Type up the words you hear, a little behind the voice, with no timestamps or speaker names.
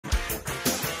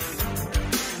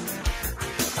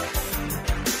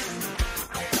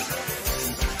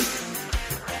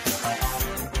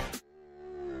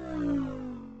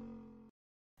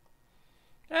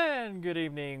Good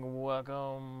evening,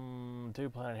 welcome to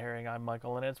planetherring. I'm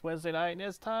Michael and it's Wednesday night and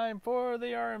it's time for the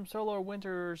RMSOLO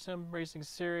Winter Sim Racing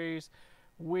Series.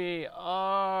 We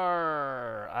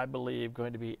are, I believe,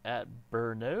 going to be at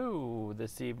Brno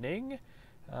this evening.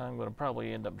 I'm going to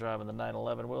probably end up driving the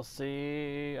 911. We'll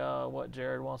see what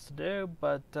Jared wants to do,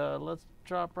 but let's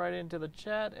drop right into the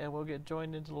chat and we'll get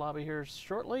joined into the lobby here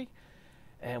shortly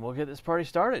and we'll get this party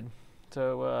started.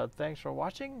 So thanks for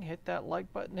watching. Hit that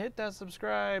like button, hit that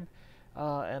subscribe,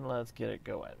 and let's get it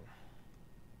going.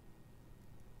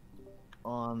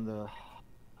 On the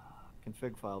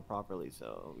config file properly,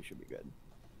 so we should be good.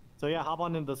 So yeah, hop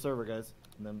on into the server, guys,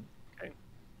 and then. Okay.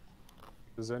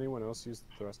 Does anyone else use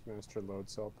the Thrustmaster load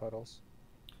cell pedals?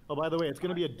 Oh, by the way, it's going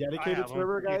to be a dedicated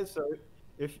server, guys. So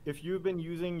if you've been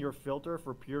using your filter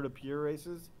for peer-to-peer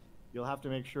races, you'll have to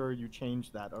make sure you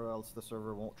change that, or else the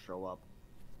server won't show up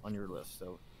on your list.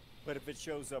 So, but if it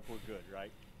shows up, we're good,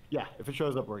 right? Yeah, if it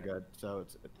shows up, we're good. So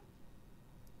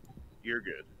you're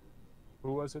good.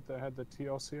 Who was it that had the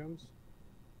TLCMs?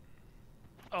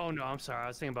 Oh no, I'm sorry. I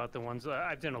was thinking about the ones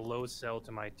I've done a load cell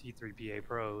to my T3PA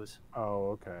Pros.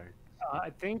 Oh, okay. I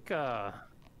think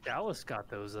Dallas got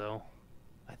those though.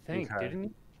 I think, didn't he?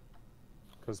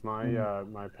 Because my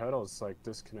my pedals like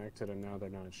disconnected and now they're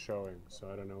not showing, so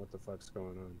I don't know what the fuck's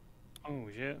going on. Oh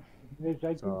shit. I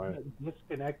keep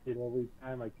disconnected every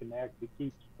time I connect. It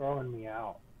keeps throwing me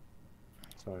out.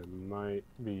 So I might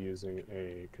be using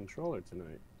a controller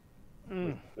tonight.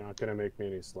 It's not gonna make me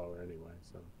any slower anyway.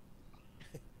 So.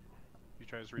 You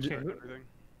try to restart everything?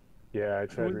 Yeah, I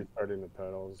tried restarting the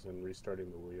pedals and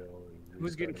restarting the wheel. And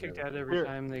who's getting kicked out every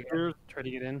time they try to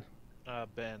get in?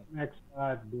 Ben. Next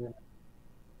time, Ben.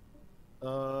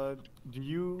 Do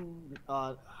you?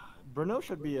 Brno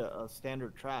should be a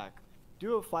standard track.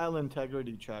 Do a file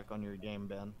integrity check on your game,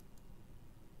 Ben.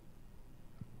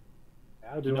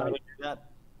 How Do you know do how I? to do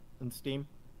that in Steam?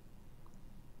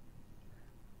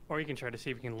 Or you can try to see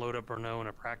if you can load up Brno in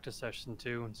a practice session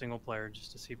too in single player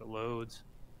just to see if it loads.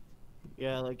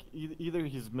 Yeah, like either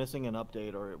he's missing an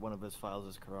update or one of his files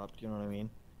is corrupt. You know what I mean?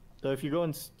 So if you go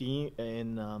in Steam,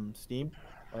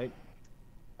 right,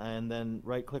 and then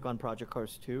right-click on Project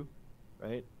Cars 2,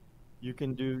 right? You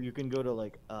can go to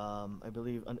like I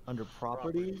believe under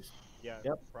properties. Yeah.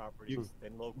 Yep. Properties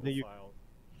and local files.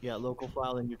 Yeah, local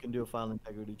file, and you can do a file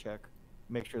integrity check.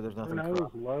 Make sure there's nothing Brno is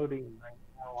corrupt. loading right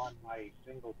now on my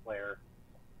single player.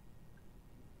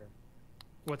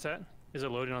 What's that? Is it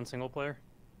loading on single player?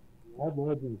 I'm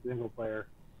loading single player.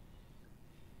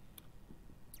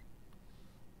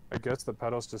 I guess the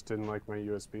pedals just didn't like my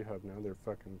USB hub. Now they're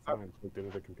fucking fine plugged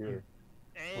into the computer.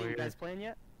 Hey, you guys playing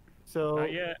yet? So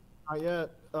Not yet. Not yet.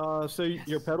 So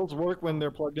your pedals work when they're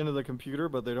plugged into the computer,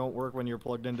 but they don't work when you're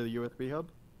plugged into the USB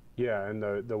hub? Yeah, and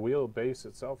the wheel base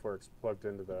itself works plugged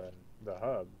into the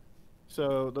hub.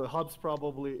 So the hub's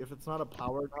probably, if it's not a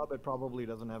powered hub, it probably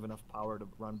doesn't have enough power to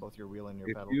run both your wheel and your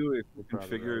pedal. If you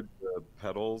configured the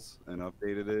pedals and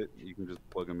updated it, you can just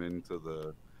plug them into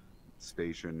the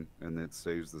station and it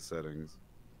saves the settings.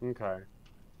 Okay.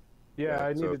 Yeah,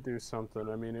 I need to do something.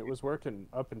 I mean, it was working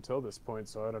up until this point,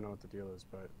 so I don't know what the deal is,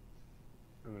 but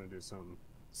I'm gonna do something.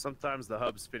 Sometimes the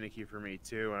hub's finicky for me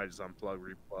too, and I just unplug,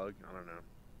 replug. I don't know.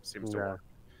 Seems to work.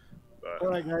 But... All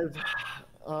right, guys.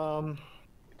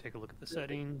 Take a look at the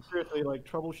settings. Seriously, like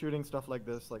troubleshooting stuff like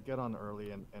this, like get on early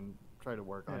and try to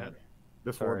work on it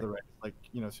before the race. Like,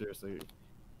 you know, seriously,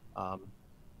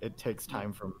 it takes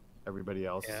time from everybody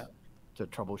else to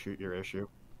troubleshoot your issue.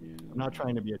 Yeah. I'm not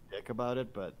trying to be a dick about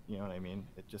it, but you know what I mean.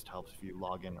 It just helps if you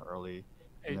log in early,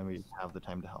 and then we have the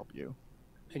time to help you.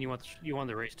 And you want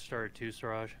the race to start at 2,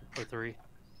 Siraj, or 3?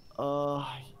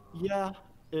 Yeah.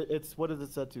 It's what does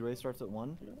it set to? Race starts at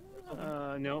 1?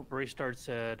 No, race starts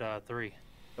at 3.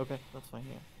 Okay, that's fine.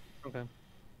 Yeah. Okay.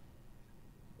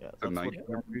 Yeah,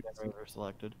 that's what are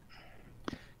selected.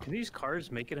 Can these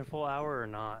cars make it a full hour or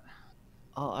not?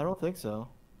 I don't think so.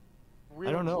 Real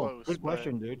I don't know. close, Good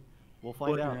question, dude. We'll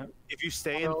find out. If you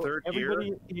stay in third gear,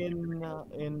 everybody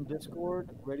in Discord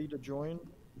ready to join?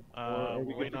 Are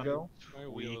we good to go? My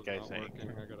wheel is not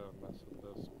working. I gotta mess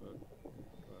with this, but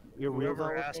Your wheels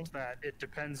Whoever not asked working? that, it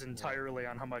depends entirely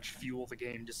on how much fuel the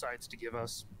game decides to give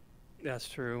us. That's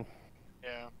true.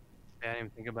 Yeah. I didn't even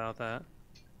think about that.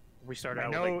 we start I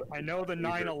out know, with like, I know the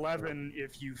 911.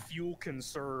 If you fuel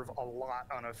conserve a lot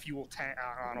on a fuel tank,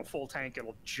 on a full tank,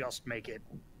 it'll just make it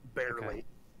barely. Okay.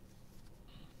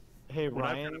 Hey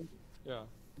Ryan, yeah.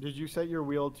 did you set your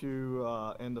wheel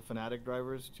to and the Fanatic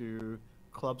drivers to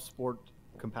Club Sport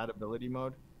compatibility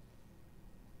mode?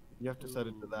 You have to set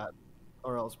it to that,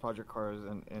 or else Project Cars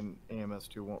and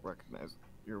AMS2 won't recognize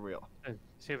your wheel. Does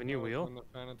he have a new wheel? On the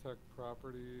Fanatec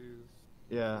properties,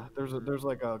 Yeah, there's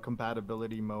like a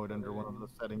compatibility mode under one of the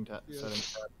settings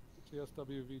tabs.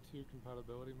 TSW V2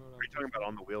 compatibility mode. Are you talking about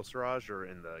on the wheel Siraj or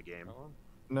in the game?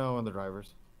 No, on the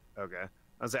drivers. Okay.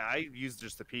 I was saying I used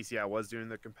just the PC. I was doing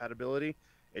the compatibility.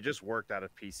 It just worked out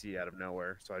of PC out of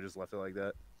nowhere, so I just left it like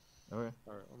that. Okay.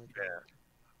 All right, let me try. Yeah.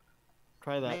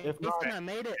 Try that. If not, Mason, I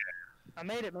made it. I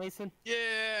made it, Mason.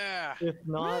 Yeah. if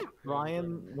not,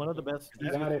 Ryan, one of the best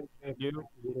easiest things to do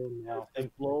is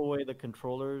blow away the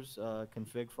controller's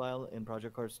config file in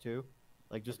Project Cars 2.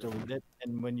 Like just delete it,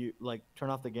 and when you like turn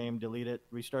off the game, delete it,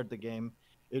 restart the game,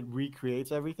 it recreates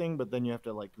everything, but then you have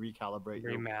to like recalibrate.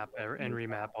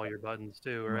 Remap all your buttons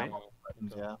too, right?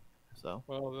 Buttons, yeah. So.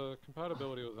 Well, the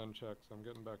compatibility was unchecked, so I'm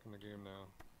getting back in the game now.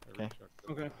 Okay.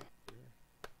 Okay.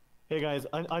 Hey guys,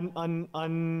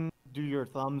 undo your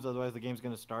thumbs, otherwise the game's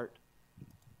gonna start.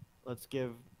 Let's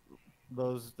give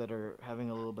those that are having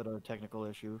a little bit of a technical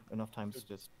issue enough time to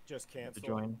just cancel. to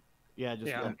join. Yeah, just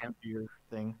Yeah. undo your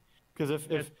thing. Because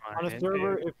if on a fine.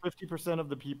 server, if 50% of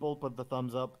the people put the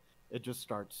thumbs up, it just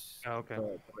starts Okay.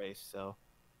 the race. So.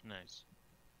 Nice.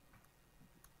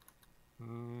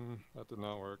 That did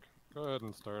not work. Go ahead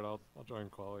and start. I'll join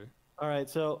quali. All right,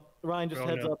 so Ryan, just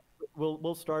heads up.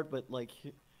 We'll start, but like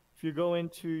if you go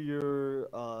into your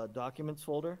documents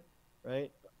folder,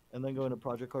 right, and then go into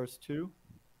Project Cars 2,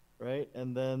 right,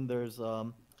 and then there's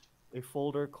a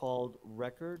folder called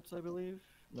Records, I believe.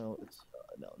 No, it's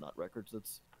no, not Records.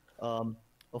 It's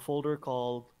a folder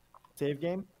called Save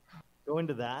Game. Go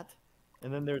into that,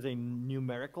 and then there's a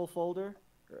numerical folder.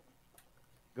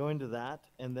 Go into that,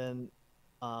 and then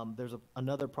there's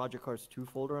another Project Cars 2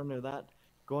 folder under that.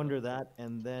 Go under that,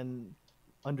 and then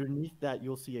underneath that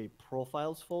you'll see a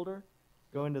profiles folder.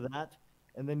 Go into that,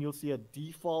 and then you'll see a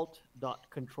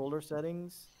default.controller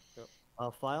settings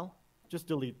file. Just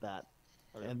delete that,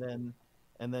 and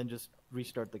then just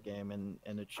restart the game,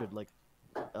 and it should like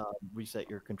reset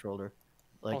your controller.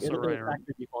 Like Also, it'll right,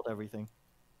 factory default everything.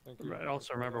 Right.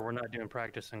 Also, remember we're not doing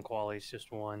practice in quali. It's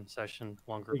just one session,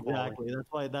 longer quali.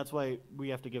 Exactly. That's why we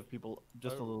have to give people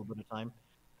just a little bit of time,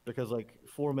 because like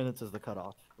 4 minutes is the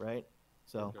cutoff, right?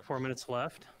 So 4 minutes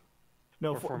left.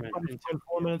 no, Or 4 minutes. when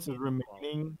 4 minutes is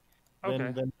remaining, then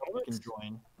Okay. you can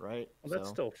join, right? Well, that's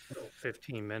So- still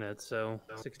 15 minutes, so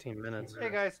 16 minutes.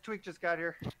 Hey guys, Tweak just got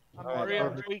here. All right,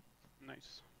 perfect. Tweak.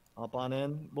 Nice. Hop on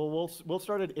in. We'll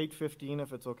start at 8:15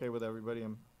 if it's okay with everybody.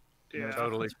 Yeah,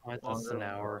 totally. That's an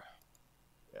hour.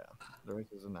 Yeah, the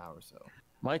race is an hour, so.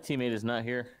 My teammate is not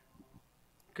here.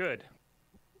 Good.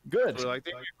 Good. So, like,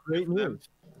 Great news.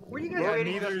 Were you guys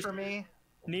waiting just for me?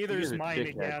 Neither's mine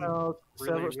again. Oh,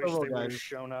 Really wish several they would have guys.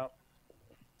 shown up.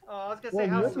 Oh, I was gonna Well, say,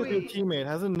 how Nick is your sweet. teammate.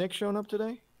 Hasn't Nick shown up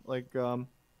today? Like, I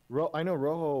know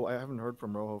Rojo. I haven't heard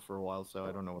from Rojo for a while, so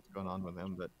I don't know what's going on with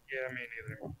him. But Yeah, me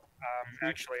neither.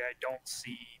 Actually, I don't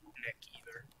see Nick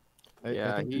either. I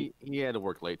Yeah, think he had to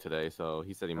work late today, so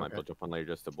he said he might Okay. jump on later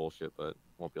just to bullshit, but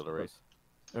won't be able to race.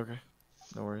 Okay,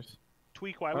 no worries.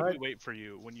 Tweak, why would we wait for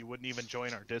you when you wouldn't even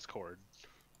join our Discord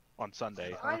on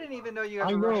Sunday? I didn't even know you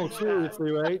guys I were know, running that.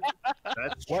 seriously, right?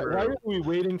 That's Why true. are we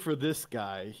waiting for this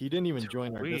guy? He didn't even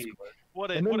join our Tweak. Discord.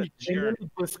 What And a then, what a and jerk! then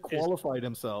he disqualified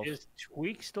himself. Is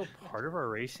Tweak still part of our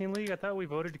racing league? I thought we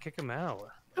voted to kick him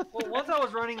out. Well, once I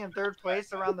was running in third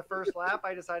place around the first lap,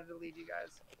 I decided to lead you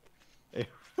guys.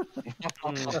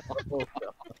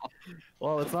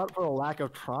 Well, it's not for a lack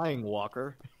of trying,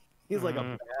 Walker. He's like a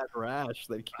Mhm. bad rash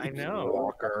that keeps I know.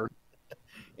 Walker.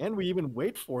 And we even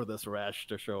wait for this rash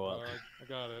to show up. I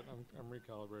got it. I'm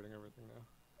recalibrating everything now.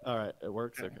 All right, it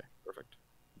works. Okay, perfect.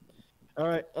 All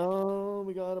right,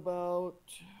 we got about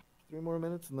 3 more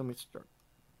minutes, and then we start.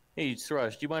 Hey,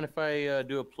 Suraj, do you mind if I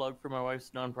do a plug for my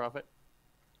wife's nonprofit?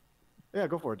 Yeah,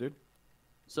 go for it, dude.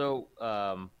 So,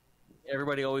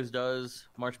 everybody always does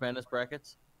March Madness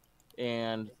brackets,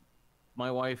 and my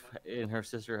wife and her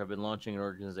sister have been launching an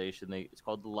organization. It's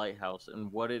called the Lighthouse, and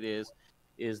what it is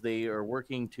they are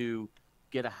working to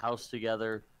get a house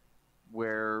together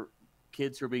where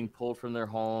kids who are being pulled from their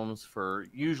homes for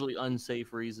usually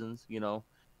unsafe reasons,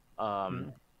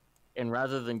 and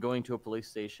rather than going to a police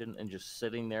station and just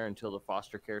sitting there until the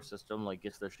foster care system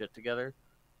gets their shit together,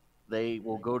 they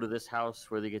will go to this house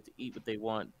where they get to eat what they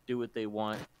want, do what they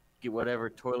want, get whatever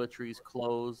toiletries,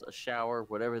 clothes, a shower,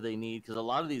 whatever they need. Because a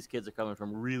lot of these kids are coming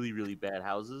from really, really bad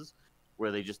houses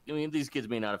where these kids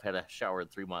may not have had a shower in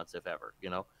 3 months, if ever,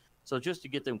 So just to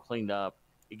get them cleaned up,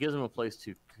 it gives them a place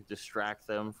to distract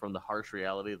them from the harsh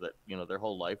reality that, their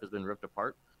whole life has been ripped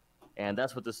apart. And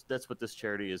that's what this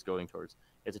charity is going towards.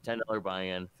 It's a $10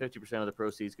 buy-in. 50% of the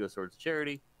proceeds goes towards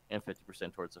charity and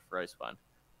 50% towards the Fry's Fund.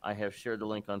 I have shared the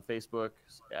link on Facebook,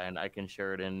 and I can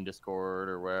share it in Discord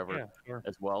or wherever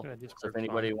as well. Yeah, so if Discord's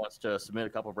anybody fine. wants to submit a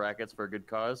couple brackets for a good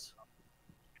cause,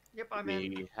 Yep, I'd I'm in.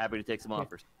 be happy to take some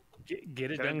offers.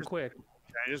 Get it Can I done just- quick.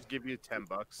 Can I just give you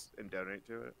 $10 and donate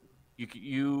to it?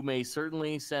 You may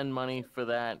certainly send money for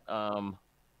that. I'll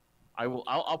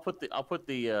put the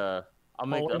I'll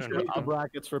make Let's make the I'll,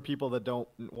 brackets for people that don't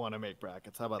want to make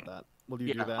brackets. How about that? Will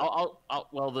you do that?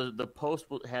 Well, the post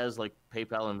has like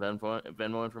PayPal and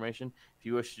Venmo information. If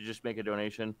you wish to just make a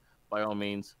donation, by all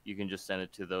means, you can just send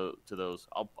it to those.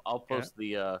 I'll post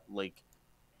the link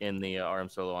in the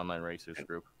RMSOLO Online Racers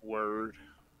group. Word.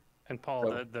 And Paul,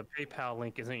 the PayPal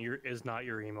link is not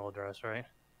your email address, right?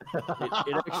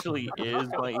 It actually is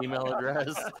my email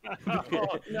address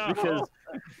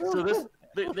because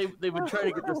they've been trying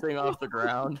to get this thing off the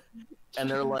ground, and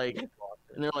they're like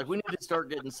we need to start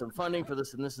getting some funding for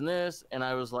this and this and this, and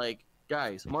I was like,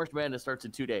 guys, March Madness starts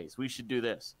in 2 days, we should do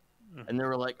this, and they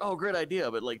were like, oh, great idea,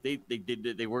 but like they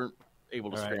weren't able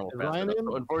to scramble fast enough.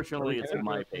 So unfortunately, it's in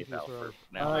my PayPal for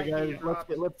now. All right, guys,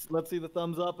 let's see the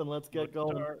thumbs up and let's get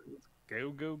going. Go.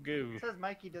 It says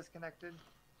Mikey disconnected.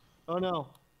 Oh no,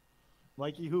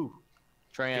 Mikey who?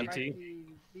 Tran. Mikey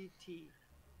VT.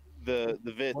 The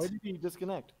VIT. Why did he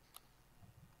disconnect?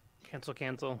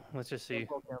 Cancel. Let's just see.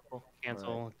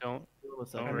 Cancel. Right. Don't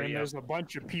And then re-up. there's a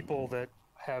bunch of people that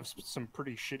have some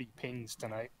pretty shitty pings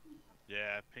tonight.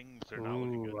 Yeah, pings are not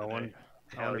looking good I today. wonder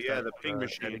Hell if yeah, that's the ping a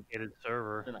machine. dedicated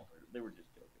server. They were just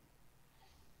joking.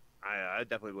 I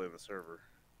definitely blame the server.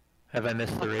 Have I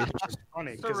missed the race? It's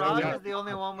funny So because Raj is the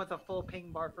only one with a full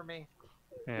ping bar for me.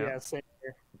 yeah, same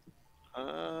here.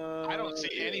 I don't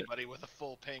see anybody with a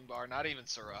full ping bar, not even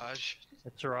Siraj.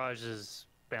 Siraj is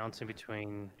bouncing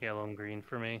between yellow and green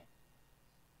for me.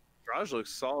 Raj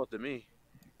looks solid to me.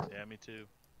 Yeah, me too.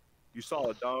 You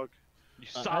solid, dog. You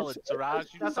solid, Siraj.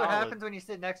 You That's solid. what happens when you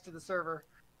sit next to the server.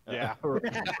 Yeah.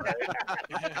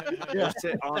 You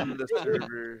sit on the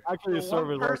server. Actually, the The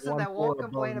server one is person like that won't floor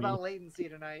complain above me. about latency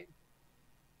tonight.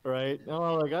 Right?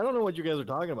 No, like I don't know what you guys are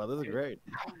talking about. This is great.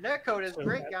 Netcode is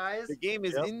great, guys. The game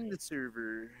is Yep. in the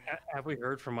server. Have we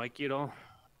heard from Mikey at all?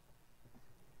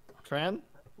 Tran,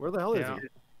 where the hell is Yeah. he?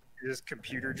 Did his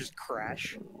computer just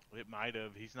crash? It might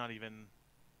have. He's not even.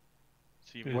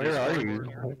 Where are you?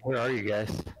 Where are you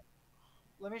guys?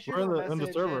 Let me shoot We're you a in the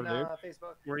message server, in dude.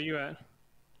 Facebook. Where are you at?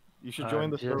 You should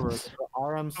join the server. It's just- the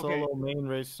RMSOLO main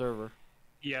race server.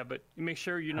 Yeah, but make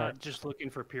sure you're not just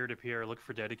looking for peer-to-peer. Look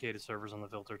for dedicated servers on the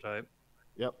filter type.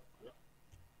 Yep.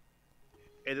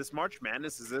 Hey, this March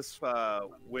Madness, is this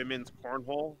women's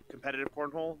cornhole, competitive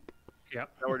cornhole?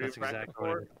 Yep, That we're doing that's practice exactly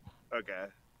what for? Okay.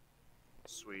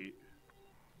 Sweet.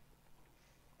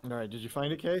 All right, did you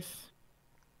find a case?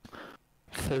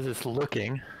 Says it's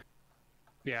looking.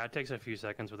 Yeah, it takes a few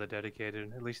seconds with a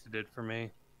dedicated. At least it did for me.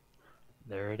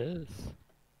 There it is.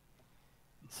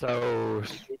 So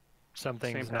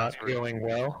something's Same not password. going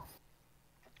well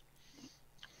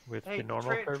with Hey, the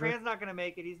normal server. Tran's not gonna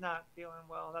make it. He's not feeling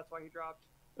well. That's why he dropped.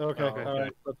 Okay, Okay. all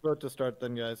right. Let's vote to start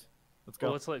then, guys. Let's go.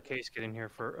 Well, let's let Case get in here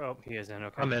for. Oh, he is in.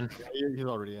 Okay. I'm in. Yeah, he's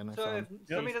already in. I So saw if him.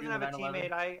 somebody Case, doesn't have a do the 911.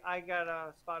 teammate, I got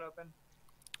a spot open.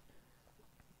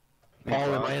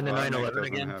 Paul, am I in the Rodnick 911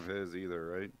 doesn't again? have his either,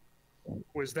 right?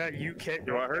 Was that you, Kate?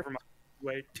 You want her? Never mind.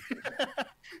 Wait. I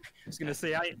was gonna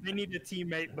say I need a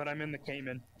teammate, but I'm in the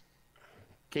Cayman.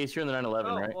 Case, you're in the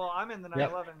 911, Oh, right? well, I'm in the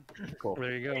Yep. 911. Cool.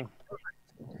 There you go.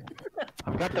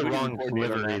 I've got the We wrong didn't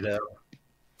coordinate on livery that.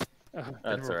 though.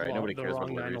 That's all right. Nobody the cares wrong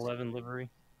about liveries. 911 livery.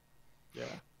 Yeah.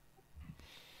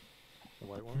 The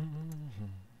white one.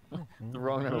 The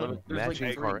wrong 911. There's Matching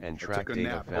like car and I track took a data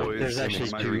nap, found boys. in There's actually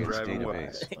Sim two Experience driving away.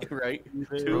 database. right.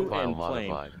 Two Profile and plane.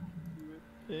 modified.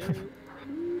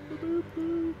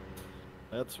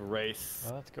 Let's race.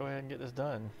 Well, let's go ahead and get this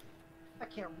done. I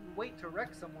can't wait to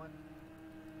wreck someone.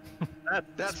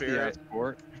 That's the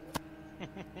sport.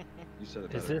 You said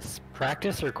it Is better. this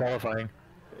practice or qualifying?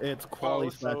 It's quali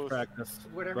Both, slash both. practice.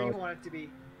 Whatever you Both. want it to be.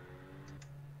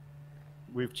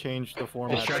 We've changed the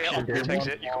format. Instruction One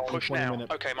exit, you can push 20 now.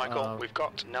 minute, Okay, Michael, uh, we've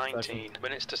got 19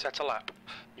 minutes to set a lap.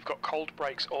 You've got cold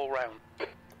breaks all round.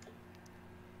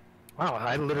 Wow,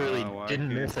 I literally why didn't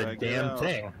can't miss a I get damn out?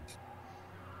 thing.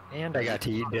 And I got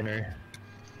to eat dinner.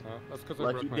 That's because I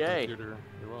Lucky broke my day. computer.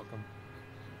 You're welcome.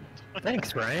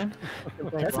 Thanks, Brian.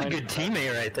 That's a good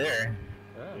teammate right there.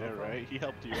 Yeah, right. He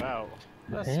helped you out.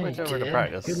 Let's Hey, switch over to kid.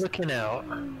 practice. Good looking out.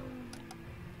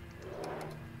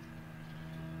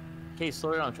 Case,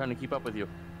 slow down. I'm trying to keep up with you.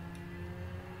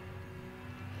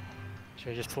 Should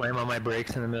I just slam on my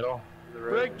brakes in the middle?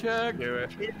 Brake check. Do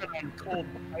it. Even on cold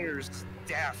tires,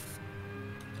 death.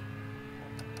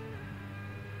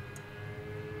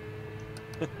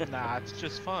 Nah, it's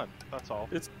just fun. That's all.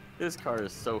 This car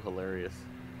is so hilarious.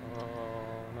 Oh,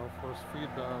 no force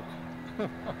feedback.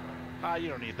 You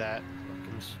don't need that.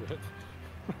 Fucking shit.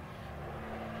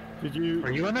 Did you?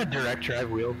 Are you on a direct drive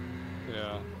wheel?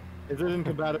 Yeah. Is it in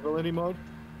compatibility mode?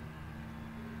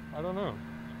 I don't know.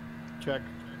 Check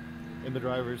in the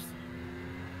drivers.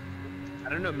 I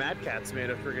don't know. Mad Cat's made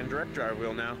a friggin' direct drive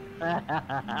wheel now.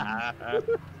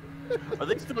 Are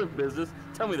they still in business?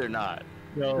 Tell me they're not.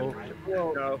 No.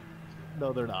 No.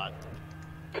 No, they're not.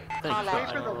 Wait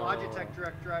for the Logitech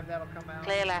direct drive, that'll come out.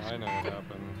 I know what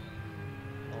happened.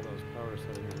 All those power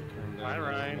settings are turned down. Hi,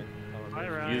 Ryan. Hi,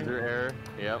 Ryan. User error.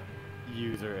 Yep.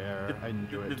 User error. I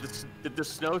knew it. Did the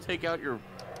snow take out your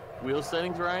wheel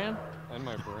settings, Ryan? And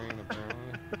my brain,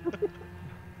 apparently.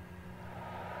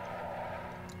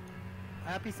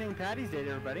 Happy St. Patty's Day to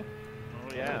everybody.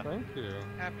 Oh yeah. Thank you.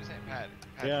 Happy St. Patty's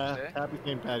Yeah, Day. happy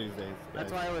St. Patty's Day.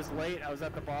 That's why I was late. I was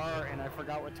at the bar and I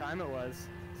forgot what time it was.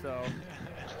 So.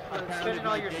 Spending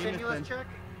all your stimulus check?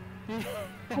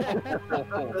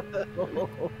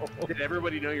 Did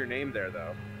everybody know your name there,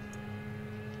 though?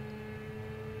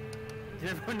 Did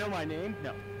everyone know my name?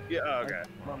 No. Yeah. Oh, okay.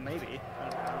 Well, maybe.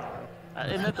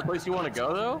 Isn't that the place you want to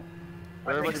go, though?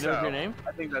 Where everybody knows your name?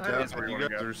 I think that's where you you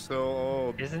guys are so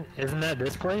old. Isn't that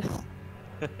this place?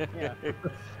 Yeah.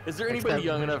 Is there anybody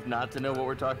young enough not to know what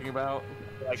we're talking about?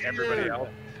 Like everybody else?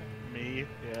 Me,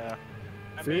 yeah.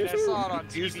 I mean, I saw it on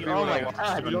TV. Oh my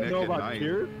god! You don't know about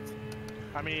Cheers?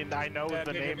 I mean, I know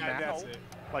the name now.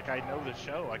 Like, I know the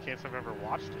show. I can't say I've ever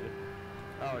watched it.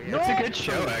 Oh, yeah. It's a good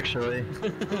show, actually.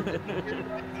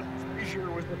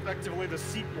 Frasier was effectively the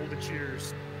sequel to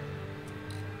Cheers.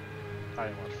 I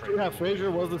didn't watch Frasier. Yeah,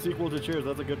 Frasier was the sequel to Cheers.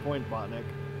 That's a good point, Botnick.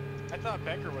 I thought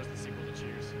Becker was the sequel to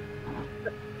Cheers.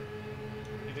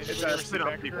 Did It's you ever a see spin-off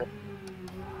Becker? people.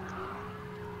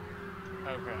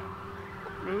 Okay.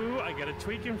 Ooh, I got a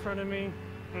tweak in front of me.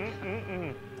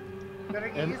 Better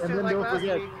get And used to it then like don't last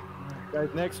forget, week. guys,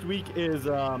 next week is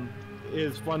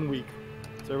Fun Week.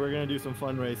 So we're going to do some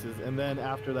fun races. And then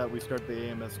after that, we start the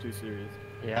AMS2 series.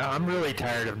 Yeah, I'm really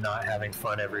tired of not having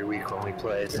fun every week when we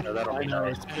play, so that'll be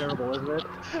nice. It's terrible, isn't it?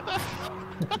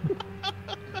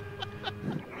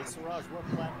 Hey, Siraj, what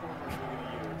platform are you going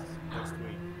to use next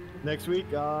week? Next week,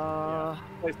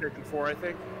 PlayStation 4, I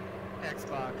think.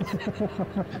 Xbox.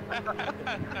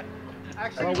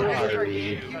 Actually, Oh, you guys are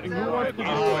wait. games Who out? wants to do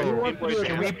it? Who wants to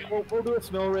do it? We'll do a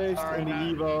snow race and the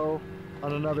Evo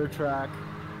on another track.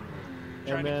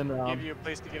 And then, give you a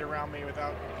place to get around me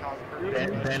without causing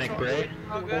hurt. Panic break.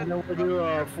 and then we'll do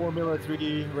a Formula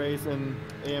 3 race and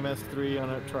AMS3 on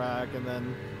a track, and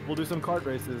then we'll do some kart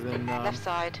races in Left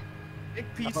side. Big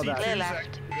How about PC that? Clear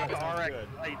left. Alright,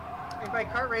 right. And by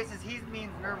kart races, he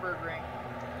means Nürburgring.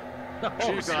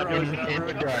 Oh, God. In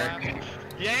the dark.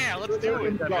 Yeah, let's do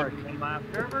in it. the dark,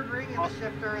 Nürburgring and the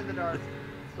shifter in the dark.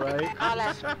 right? Car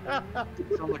left.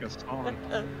 Sounds like a song.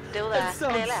 Still there. That Clear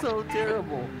sounds left. so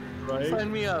terrible. Right?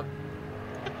 Sign me up.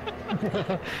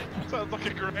 Sounds like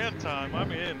a grand time.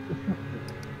 I'm in.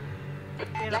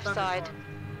 Left side.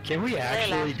 Can we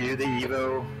actually left. do the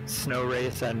Evo snow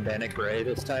race on Bannock Bray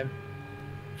this time?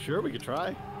 Sure, we could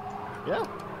try. Yeah.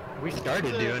 We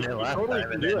started doing it last totally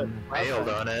time and can do then bailed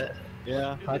on it.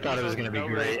 Yeah. I thought it was going to be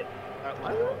great.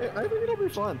 I think it'll be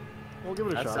fun. We'll give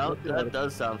it a shot. That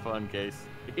does sound fun, Case.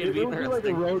 It would be like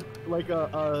a road, like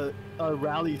a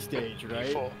rally stage,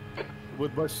 right?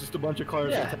 With just a bunch of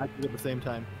cars Yeah. attacking at the same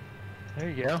time. There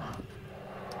you go.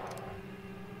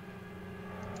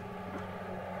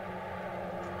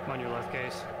 I'm on your left,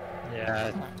 Case.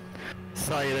 Yeah.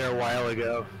 Saw you there a while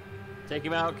ago. Take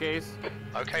him out, Case.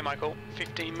 Okay, Michael.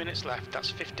 15 minutes left. That's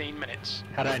 15 minutes.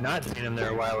 Had I not seen him there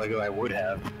a while ago, I would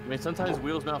have. I mean, sometimes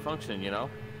wheels malfunction, you know?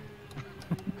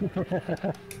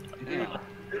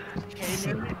 Came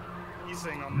in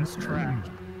easing on this track.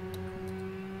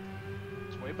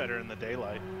 It's way better in the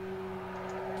daylight.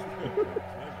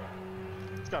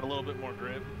 It's got a little bit more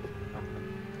grip.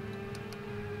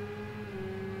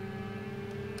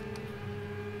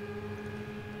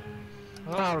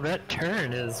 Wow, that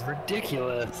turn is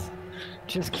ridiculous.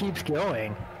 Just keeps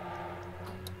going.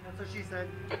 That's what she said.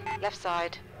 Left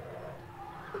side.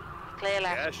 Clear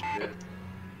left. Yeah, she did.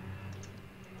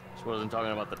 She wasn't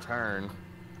talking about the turn.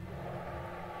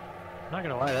 Not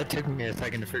gonna lie, that took me a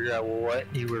second to figure out what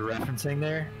you were referencing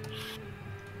there.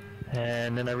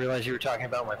 And then I realized you were talking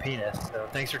about my penis, so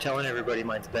thanks for telling everybody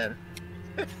mine's bent.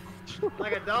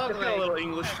 Like a dog Got a leg. little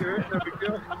English to it. No big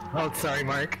deal. Oh, sorry,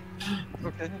 Mark.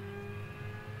 Okay.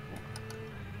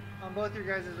 On both your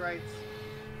guys' rights.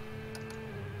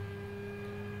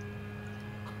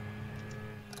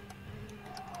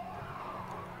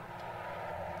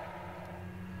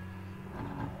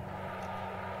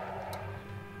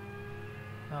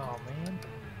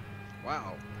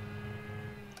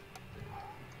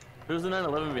 Who's the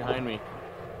 911 behind me?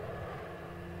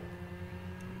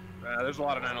 There's a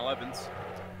lot of 911s.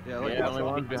 Yeah, only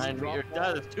one behind me.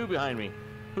 There's two behind me.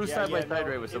 Who's side by side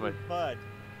right with somebody? Bud.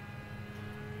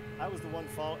 I was the one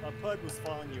Bud was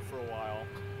following you for a while.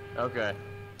 Okay.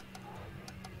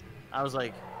 I was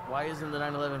like, why isn't the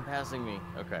 911 passing me?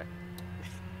 Okay.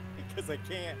 Because I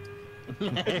can't.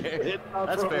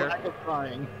 That's fair.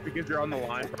 Because you're on the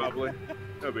line, probably.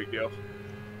 No big deal.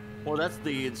 Well, that's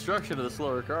the instruction of the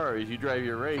slower car, is you drive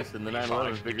your race and the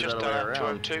 911 figures out a way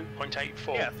around.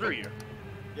 202.84. Yeah, through you.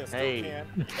 Yes, Hey,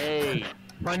 hey.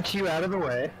 Punch you out of the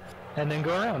way, and then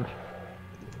go around.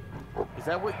 Is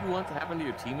that what you want to happen to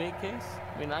your teammate, Case?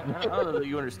 I mean, I don't know that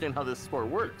you understand how this sport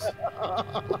works. Case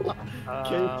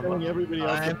telling everybody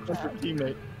else to punch your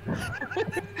teammate.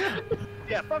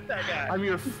 Yeah, fuck that guy. I'm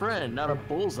your friend, not a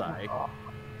bullseye.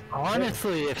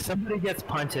 Honestly, if somebody gets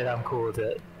punted, I'm cool with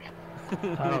it.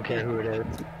 I don't care who it is.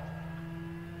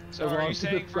 So As are long you as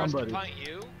saying it's for us to somebody. punt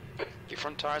you? Your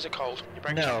front tyres are cold. Your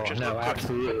brakes No, just no, look good.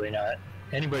 absolutely not.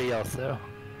 Anybody else, though?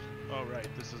 Oh, right.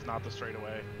 This is not the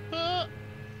straightaway. That's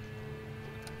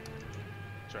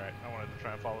right. I wanted to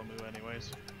try and follow Moo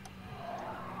anyways.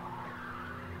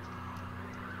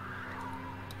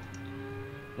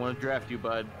 Want to draft you,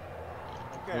 bud.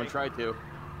 Okay. I'm gonna try to. Your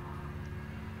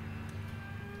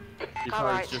All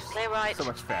car's right, just play right. so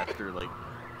much faster, like,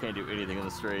 can't do anything in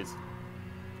the straights.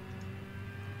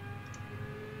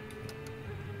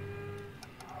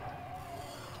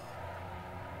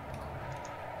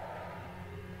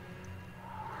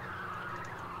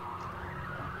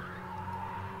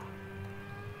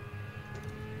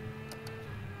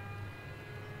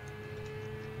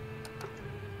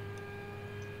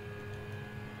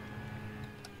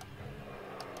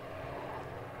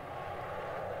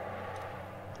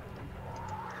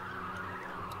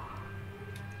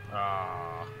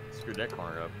 Screwed that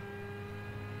corner up.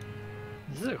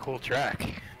 This is a cool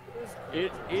track.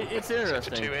 It's Sector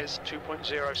interesting. 2 is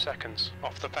 2.0 seconds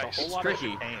off the pace. It's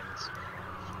tricky.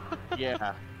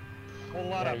 Yeah. Whole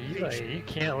lot Yeah, of you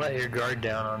can't let your guard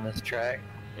down on this track.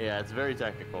 Yeah, it's very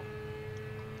technical.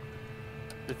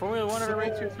 Did Formula One ever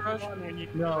race here, Suraj?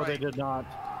 No, they did not.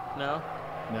 No?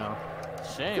 No.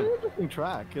 Shame. It's an interesting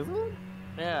track, isn't it?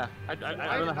 Yeah, I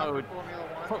don't know how it would.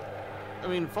 I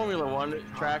mean, Formula One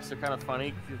tracks are kind of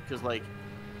funny because, like,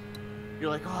 you're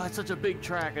like, oh, it's such a big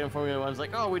track, and Formula One's like,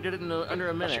 oh, we did it in under a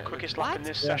That's minute. your quickest Like, lap in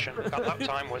this session. That lap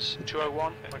time was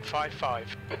 2:01.55.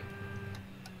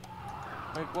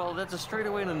 Like, well, that's a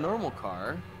straightaway in a normal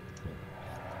car.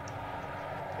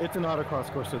 It's an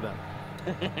autocross course to them.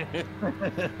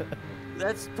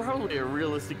 That's probably a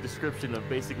realistic description of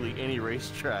basically any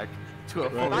racetrack to a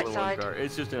Right Formula One side. car.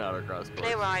 It's just an autocross course.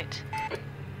 Clear right.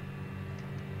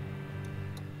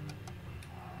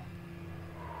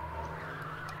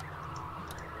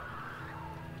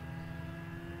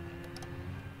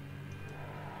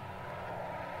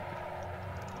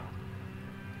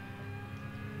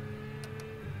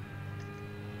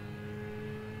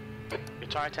 Your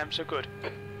tyre temps are good.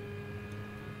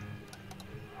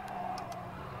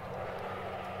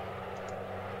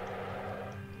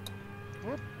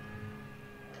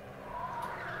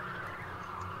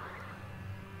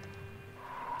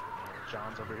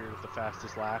 John's over here with the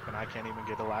fastest lap, and I can't even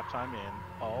get a lap time in.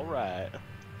 All right.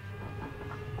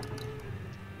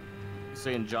 You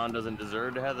saying John doesn't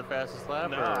deserve to have the fastest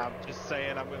lap? No, or? I'm just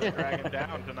saying I'm gonna drag him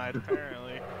down tonight.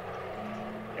 Apparently.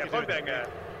 Yeah, fuck that guy.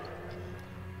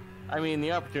 I mean,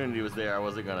 the opportunity was there. I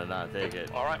wasn't gonna not take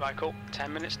it. All right, Michael.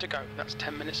 10 minutes to go. That's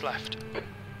 10 minutes left.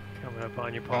 Coming up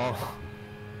on you, Paul.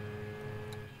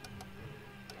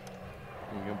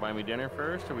 You gonna buy me dinner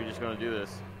first, or are we just gonna do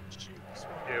this?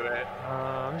 Do it.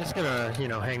 I'm just gonna,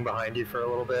 hang behind you for a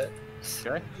little bit.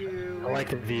 Okay. I like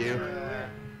the view.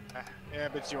 Yeah,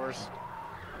 but it's yours.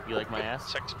 You like my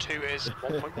ass? Sector 2 is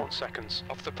 1.1 seconds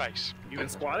off the pace. You been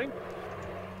squatting?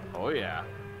 Oh yeah.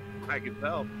 I can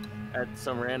tell. At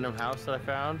some random house that I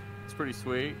found. It's pretty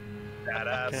sweet.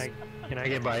 Badass. Can I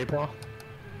get by you, Paul?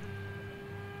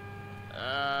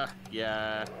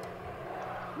 Yeah.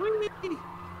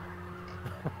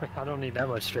 I don't need that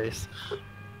much space.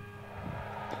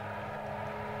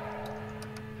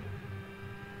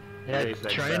 Yeah, Race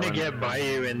trying to X7. get by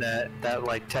you in that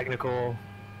like technical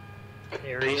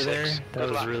area P6, there, good that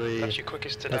was luck. really, That's your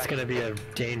quickest today. that's gonna be a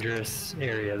dangerous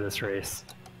area this race.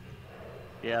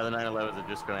 Yeah, the 911s are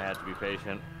just gonna have to be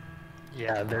patient.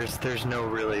 Yeah, there's no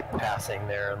really passing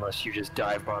there unless you just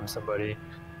dive bomb somebody,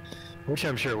 which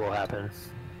I'm sure will happen.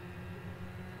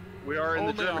 We are in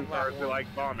the Only German on cars. lap We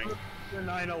like bombing. The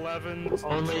 911s.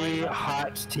 Only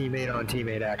hot teammate on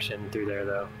teammate action through there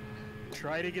though.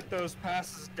 Try to get those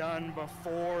passes done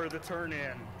before the turn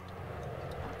in.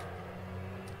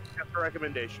 a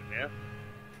recommendation, yeah.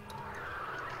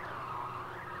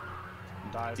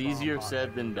 Dive It's easier bomb,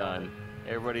 said than done.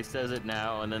 Everybody says it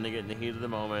now, and then they get in the heat of the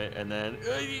moment, and then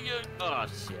oh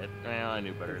shit! Well, I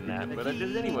knew better than that, but I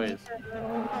did it anyways.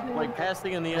 Like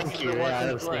passing in the Thank essence you. of Yeah, I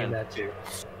watching was saying Glenn. that too.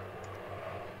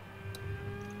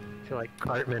 I feel like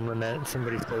Cartman when that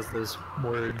somebody says those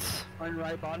words. On your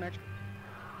right, bot next.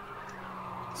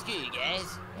 Screw you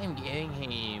guys, I'm going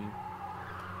home.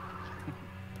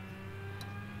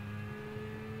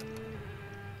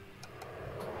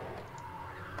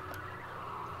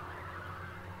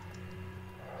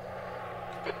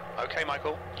 Okay,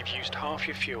 Michael, you've used half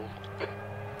your fuel.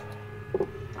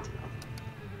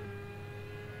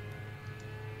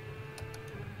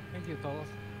 Thank you, fellas.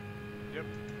 Yep.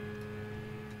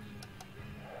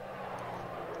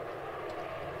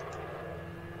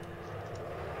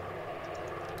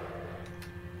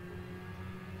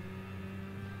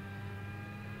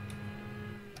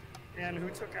 And who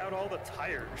took out all the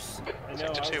tires?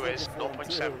 Sector 2 is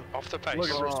 0.7 off the pace.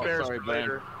 Looking for spares sorry, for Ben.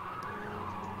 later.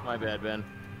 My bad, Ben.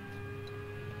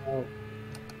 Oh.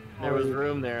 There was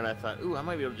room there, and I thought, ooh, I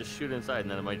might be able to just shoot inside, and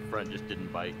then my front just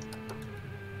didn't bite.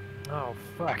 Oh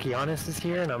fuck! Giannis is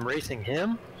here, and I'm racing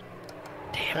him.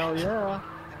 Damn Hell yeah!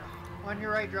 On your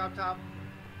right, drop top.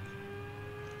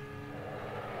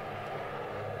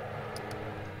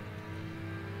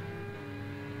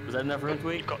 Was that enough room,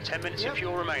 Tweet? You've got 10 minutes of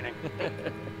fuel remaining.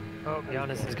 Oh,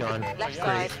 Giannis is gone. Left Great.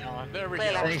 side. There we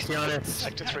Clear go. left. Thanks, Giannis.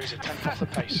 Sector 3 is a 10th off the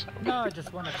pace. No, I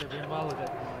just wanted to invalidate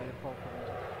my fault.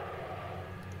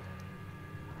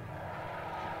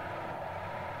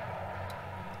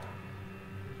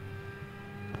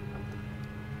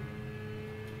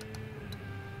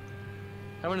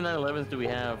 How many 911s do we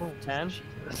have? 10?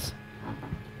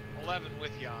 11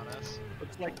 with Giannis.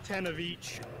 It's like 10 of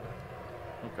each.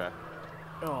 Okay.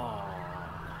 Oh.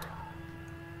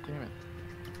 Damn it.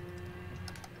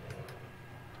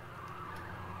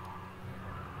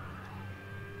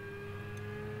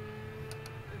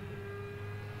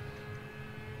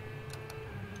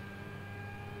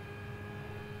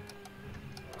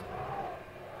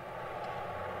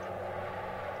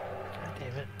 God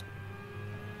damn it.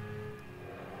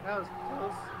 That was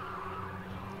close.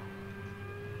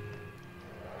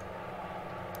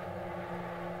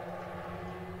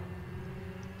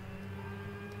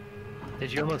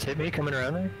 Did you almost hit me coming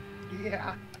around there?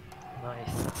 Yeah.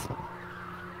 Nice.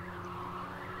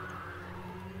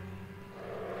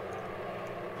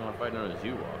 I'm not fighting another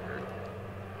zoo walker.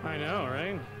 I know,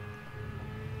 right?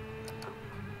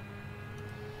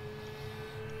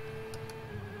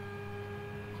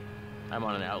 I'm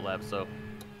on an outlap, so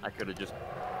I could have just.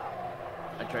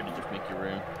 I tried to just make you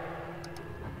room.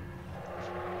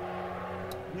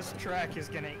 This track is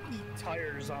gonna eat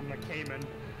tires on the Cayman.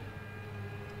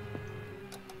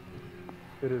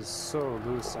 It is so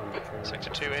loose on the train.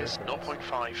 Sector 2 is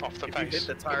 0.5 off the If you pace.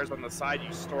 hit the tires on the side,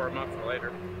 you store them up for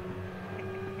later.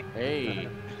 Hey.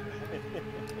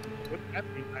 Wouldn't that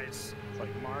be nice? It's like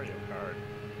Mario Kart.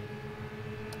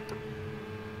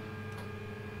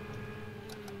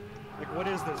 Like, what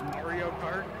is this, Mario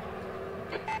Kart?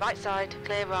 Right side,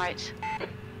 clear right.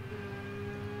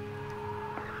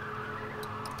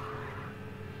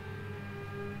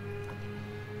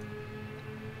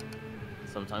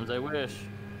 Sometimes I wish.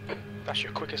 That's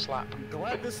your quickest lap. I'm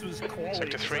glad this was quality.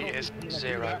 Sector 3 is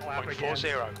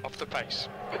 0.40 off the pace.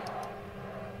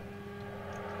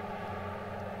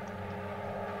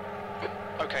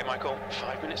 Okay, Michael,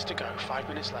 5 minutes to go, 5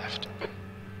 minutes left.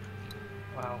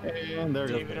 Wow. And there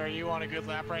David, are you on a good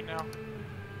lap right now?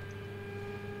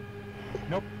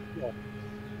 Nope.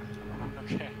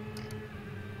 Okay.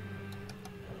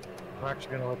 I'm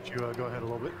actually gonna let you go ahead a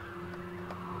little bit.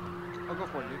 I'll go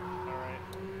for it, dude. Alright.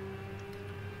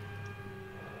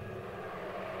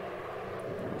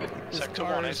 This Sector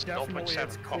car 1 is is definitely 0.7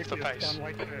 its off the quickest pace. on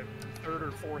like the third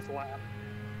or fourth lap.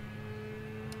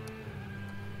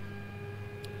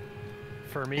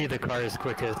 For me, the car is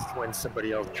quickest when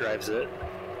somebody else drives it.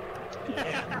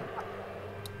 Yeah.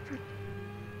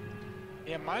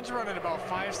 Yeah, mine's running about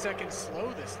 5 seconds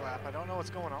slow this lap. I don't know what's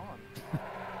going on.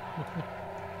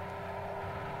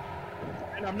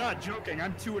 And I'm not joking,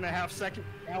 I'm 2.5 seconds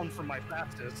down from my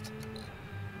fastest.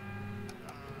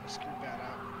 Screwed that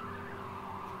out.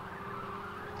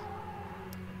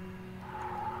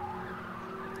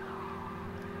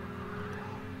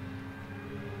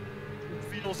 It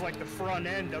feels like the front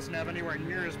end doesn't have anywhere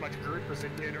near as much grip as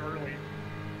it did early.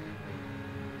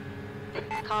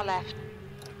 Car left.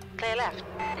 Clear left.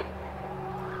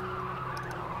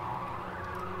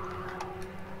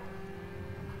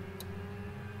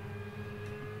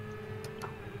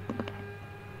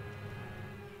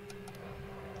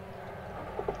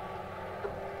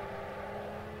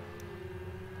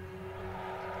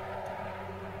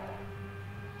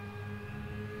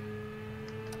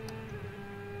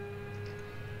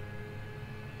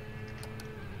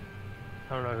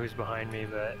 I don't know who's behind me,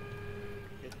 but...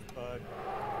 Hit the bug.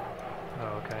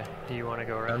 Oh, okay. Do you want to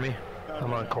go around me? No, I'm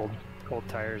no, on no. cold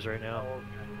tires right now. Oh, okay.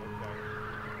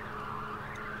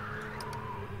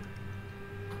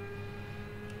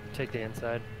 Take the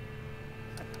inside.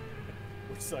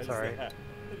 Which side Sorry. is that?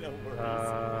 No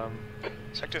worries.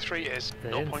 Sector 3 is The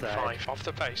 0.5 inside. off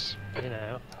the base. You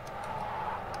know.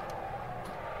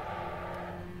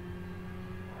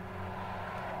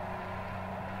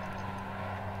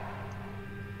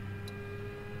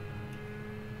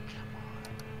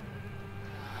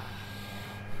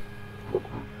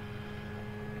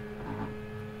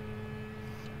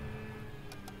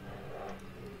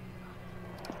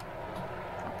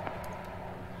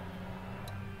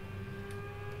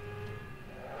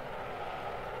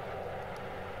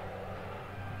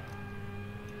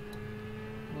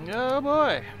 Oh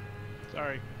boy.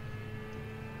 Sorry.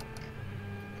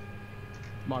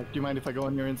 Mark, do you mind if I go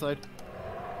on your inside?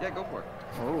 Yeah, go for it.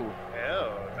 Oh.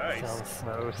 Oh, nice. Sounds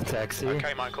so sexy.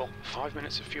 Okay, Michael. 5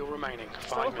 minutes of fuel remaining. 5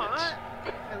 So minutes.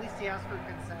 hot. At least he asked for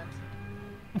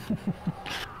consent.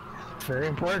 It's very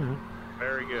important.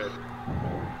 Very good.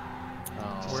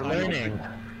 We're learning.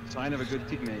 Sign of a good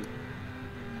teammate.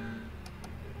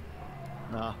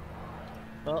 Nah.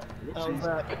 Oh, that was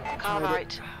that. Car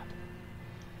right.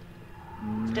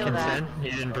 Still there. Consent?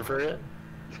 You didn't prefer it?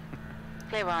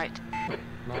 Clear right.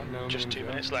 Just 2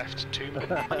 minutes left. 2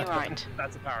 minutes. On your right.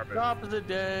 That's a power move. Top of the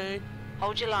day.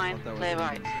 Hold your line. Clear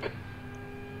right.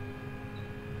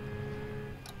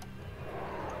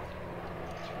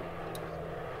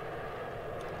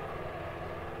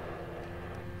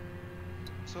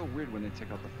 So weird when they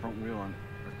take out the front wheel on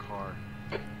a car.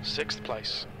 6th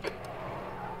place.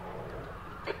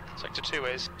 Sector 2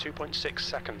 is 2.6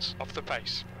 seconds off the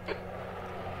pace.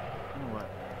 You know what?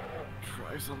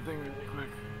 Try something really quick.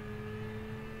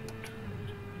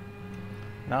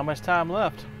 Not much time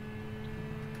left.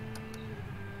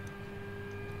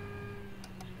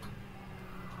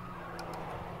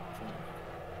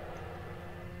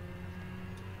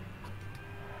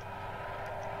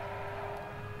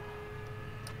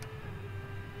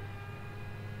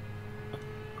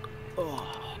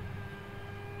 Oh.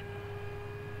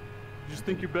 You just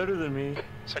think you're better than me.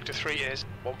 Sector 3 is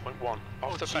 1.1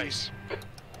 off the pace.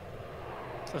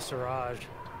 So Siraj,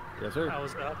 Yes, sir. I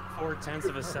was up 0.4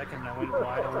 of a second. I went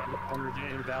wide on the corner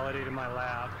and invalidated my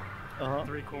lap.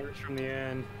 3 quarters from the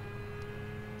end.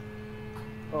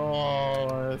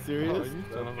 Oh, serious?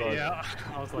 Yeah,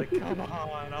 I was like, come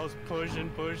on. I was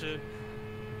pushing.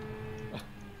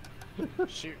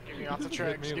 Shoot, get me off the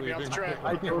track. Get me off the track.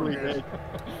 I totally did.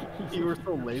 You were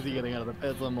so lazy getting out of the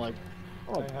pits. I'm like,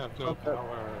 oh, I have no punt that.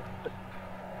 power.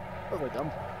 I was like,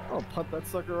 I'll punt that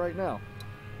sucker right now.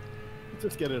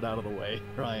 Just get it out of the way,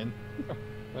 Ryan.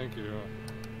 Thank you.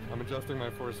 I'm adjusting my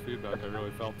force feedback. I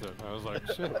really felt it. I was like,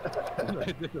 shit, what did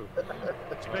I do? Too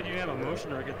bad you didn't have a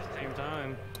motion rig at the same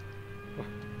time.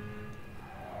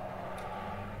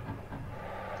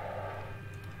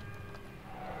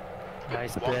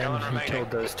 Nice, Ben. You killed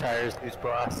those tires, who's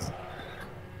boss?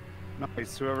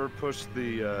 Nice. Whoever pushed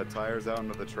the tires out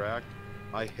into the track,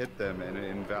 I hit them and it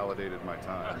invalidated my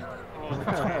time.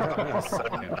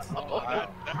 Seconds. Oh,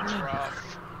 that's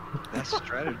rough. That's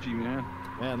strategy, man.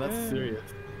 Man, that's serious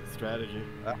strategy.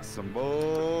 That's some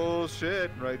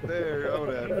bullshit right there. Oh,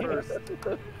 that first.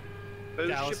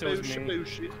 Dallas, it was me.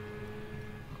 Bullshit.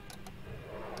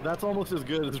 That's almost as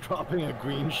good as dropping a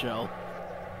green shell.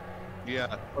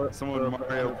 Yeah, someone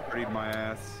Mario partied my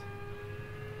ass.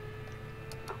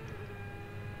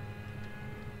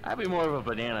 I'd be more of a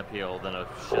banana peel than a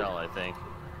shell, I think.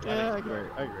 Yeah, I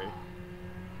agree.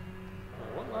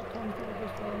 What lap time did I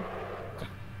just run?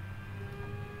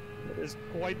 There's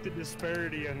quite the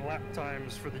disparity in lap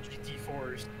times for the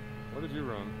GT4s. What did you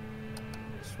run?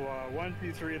 So, 1,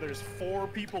 2, 3, there's 4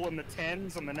 people in the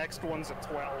 10s, and the next one's a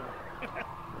 12.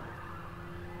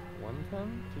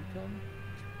 110? 210?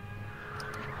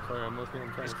 Sorry, I'm looking.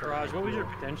 I'm trying to. Raj, what was your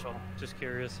potential? Just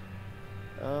curious.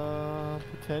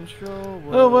 Potential.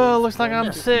 Oh well, looks like I'm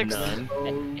 6th.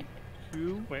 None.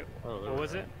 Wait, what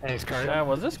was it? Thanks, Card.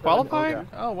 Was this qualifying?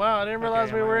 Oh wow, I didn't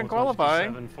realize we were in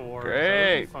qualifying.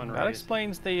 Great. That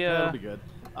explains the. That'll be good.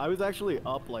 I was actually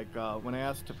up like when I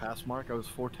asked to pass Mark, I was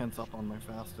 4/10 up on my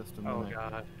fastest. And Oh then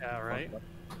god, yeah, right.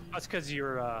 That's because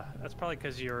you're. That's probably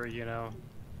because you're, you know,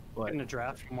 getting a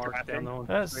draft mark down the.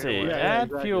 Let's see. Yeah, Add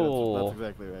exactly. fuel. That's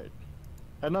exactly right.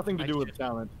 Had nothing to do with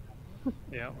talent.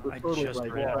 Yeah, We're I totally just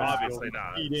like ran. Obviously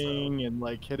not. eating and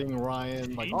like hitting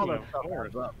Ryan, like all that stuff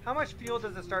adds up. How much fuel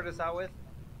does it start us out with?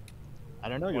 I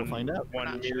don't know. You'll find out.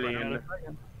 1 million.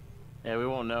 Yeah, we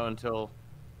won't know until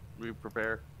we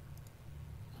prepare.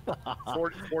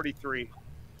 43.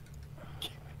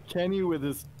 Kenny with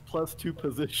his +2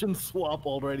 position swap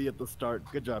already at the start.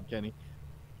 Good job, Kenny.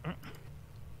 All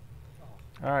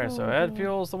right, so Ed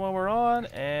Fuel's the one we're on,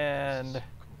 and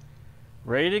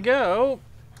ready to go.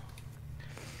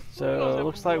 So it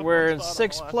looks like we're in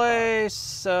 6th place.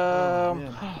 1.6,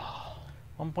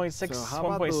 So how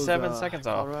about 1.7 those, seconds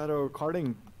off. Colorado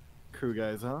karting crew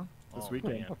guys, huh? This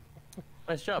weekend. Oh,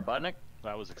 Nice job, Botnick.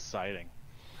 That was exciting.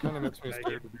 Kind of makes me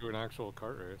scared to do an actual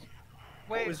kart race.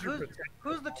 Wait,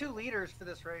 who's the 2 leaders for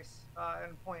this race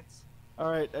in points? All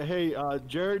right, hey,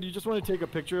 Jared, you just want to take a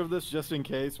picture of this just in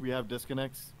case we have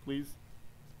disconnects, please?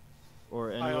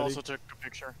 Or anybody? I also took a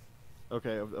picture.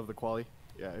 Okay, of the quali?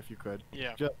 Yeah, if you could.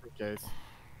 Yeah. Just in case.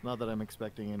 Not that I'm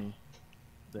expecting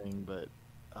anything, but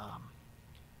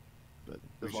We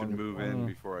as should long as- move in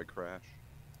before I crash.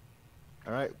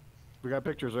 All right, we got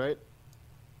pictures, right?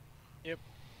 Yep.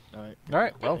 All right. All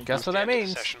right, well, guess what that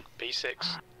means. Session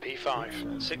B6,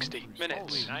 B5, 60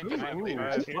 minutes.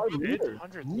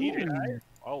 100 meters.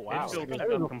 Oh wow. It filled That up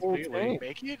was a full completely. tank.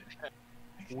 Make it?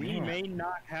 We may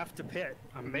not have to pit.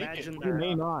 Imagine We may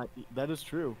that. not. That is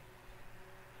true.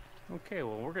 Okay,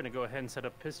 well, we're going to go ahead and set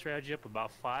up pit strategy up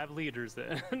about 5 liters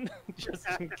then, just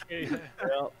in case.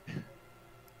 Well,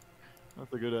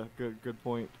 that's a good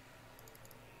point.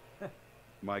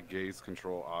 My gaze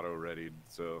control auto readied,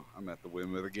 so I'm at the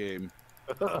whim of the game.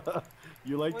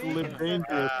 You like to live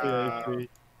dangerously.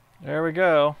 There we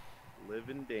go.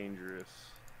 Living dangerous.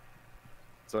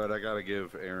 So I gotta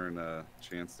give Aaron a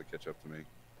chance to catch up to me.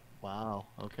 Wow.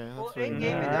 Okay. That's Well, very in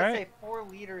game it All does right. say 4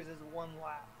 liters is 1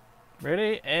 lap.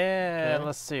 Ready? And Okay.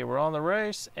 let's see. We're on the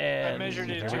race, and I measured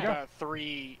it here to we go. about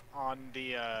 3 on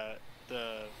the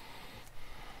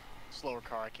slower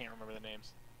car. I can't remember the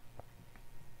names.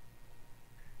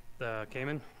 The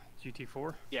Cayman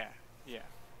GT4? Yeah, yeah.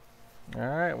 All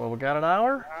right. Well, we got an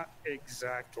hour. Not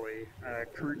exactly.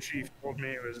 Crew chief told me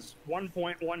it was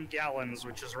 1.1 gallons,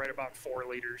 which is right about 4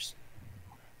 liters.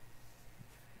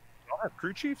 I'll have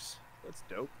crew chiefs. That's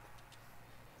dope.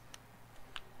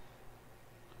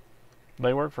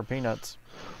 They work for peanuts.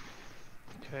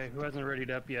 Okay, who hasn't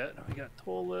readied up yet? We got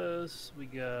Tollus, we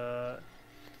got...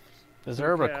 Is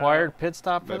there a Okay, required pit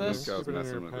stop for That this? Moose Cow's Keep it in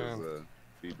messing your with his pants.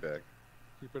 feedback.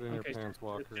 Keep it in your Okay, pants,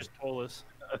 Walker. just Tollus.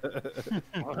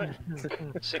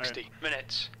 60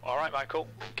 minutes. All right, Michael,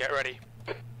 get ready.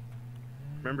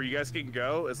 Remember, you guys can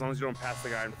go as long as you don't pass the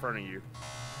guy in front of you.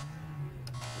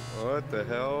 What the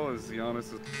hell is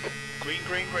Giannis? Green,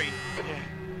 green, green.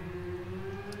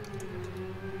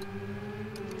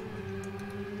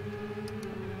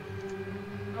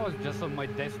 I was just on my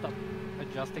desktop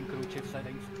adjusting crew chief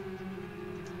settings.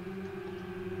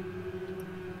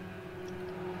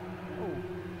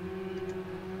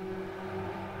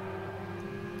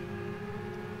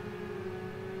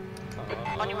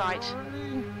 On your right.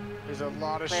 There's a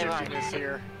lot of Clear right. shiftiness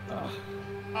here. Oh,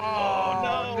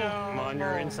 no. Come on,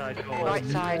 you're inside, Tollus. Right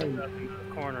side. Up in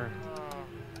the corner.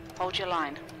 Hold your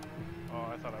line. Oh,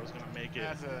 I thought I was gonna make it.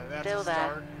 That's Still a there.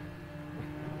 start.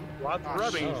 Lots of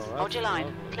rubbing. Oh, Hold your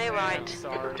line. Clear right.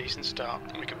 Sorry. Decent start.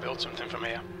 We can build something from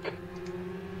here.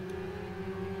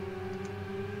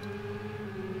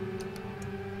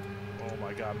 Oh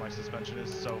my god, my suspension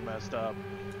is so messed up.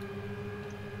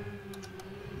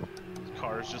 This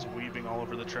car is just weaving all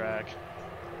over the track.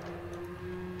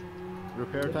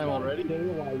 Repair time already?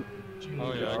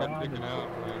 Oh yeah, I got taken out.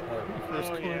 Like, first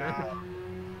corner.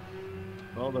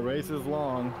 Well, the race is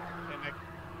long.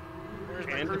 Where's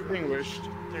my And crew? distinguished.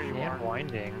 There you are.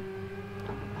 winding.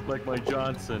 Like my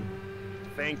Johnson.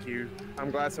 Thank you. I'm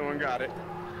glad someone got it.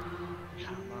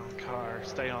 Come on, car,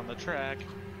 stay on the track.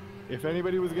 If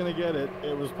anybody was gonna get it,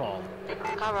 it was Paul.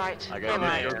 Car right. I Clear got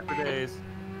right. it for days.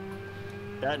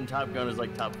 That and Top Gun is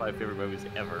like top 5 favorite movies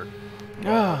ever.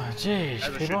 Oh, jeez, As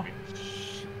it people. should be.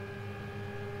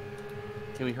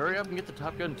 Can we hurry up and get the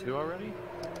Top Gun 2 already?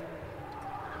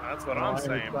 That's what I'm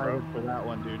saying, bro. excited for that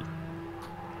one, dude.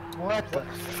 What the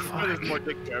There's more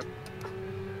dick joke.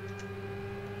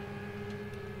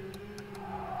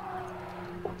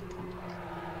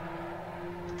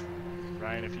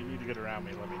 Ryan, if you need to get around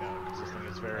me, let me know, because this thing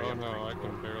is very Oh no, I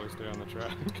can barely stay on the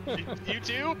track. You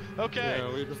too? Okay.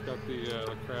 Yeah, we just got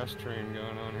the crash train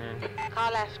going on here.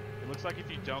 Car left. It looks like if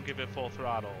you don't give it full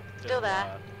throttle, Still it'll,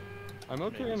 there. I'm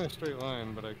okay in a straight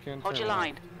line, but I can't Hold turn your left.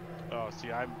 line. Oh,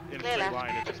 see, I'm in a Clear straight left.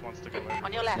 line, it just wants to go in.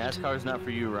 On your left. NASCAR's not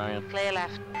for you, Ryan. Clear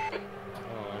left.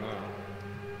 Oh, I know.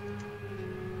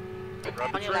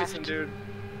 Rub the On your tracing, left. dude.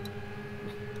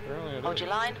 Apparently I Hold did. your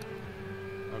line.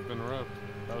 I've been rubbed.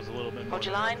 That was a little bit more. Hold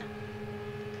your line.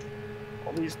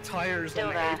 All these tires Still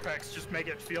on the there. apex just make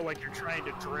it feel like you're trying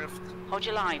to drift. Hold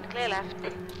your line. Clear left.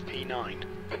 P9.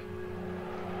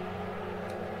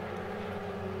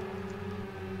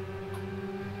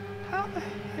 How the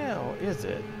hell is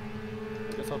it?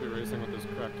 I guess I'll be racing with this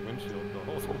cracked windshield the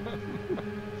whole time.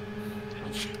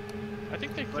 I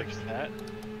think they fixed that.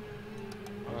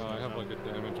 I have like a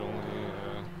damage only,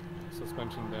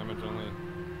 suspension damage only.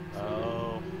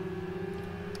 Oh.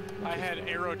 I had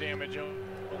aero damage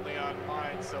only on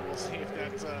mine, so we'll see if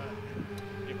that's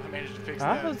if I manage to fix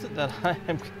How that. is it that I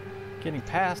am getting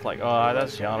past? Like, oh,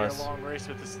 that's It's gonna be Giannis. a long race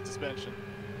with the suspension.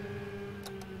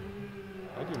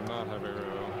 I do not have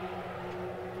arrow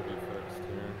to be fixed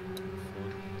here.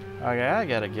 So. Okay, I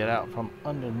gotta get out from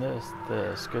under this,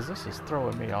 because this is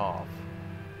throwing me off.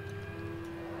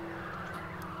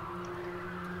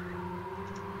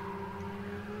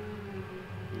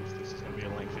 This is going to be a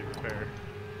lengthy repair.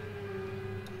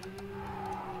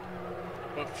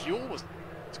 But fuel was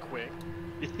quick.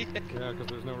 Yeah, because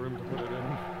there's no room to put it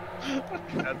in.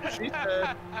 That's what she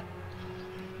said.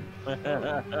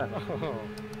 Oh.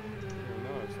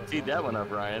 See that one up,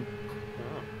 Ryan.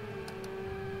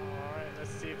 Alright, let's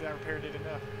see if that repair did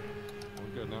enough. Well,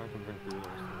 good, now I can drink beer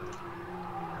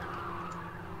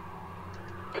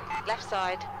there. Left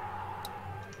side.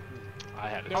 I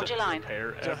had Hold your line.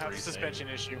 repair Don't have a everything. suspension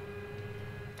issue.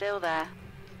 Still there.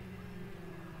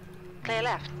 Clear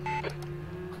left.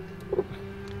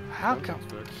 How come?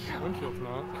 Windshield's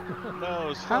not.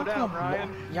 No, How slow down, come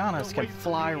Ryan. Giannis can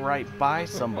fly right by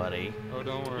somebody? Oh,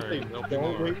 don't worry. They'll be Don't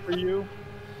more. wait for you.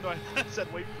 No, I said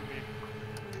wait for me.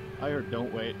 I heard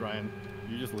don't wait, Ryan.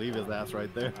 You just leave his ass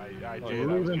right there. I did.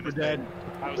 We're losing for dead.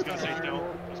 I was gonna say don't.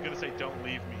 I was gonna say don't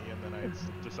leave me, and then I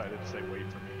decided to say wait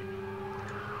for me.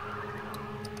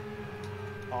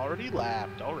 Already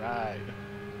lapped. All right.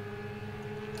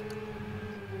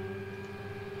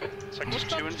 Sectors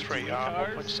 2 and 3 are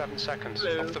 1.7 seconds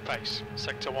off the pace.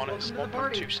 Sector 1 is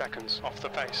 1.2 seconds off the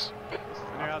pace.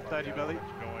 When you're outside, you belly.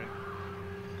 Going.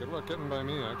 Good luck getting by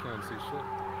me. I can't see shit.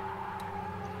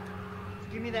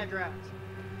 Give me that draft.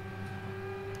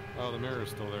 Oh, the mirror's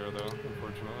still there, though,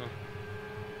 unfortunately.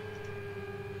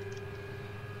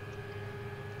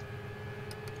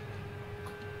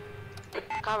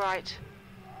 Car right.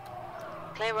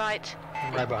 Clear right.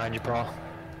 I'm right behind you, Paul.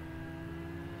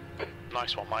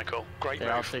 Nice one, Michael. Great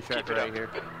I'll move. stay Keep track it right up. here.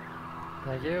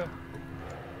 Thank you.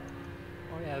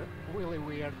 Oh yeah, really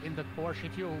weird. In the Porsche,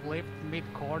 if you lift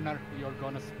mid-corner, you're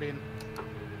gonna spin.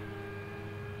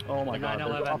 Oh my The god, there's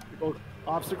 911.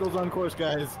 obstacles on course,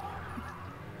 guys.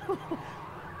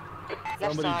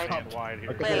 Left side. dropped Wide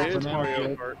here. a Clear couple left.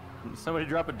 Mario. Somebody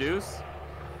drop a deuce?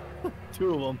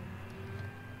 Two of them.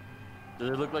 Do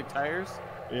they look like tires?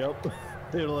 Yep.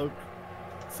 They look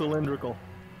cylindrical.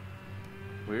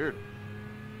 Weird.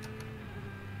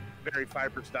 Very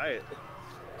fibrous diet.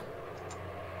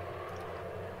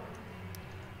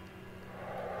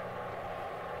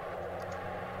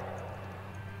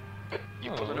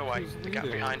 You're pulling away. The gap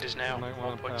behind is now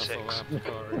 1.6.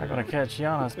 I'm not gonna catch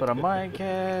Giannis, but I might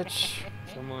catch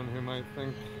someone who might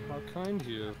think how kind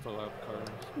he is to lap cars.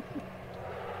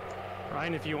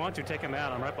 Ryan, if you want to take him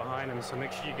out, I'm right behind him, so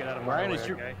make sure you get out of my Ryan, way, is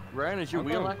your okay? Ryan, is your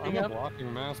wheel acting I'm up? a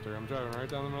blocking master. I'm driving right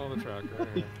down the middle of the track. Right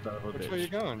here. Son of a Which bitch. way you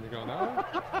going? You going that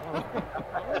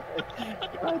way?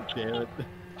 God damn it.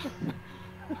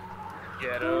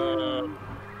 Get up.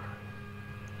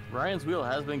 Ryan's wheel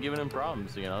has been giving him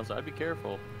problems, you know, so I'd be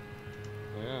careful.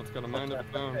 Yeah, it's got a mind of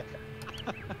its own.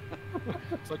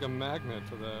 It's like a magnet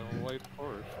to that white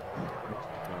Porsche.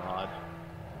 God.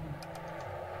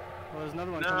 Well, there's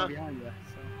another one Nah. coming behind you.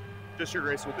 So. Just your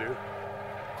race will do.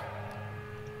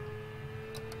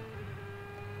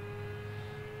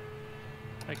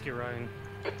 Thank you, Ryan.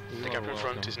 The gap in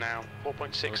front is now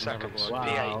 4.6 seconds. Wow.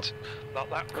 P8. That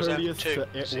was Courteous F2,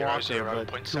 to Walker, 0.7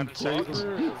 but seconds.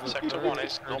 complete- Sector 1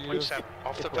 is 0.7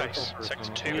 off the pace.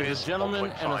 Sector 2 He's a is gentleman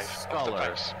 1.5 and a off the scholar.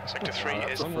 pace. Sector 3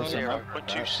 is that's a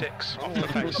 0.26 off the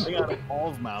pace. They got a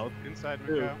ball's mouth. Inside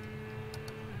Dude. Macau.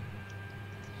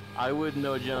 I wouldn't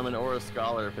know a gentleman or a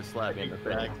scholar if it slapped me in the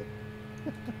face. Exactly.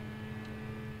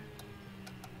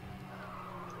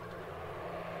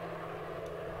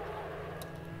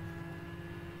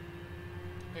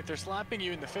 If they're slapping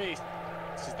you in the face,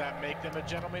 does that make them a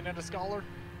gentleman and a scholar?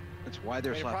 That's why I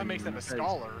they're mean, it slapping probably makes him in them a the face.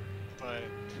 scholar, but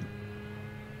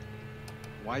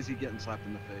Why is he getting slapped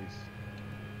in the face?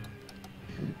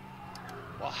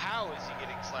 Well, how is he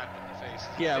getting slapped in the face?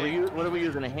 Yeah, what are we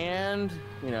using? A hand?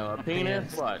 You know, a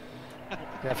penis? What?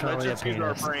 Definitely a Let's just use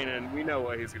our penis. brain and we know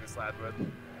what he's going to slap with.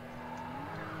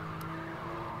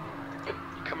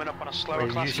 Coming up on a slower Wait,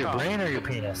 you class use your car. brain or your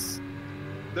penis?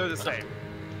 They're the same.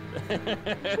 On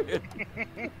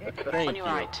Thank your you.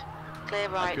 right. Clear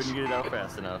I right. couldn't get it out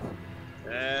fast enough.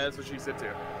 That's what she said too.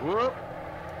 Whoop!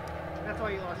 That's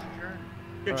why you lost your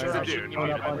turn. She's a dude.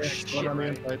 Going up on you. Going on the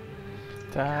inside.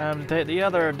 Time to take the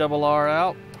other double R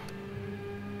out.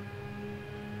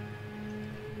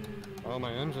 Oh,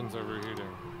 my engine's overheating.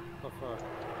 What the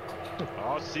fuck?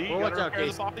 Oh, see, you Well, watch gotta out, repair the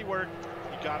Case. body work.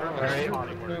 You gotta Oh, repair the right.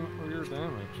 body work. For your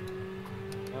damage.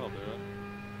 That'll do it.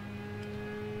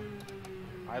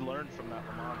 I learned from that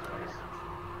Le Mans race.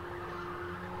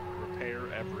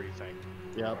 Repair everything.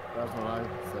 Yep, that's what I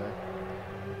say.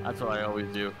 That's what I always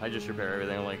do. I just repair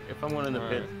everything. I'm like, if I'm going in the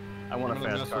pit, I want a I'm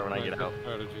gonna fast mess car with when I my get out.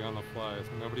 strategy on the fly. So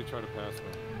nobody try to pass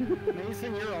me.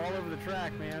 Mason, you're all over the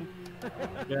track, man.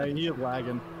 Yeah, he is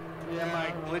lagging. Yeah, am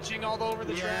I glitching all over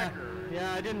the track? Or?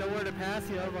 Yeah, I didn't know where to pass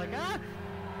you. I was like, I'm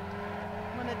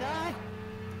gonna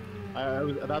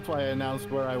die. That's why I announced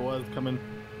where I was coming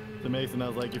to Mason. I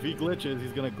was like, if he glitches,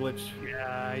 he's gonna glitch.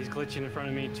 Yeah, he's glitching in front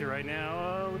of me too right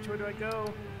now. Oh, which way do I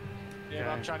go? Yeah, Okay.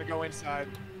 I'm trying to go inside.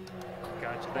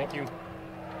 Gotcha, thank you.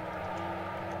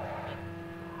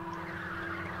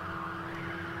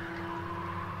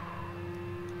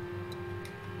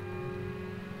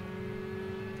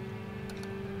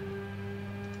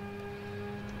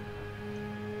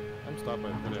 I'm stopped by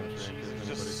the pit entry. There's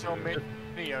just so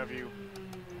many of you.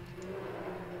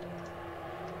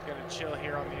 Gonna chill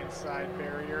here on the inside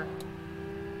barrier.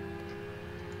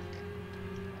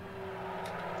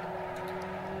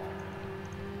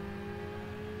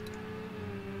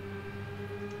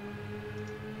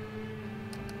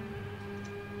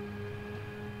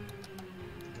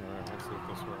 Alright, let's see if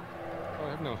this works. Oh, I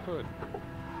have no hood.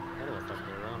 How do I fuck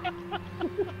that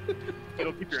around?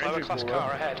 It'll keep your Slower engine class cool.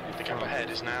 car ahead. The gap ahead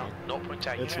is now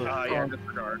 0.8. It's Yeah,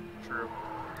 disregard. True.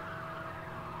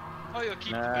 Oh, you'll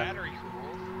keep the battery cool.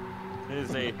 It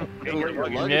is a...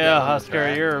 Yeah,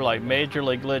 Husker, you're like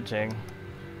majorly glitching.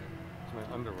 It's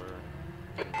my underwear.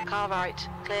 Car right.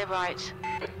 Clear right.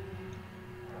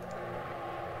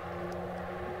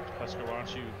 Husker, why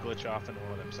don't you glitch off into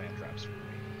one of them sand traps for me?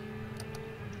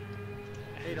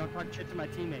 Hey, don't talk shit to my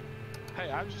teammate.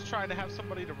 Hey, I'm just trying to have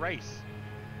somebody to race.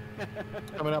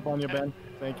 Coming up on you, Ben.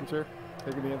 Thank you, sir.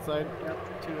 Taking the inside.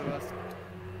 Yep, two of us.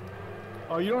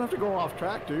 Oh, you don't have to go off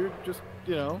track, dude. Just,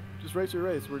 you know, just race your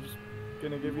race. We're just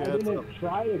gonna give you a heads up.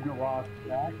 Try to go off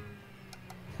track.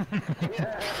 It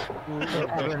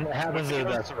happens to the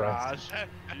best of us.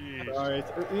 Alright,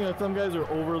 you know, some guys are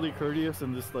overly courteous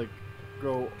and just like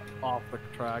go off the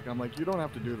track. I'm like, you don't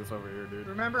have to do this over here, dude.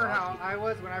 Remember how I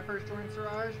was when I first joined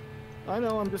Siraj? I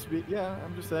know, I'm just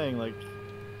saying, like,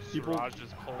 people Siraj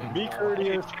just pulling be all-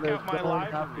 courteous, Hey, check but out my don't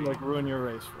have to library. like ruin your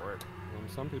race for it. And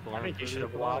some people I aren't think you should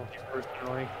have pretty well. blocked you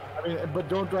personally. I mean, but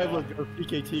don't drive like those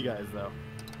PKT guys though.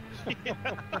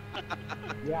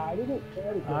 Yeah, I didn't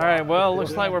try to go All right, off well, the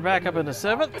looks track. like we're back up in the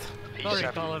 7th. Sorry,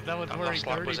 fellas, that was That very last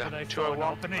lap dirty, was but I a saw an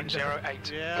opening.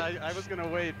 201.08. Yeah, I was gonna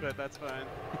wait, but that's fine.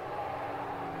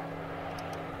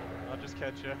 I'll just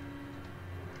catch you.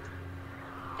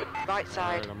 Right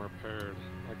side. Alright, I'm repaired.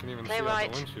 I can even Clear see out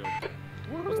right. the windshield.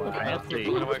 Fancy.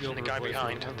 Pulling away from the guy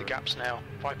behind. The gap's now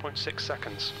 5.6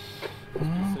 seconds.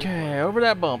 Okay, over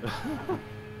that bump.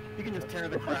 You can just tear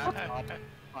the crap off.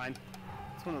 Fine.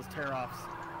 It's one of those tear offs.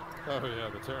 Oh yeah,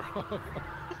 the tear off.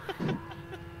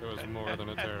 It was more than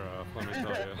a tear off, let me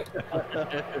tell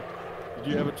you.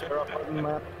 Did you have a tear off button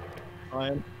map,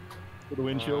 Ryan? For the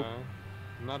windshield?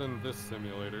 Not in this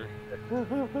simulator.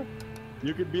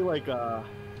 You could be like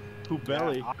Poop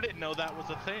Belly. Yeah, I didn't know that was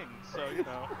a thing, so you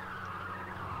know.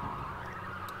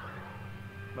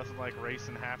 Nothing like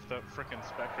racing half the frickin'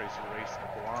 spec racer racing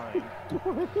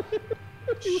blind.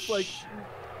 It's like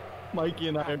Mikey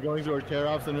and I are going through our tear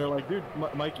offs, and they're like, "Dude,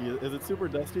 Mikey, is it super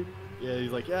dusty?" Yeah,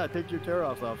 he's like, "Yeah, take your tear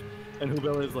offs off." And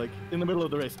Hubel is like, in the middle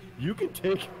of the race, you can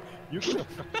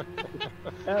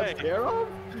have tear off.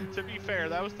 To be fair,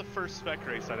 that was the first spec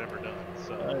race I'd ever done.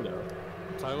 So I know.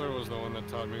 Tyler was the one that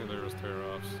taught me there was tear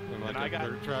offs. In like And I a got-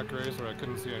 dirt track race where I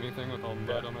couldn't see anything with all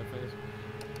mud on my face.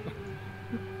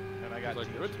 and I got He's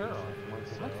like, "Good tear off." I'm like,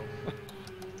 so. "What?"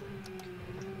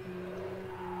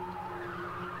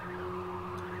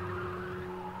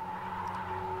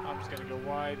 I'm just gonna go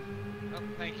wide. Oh,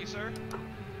 thank you, sir.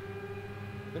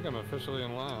 I think I'm officially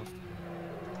in last.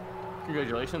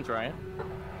 Congratulations, Ryan.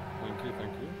 Thank you,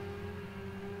 thank you.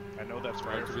 I know that's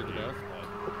Right rare to for be the you, death.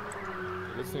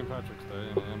 but- It is St. Patrick's Day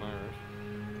and I am Irish.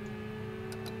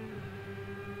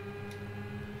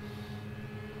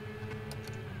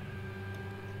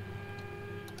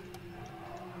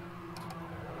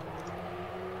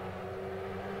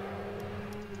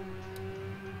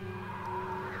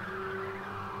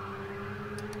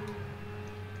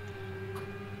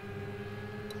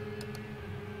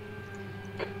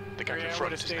 The gap Yeah, in I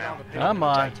front would've is stayed now on the pit. Come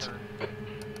on.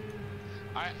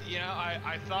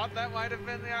 I thought that might have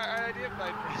been the idea,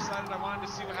 but I decided I wanted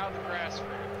to see how the grass fared,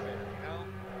 you know?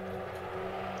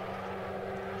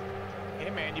 Hey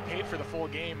man, you paid for the full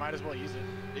game, might as well use it.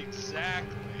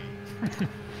 Exactly.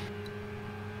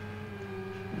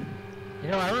 You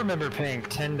know, I remember paying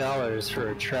 $10 for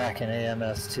a track in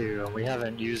AMS2, and we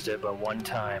haven't used it but one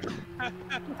time. I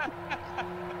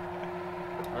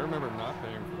remember not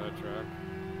paying for that track.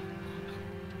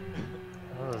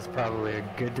 That was probably a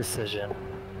good decision.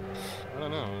 I don't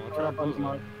know. What Hold track up, was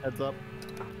it? heads up.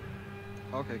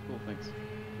 Okay, cool, thanks.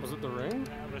 Was it the ring?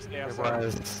 Yeah, I'm gonna stay It outside.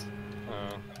 was. Oh.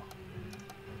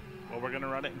 Well, we're gonna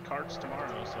run it in carts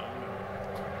tomorrow, so you know.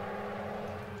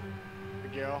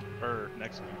 Miguel. Or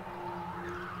next week.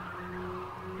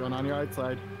 Going on your right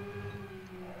side.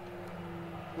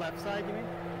 Left side, you mean?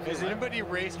 Has anybody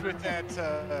raced with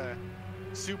that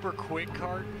super quick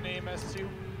cart in AMS2?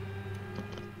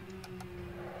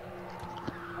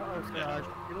 Uh-oh, Scott.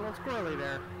 Get a little squirrely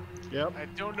there. Yep. I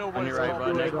don't know what On it's your right,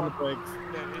 called. bud, Nick. On the brakes.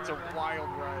 Yeah, it's a wild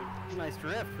ride. Nice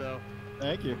drift, though.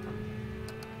 Thank you.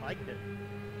 Liked it.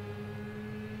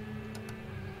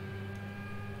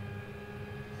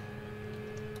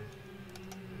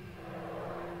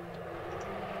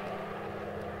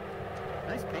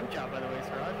 Nice paint job, by the way,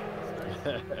 Siraj.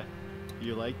 That's nice.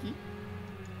 You like it?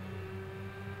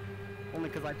 Only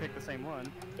because I picked the same one.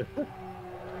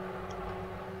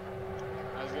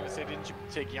 I was gonna say, didn't you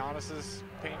take Giannis's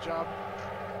paint job?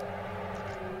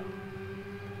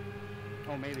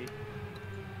 Oh, maybe.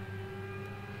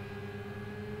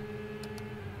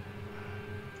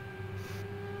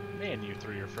 Man, you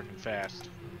three are freaking fast.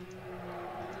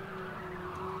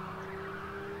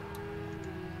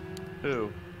 Who?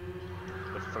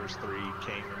 The first three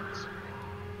Caymans.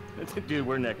 Dude,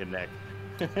 we're neck and neck.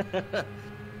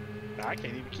 I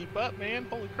can't even keep up, man.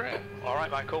 Holy crap. All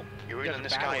right, Michael, you're You in guys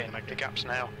the are sky battling, in. The gap's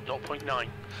now 0.9.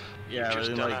 Yeah, You've just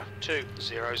and, done like, a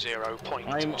 2:00.2.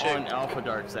 I'm on Alpha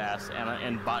Dark's ass,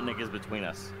 and Botnik is between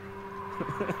us.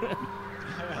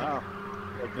 Wow.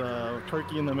 Like the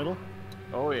turkey in the middle?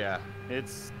 Oh yeah,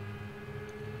 it's.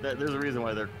 There's a reason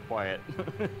why they're quiet.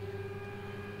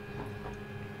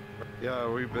 Yeah,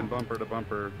 we've been bumper to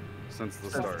bumper since the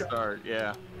start.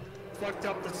 Yeah. Fucked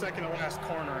up the second to last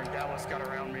corner and Dallas got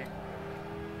around me.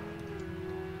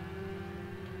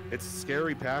 It's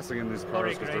scary passing in these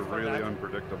cars because they're really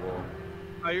unpredictable.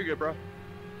 Oh, you're good, bro.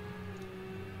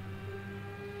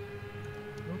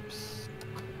 Oops.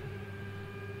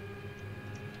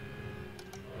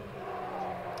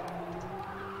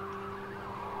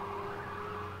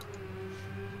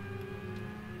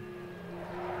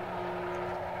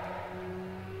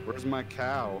 Where's my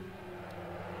cow?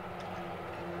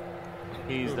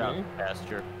 He's Who, out me? in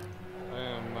pasture. I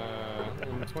am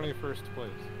in 21st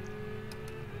place.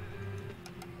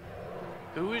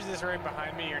 Who is this right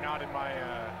behind me? You're not in my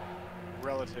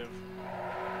relative.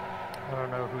 I don't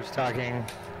know who's talking.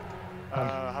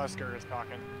 Husker is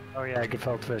talking. Oh yeah,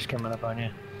 Gefeldfish coming up on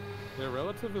you. The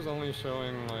relative is only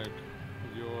showing like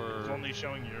your. It's only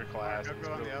showing your class.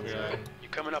 Go on the outside. Yeah.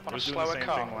 You're coming up on It a was doing the slower same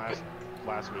car. thing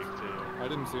last week too. I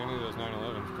didn't see any of those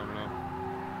 911s coming up.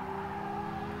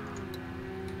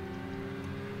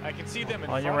 I can see them in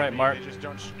On front your of right, me, Mark. They just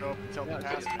don't show up until they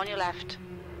pass me. On your left.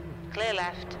 Clear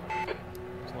left.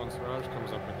 So once Raj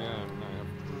comes up again, I have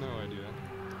no idea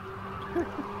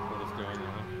what is going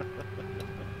on.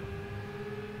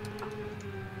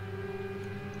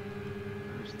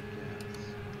 Where's the gas?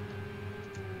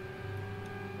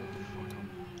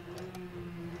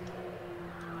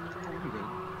 I'm good.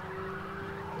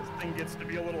 This thing gets to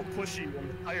be a little pushy when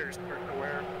the tires start to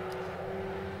wear.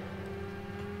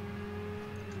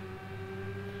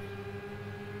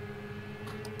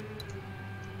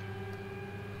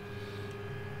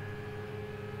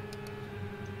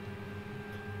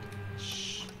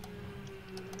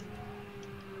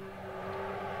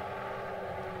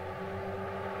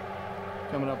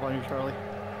 Coming up on you, Charlie.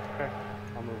 Okay,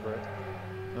 I'll move right.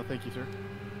 No, thank you, sir.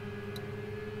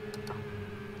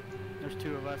 There's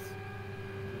two of us.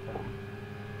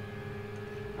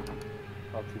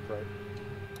 I'll keep right.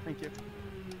 Thank you.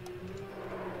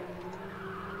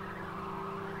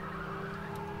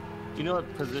 Do you know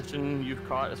what position you've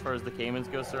caught as far as the Caymans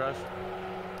go, Siraj?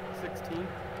 16.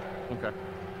 Okay.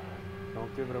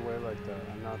 Don't give it away like that.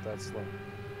 I'm not that slow.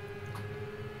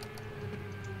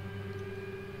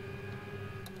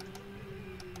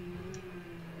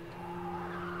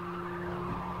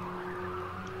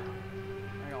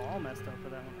 I got all messed up for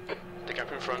that one. The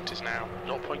gap in front is now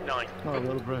 0.9. Oh, a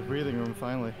little bit of breathing room,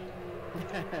 finally.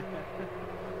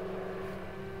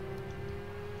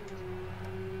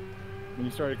 When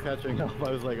you started catching up,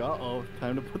 I was like, uh-oh,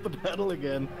 time to put the pedal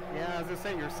again. Yeah, I was gonna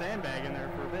say you're sandbagging there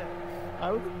for a bit.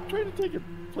 I was trying to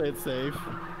play it safe.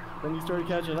 Then you started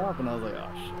catching up, and I was like, oh,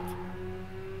 shit.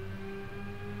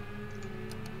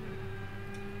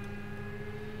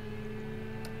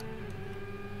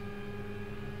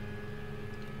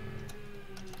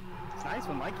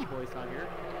 so Mikey Boy's not here.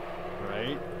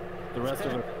 Right? The rest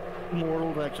of the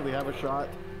world actually have a shot.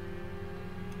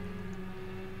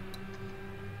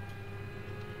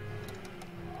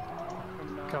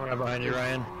 Coming up behind you,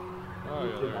 Ryan. Oh,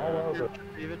 yeah, there All you go. over.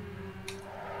 David.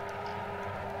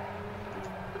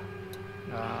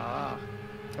 Ah.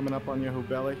 Coming up on you,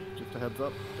 belly. Just a heads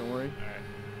up. Don't worry.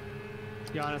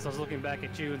 To be honest, I was looking back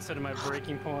at you instead of my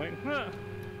breaking point.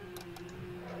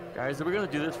 Guys, are we gonna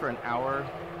do this for an hour?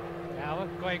 Yeah, I was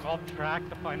going off track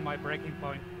to find my breaking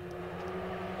point.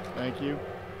 Thank you.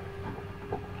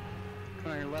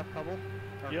 On your left, Hubble.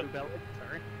 Or Yep. belly.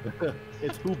 Sorry.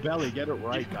 It's who belly. Get it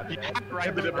right. Goddamn.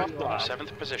 Right, but above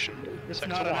 7th position. It's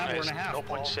Sector not an 1 hour is and a half,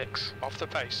 0.6 off the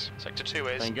pace. Sector 2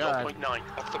 is Thank God. 0.9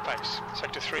 off the pace.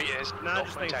 Sector 3 is Nah,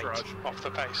 just thanks, 0.8 Raj. off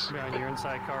the pace. Behind your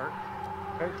inside cart.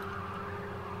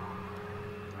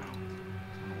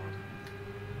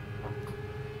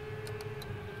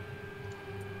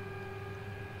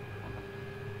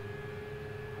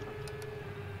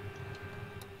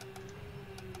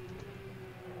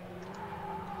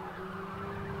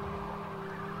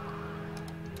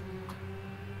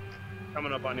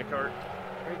 Coming up on your cart.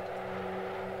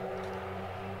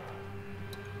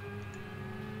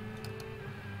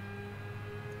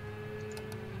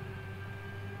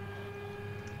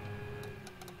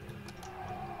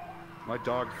 My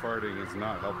dog farting is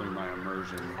not helping my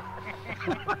immersion.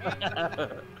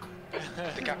 The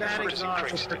gap That in front has exhaust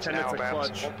increased. It's pretend now it's a about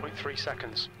clutch. 1.3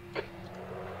 seconds. You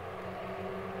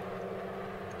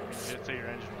did say your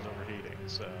engine was overheating,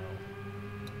 so.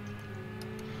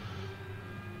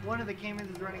 One of the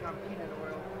Caymans is running on peanut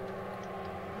oil.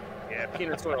 Yeah,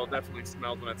 peanut oil definitely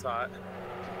smells when it's hot.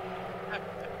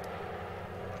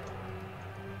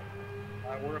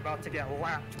 We're about to get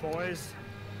lapped, boys.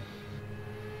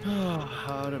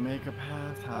 How to make a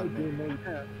path. How to make a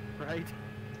path. Right?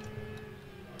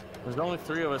 There's only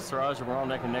 3 of us, Siraj, and we're all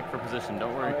neck and neck for position.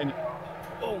 Don't worry.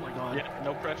 Oh my god. Yeah,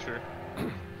 no pressure.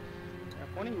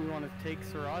 If one of you want to take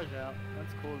Siraj out,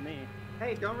 that's cool with me.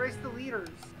 Hey, don't race the leaders.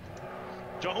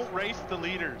 Don't race the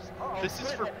leaders. Uh-oh, This is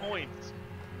quit for it. points.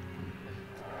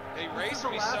 They This race is the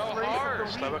me last so race of the hard.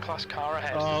 week. Slower class car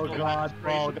ahead. Oh god.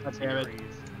 Oh Race god damn it.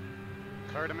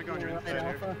 Card, I'm going your Right, inside here.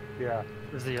 Alpha? Yeah,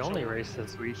 it was the only race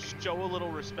this week. Show a little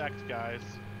respect, guys.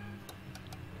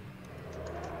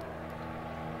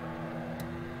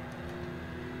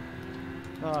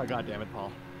 Oh god damn it,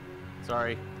 Paul.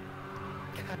 Sorry.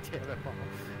 God damn it, Paul.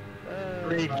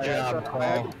 Great job,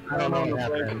 Paul. I don't know what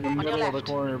happened. In the middle of the left.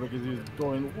 corner because he was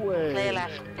going way. Clear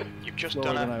left. You've just slower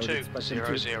done than I up was to expecting to.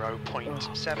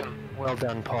 0.7. Well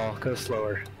done, Paul. Go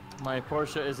slower. My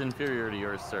Porsche is inferior to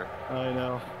yours, sir. I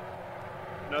know.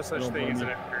 No such Don't thing blame as an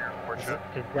me. inferior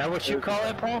Porsche. Is that what you call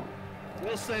it, Paul?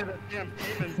 We'll say that damn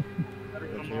Cayman's better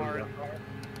than Mars.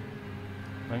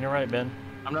 On your right, Ben.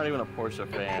 I'm not even a Porsche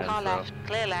fan. Car so. left.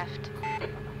 Clear left.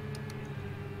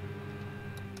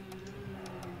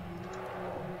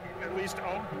 At least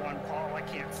owned one, Paul. I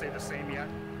can't say the same yet.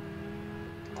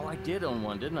 Oh, I did own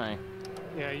one, didn't I?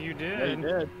 Yeah, you did. Yeah, you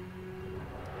did.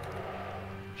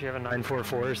 Do you have a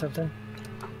 944 or something?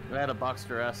 I had a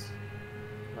Boxster S.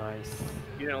 Nice.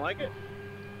 You didn't like it?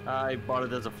 I bought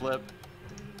it as a flip.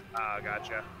 Ah,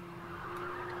 gotcha.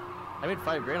 I made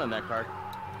 $5,000 on that car,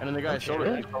 and then the guy sold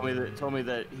it. He told me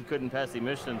that he couldn't pass the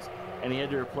emissions, and he had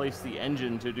to replace the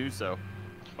engine to do so.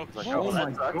 I was like, Oh oh, my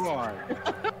that sucks. god.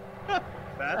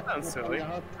 That sounds silly.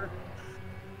 That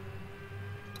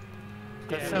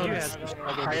Yeah, sounds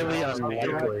highly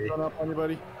unlikely. Run up on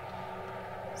anybody?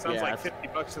 Sounds Yeah, like it's- 50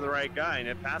 bucks to the right guy and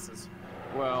it passes.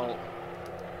 Well,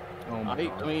 Oh my I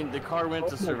god. mean, the car went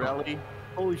to Oh my God. Cervelli.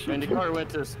 Holy I shit. mean, the car went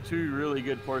to 2 really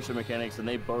good Porsche mechanics, and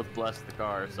they both blessed the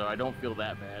car, so I don't feel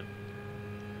that bad.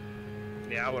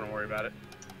 Yeah, I wouldn't worry about it.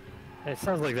 It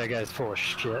sounds like that guy's full of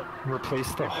shit.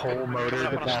 Replace the whole motor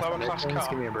Up to on a pass slower class emissions. car.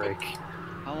 Give me a break.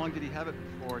 How long did he have it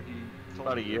before he told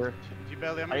About a you? year. You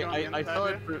belly, I'm gonna go on the I inside saw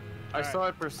here. it for saw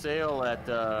it for sale at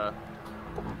the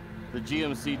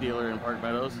GMC dealer in Park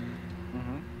Meadows.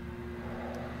 Mm-hmm.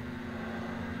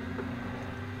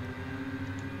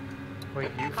 Wait,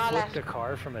 you Car flipped left. a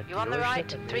car from a You're on the dealership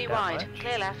right. and 3 made that wide. much?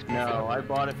 Clear left. No, I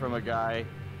bought it from a guy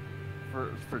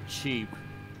for cheap.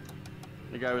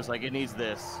 The guy was like, "It needs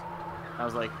this." I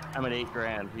was like, "I'm at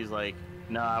 $8,000." He's like,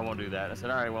 "No, I won't do that." I said,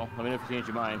 "All right, well, let me know if you change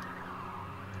your mind."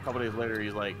 A couple days later,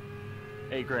 he's like,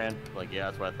 $8,000. Like, yeah,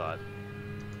 that's what I thought.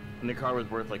 And the car was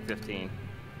worth like 15.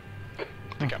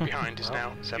 The gap behind is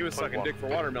now He was sucking 7.1. dick for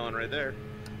watermelon right there.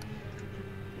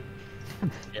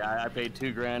 Yeah, I paid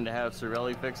 $2,000 to have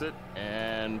Cervelli fix it,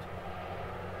 and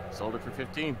sold it for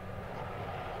 15.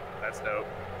 That's dope.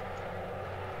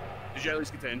 Did you at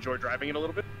least get to enjoy driving it a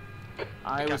little bit?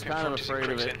 I was kind of afraid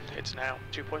of it. It's now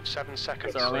 2.7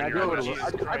 seconds. So I mean,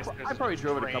 I Christ, I probably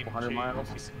drove it a train couple hundred change miles.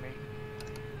 chasing me.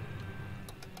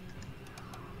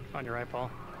 On your right, Paul.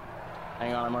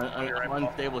 Hang on, I'm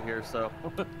unstable here, so.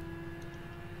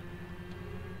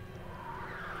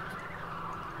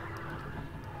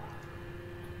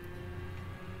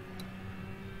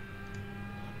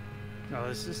 Oh,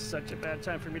 this is such a bad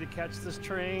time for me to catch this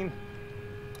train.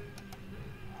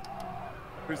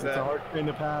 Who's It's that? a hard train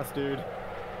to pass, dude.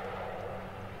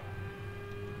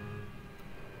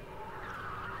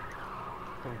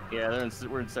 Yeah,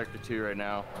 we're in sector 2 right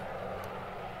now.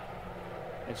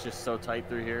 It's just so tight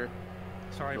through here.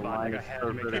 Sorry, The Bob. line I is had so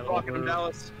to make good. that Block him,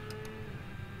 Dallas.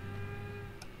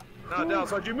 No,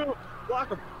 Dallas, why'd you move? Block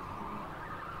him.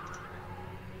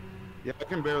 Yeah, I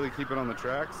can barely keep it on the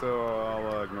track, so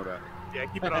I'll ignore that. Yeah,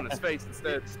 keep it on his face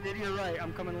instead. Stay to your right.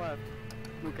 I'm coming left.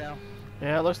 Move out.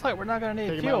 Yeah, it looks like we're not gonna need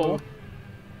Take him out, fuel. Luke.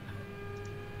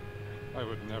 I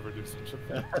would never do such a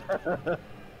thing.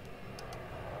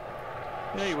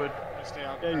 Yeah, you would. Stay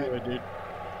out. Yeah, you would, dude.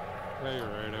 Yeah, you're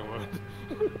right, I would.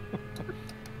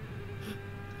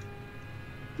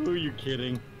 Who are you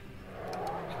kidding?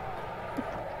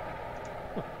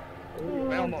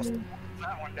 I almost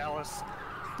that one, Dallas.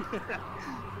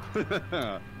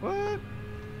 What?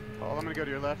 Paul, I'm gonna go to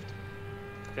your left.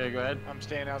 Okay, go ahead. I'm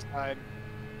staying outside.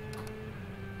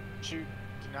 Shoot.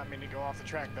 Did not mean to go off the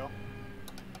track though.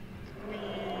 Whee!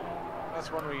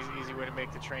 That's one easy way to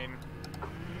make the train.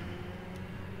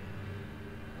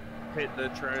 Hit the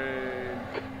train.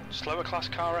 Slower class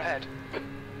car ahead.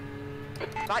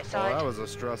 Right Oh, side. that was a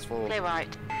stressful. Clear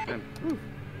right.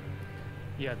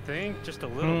 Yeah, I think just a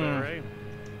little bit, right?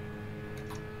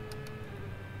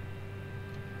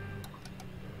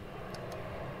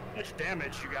 How much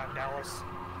damage you got, Dallas?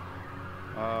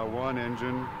 One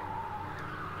engine. On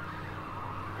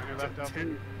your left, Alpha.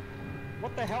 Two.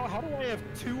 What the hell? How do I have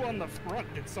two on the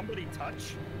front? Did somebody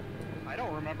touch? I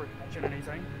don't remember touching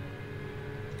anything.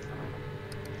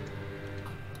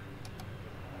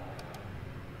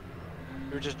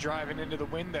 We were just driving into the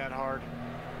wind that hard.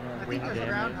 I think there's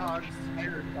groundhogs.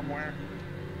 Here somewhere.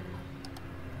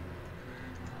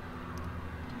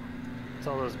 It's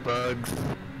all those bugs.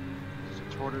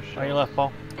 Tortoise On your left,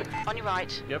 Paul. On your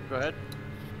right. Yep, go ahead.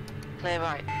 Clear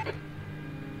right.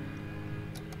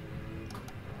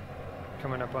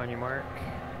 Coming up on you, Mark.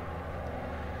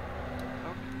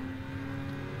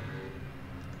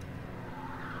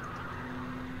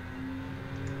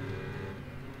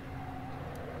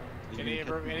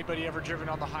 Anybody ever driven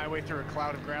on the highway through a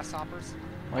cloud of grasshoppers?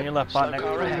 On your left, bot next.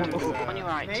 Car ahead. On your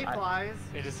right. Mayflies.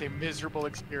 It is a miserable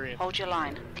experience. Hold your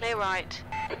line. Clear right.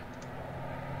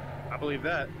 I believe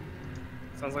that.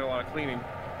 Sounds like a lot of cleaning.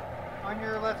 On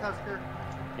your left, Husker.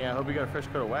 Yeah, I hope you got a fresh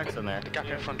coat of wax in there. The gap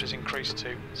in front has increased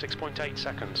to 6.8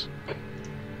 seconds.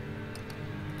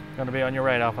 Gonna be on your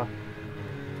right, Alpha.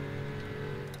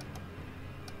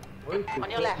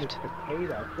 On your left.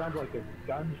 Sounds like a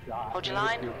gunshot. Hold your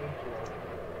line.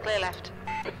 Clear left.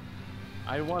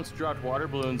 I once dropped water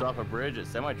balloons off a bridge at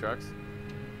semi-trucks.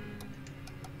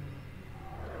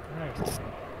 Nice.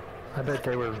 I bet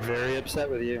they were very upset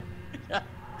with you.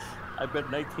 I bet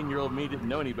 19-year-old me didn't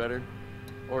know any better.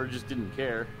 Or just didn't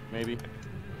care, maybe.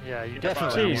 Yeah, you Geez,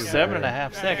 definitely knew better.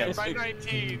 7.5 seconds. By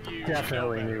 19, you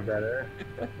Definitely knew better.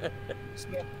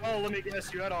 Oh, let me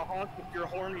guess. You had a honk with your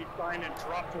horny sign and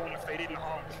dropped one if they didn't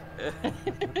honk.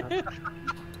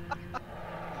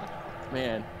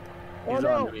 Man, Oh, he's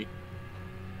no. on to me.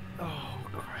 Oh,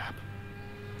 crap.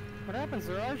 What happened,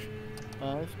 Siraj?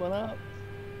 I spun out.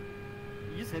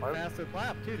 You just hit fastest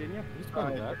lap too, didn't you? You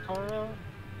spun that car out?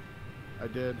 I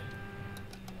did.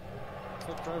 It's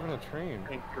like driving a train.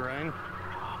 Thank you, Ryan.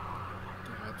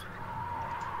 Damn it.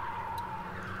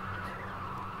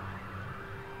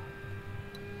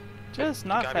 Just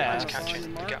not Guiding lights fast.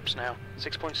 catching. The gap's now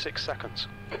 6.6 seconds.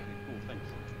 Cool, thanks.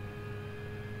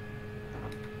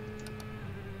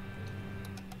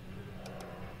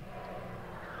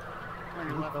 On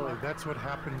your left, Really, left. that's what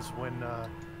happens when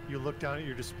you look down at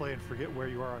your display and forget where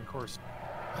you are on course.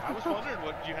 I was wondering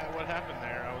what happened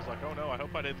there. I was like, oh no, I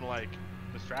hope I didn't like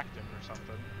distract him or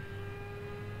something.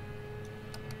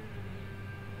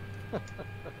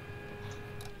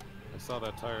 I saw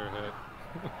that tire hit.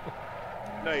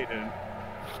 No, you didn't.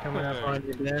 Coming up on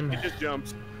you, Ben. He just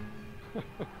jumps.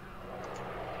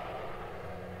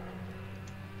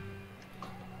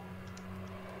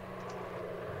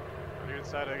 On your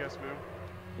inside, I guess, Boom.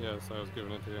 Yes, I was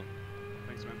giving it to you.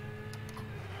 Thanks, man.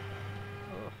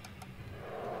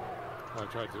 I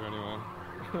tried to anyway.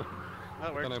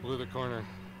 That worked. Then I blew the corner.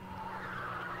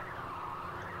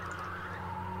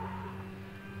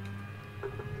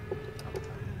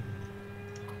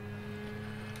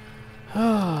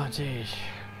 Oh, jeez.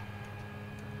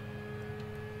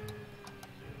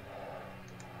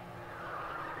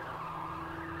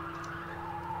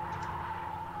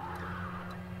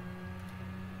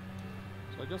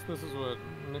 So I guess this is what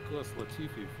Nicholas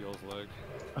Latifi feels like.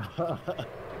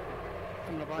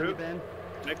 Coming up on you, Ben.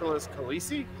 Nicholas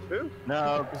Khaleesi? Who?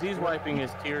 No, because he's wiping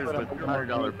his tears with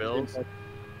 $100 bills.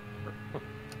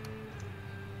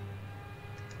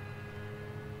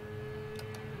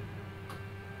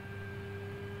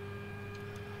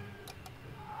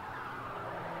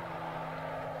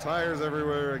 Tires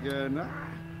everywhere again.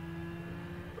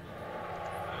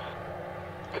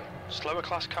 Slower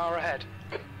class car ahead.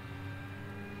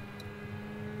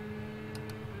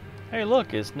 Hey,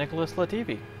 look, it's Nicholas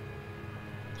Latifi.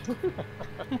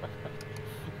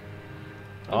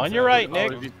 On your right,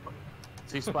 Nick. Is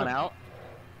he spun out?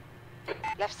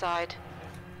 Left side.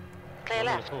 Clear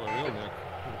left. Pull a real Nick.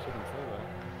 You shouldn't say that.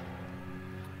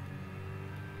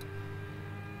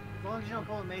 As long as you don't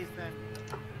pull a maze, Ben.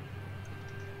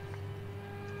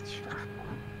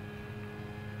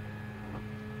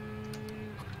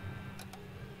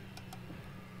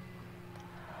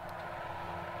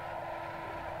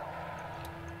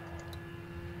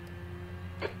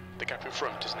 The gap in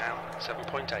front is now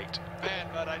 7.8. Man,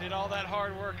 but I did all that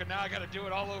hard work and now I gotta do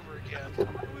it all over again.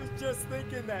 I was just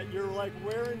thinking that. You're like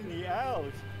wearing me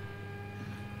out.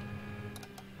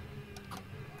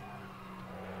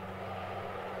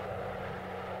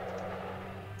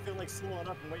 I feel like slowing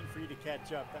up and waiting for you to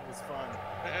catch up. That was fun.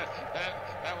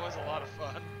 that was a lot of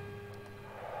fun.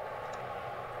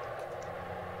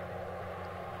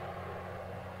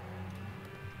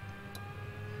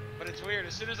 But it's weird,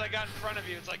 as soon as I got in front of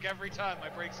you, it's like every time my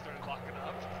brakes started locking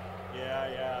up. Yeah,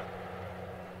 yeah.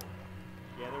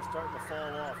 Yeah, they're starting to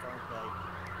fall off, aren't they?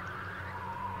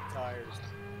 Tires.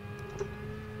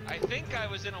 I think I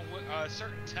was in a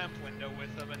certain temp window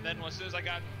with them, and then as soon as I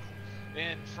got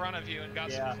in front of you and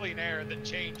got some clean air, that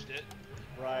changed it.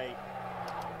 Right.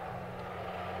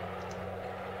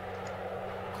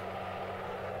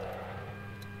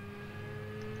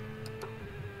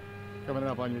 Coming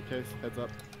up on your case. Heads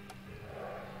up.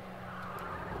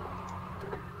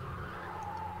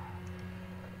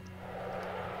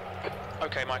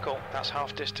 Okay, Michael, that's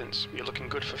half distance. You're looking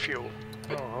good for fuel.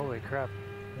 Oh, holy crap.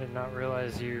 I did not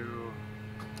realize you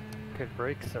could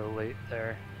brake so late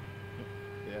there.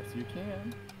 Yes, you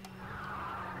can.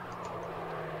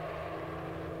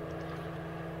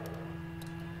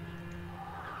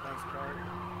 Thanks, Cart.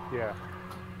 Yeah.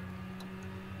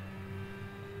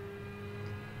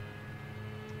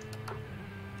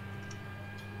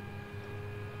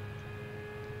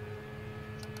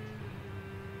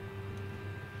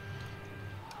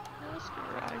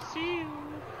 Oscar, I see you.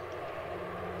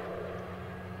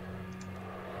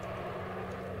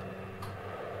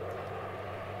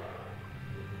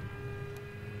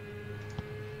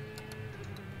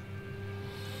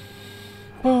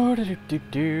 Oh,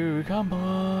 do, come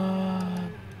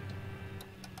on.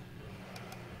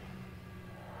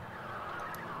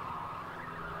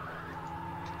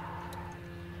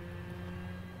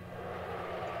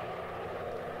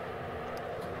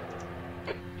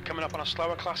 Coming up on a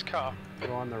slower class car.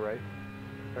 Go on the right.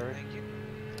 Sorry. Thank you.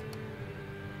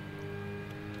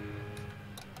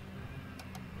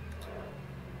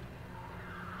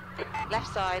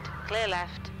 Left side. Clear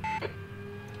left.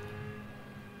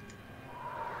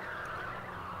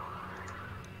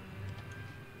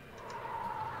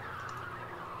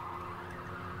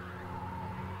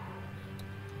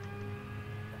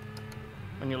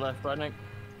 On your left, Rodnick.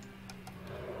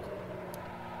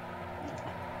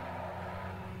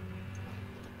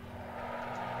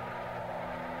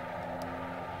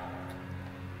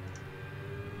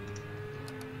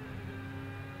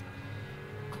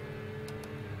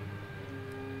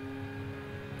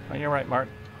 On your right, Mark.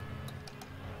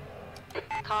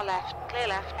 Car left. Clear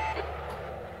left.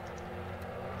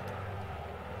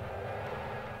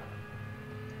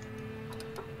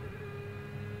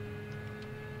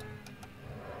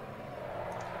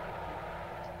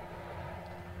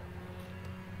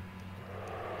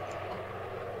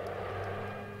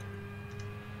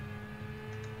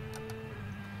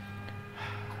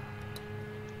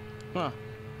 Huh.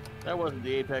 That wasn't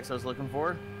the apex I was looking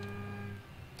for.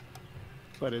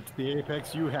 But it's the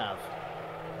apex you have.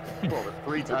 Well, with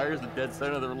 3 tires, the dead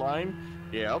center of the line?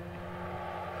 Yep.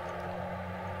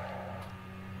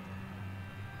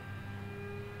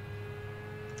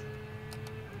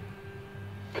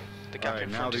 The gap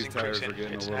in now front is these tires are increasing.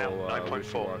 getting It's a now little 9.4.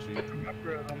 wishy-washy.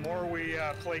 The more we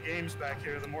play games back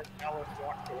here, the more Alice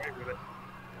walks away with it.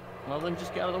 Well, then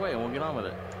just get out of the way and we'll get on with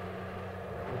it.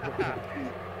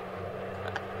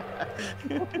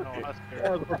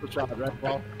 That was worth a shot, right,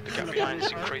 Paul? The gap behind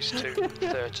is increased to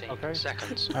 13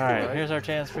 seconds. All right, here's our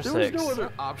chance for There 6. was no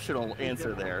other optional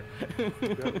answer there.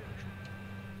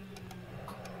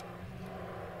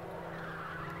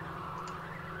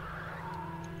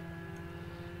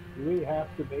 Do we have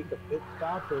to make a pit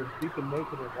stop, or if we can make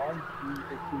it in one, we just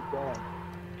keep going?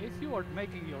 If you are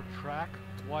making your track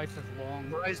twice as long,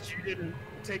 Surprised you didn't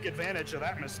take advantage of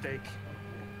that mistake.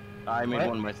 I made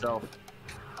one myself.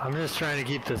 I'm just trying to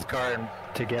keep this car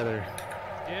together.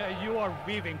 yeah, you are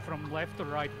weaving from left to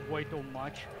right way too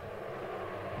much.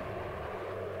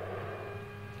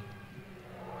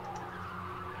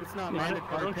 It's not Why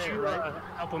mandatory don't pit, you right?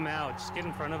 help him out? Just get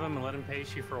in front of him and let him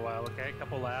pace you for a while, okay? A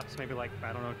couple laps, maybe like,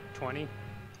 I don't know, 20.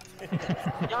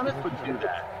 Giannis would do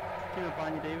that. Keep it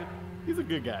on you, David. He's a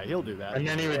good guy. He'll do that. And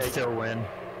then he would still win.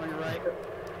 On your right.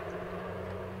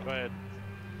 Go ahead.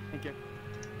 Thank you.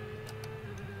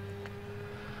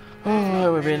 Oh,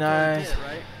 it would be Mandatory nice. pit,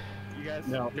 right? You guys?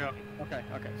 No. No. Okay,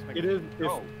 okay. So make It is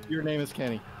if your name is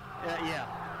Kenny. Yeah.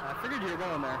 I figured you were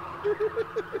going there.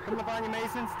 Come up on you,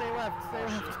 Mason. Stay left. Stay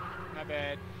left. My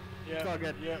bad. Yeah. It's all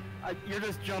good. Yeah. You're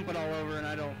just jumping all over, and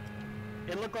I don't.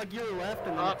 It looked like you were left,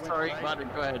 and then Oh, it went sorry, right. Martin,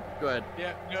 go ahead. Go ahead.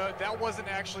 Yeah, no, that wasn't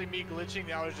actually me glitching.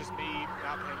 That was just me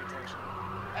not paying attention.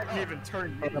 I didn't even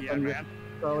turn me yet, man.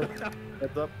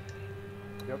 Heads up.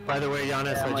 By the way,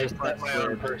 Giannis, Yeah, I just my set my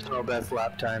own personal best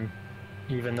lap time,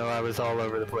 even though I was all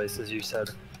over the place, as you said.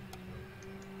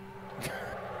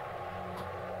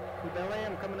 Belly,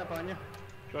 I'm coming up on you.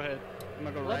 Go ahead. I'm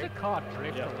gonna go Let right. the car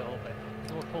drift a little bit.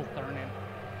 Do a full turn in.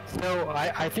 So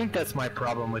I think that's my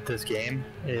problem with this game,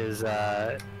 is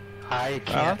I can't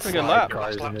that's a good slide lap.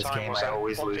 cars Last lap in this time game, was I at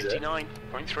always lose it.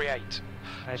 159.38.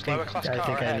 I Slower think, class I, car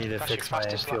think I ahead. need to That's your fix my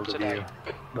fastest lap field of today. view,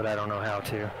 but I don't know how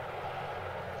to.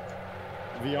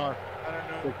 VR. I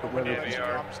don't know. But when Yeah, it is,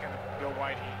 VR. I'm just gonna go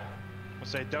wide heat. I'll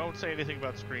say, don't say anything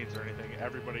about screens or anything.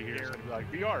 Everybody here is gonna be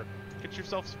like, VR. Get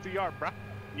yourself some VR, bruh.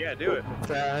 Yeah, do it.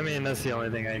 So, I mean, that's the only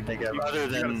thing I can think of, other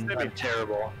than gotta I'm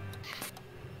terrible.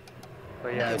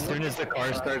 But yeah, as soon as the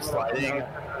car starts sliding,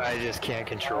 I just can't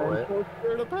control it.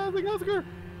 Scared of passing Oscar.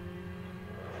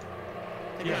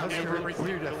 Yeah, that's never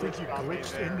weird. I really think you stop me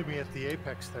glitched there. into me at the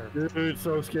apex there. Dude, it's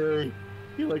so scary.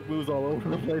 He like moves all over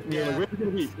the place. And you're like, where's it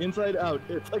gonna be? Inside out.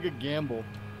 It's like a gamble.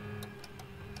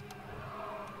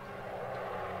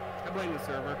 I blame the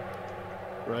server.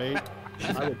 Right?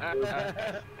 I would do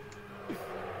it.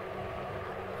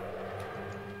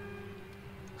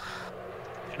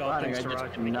 It all I thanks to just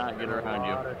Roger. cannot get around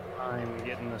you. A lot of time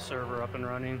getting the server up and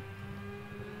running.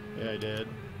 Yeah, I did.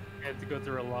 I had to go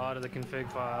through a lot of the config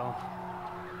file.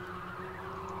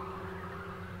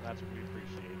 That's what we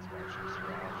appreciate, Smash.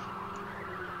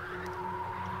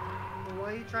 Well,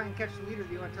 while you try and catch the leader,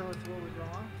 do you want to tell us what was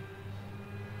wrong?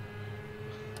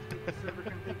 The server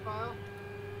config file?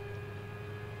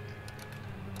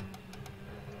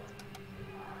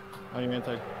 On your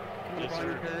inside. Yes,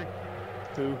 sir.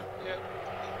 Two. Yep.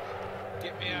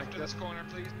 Get me after this corner,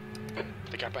 please.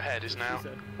 The gap ahead is now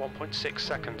 1.6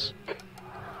 seconds. I'm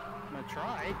gonna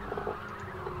try.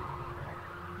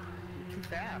 You're too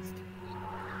fast.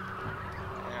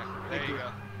 Yeah, there you go.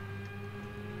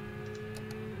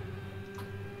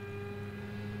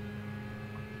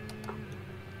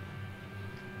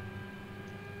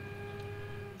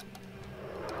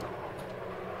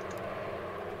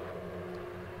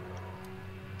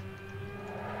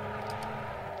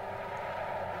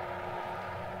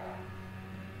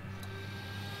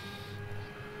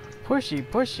 Pushy,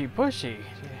 pushy, pushy.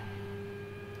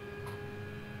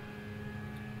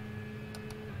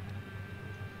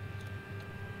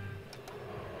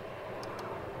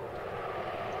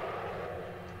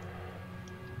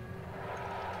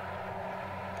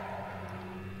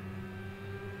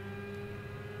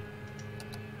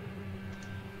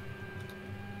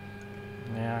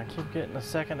 Yeah, I keep getting a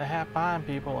second and a half behind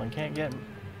people and can't get.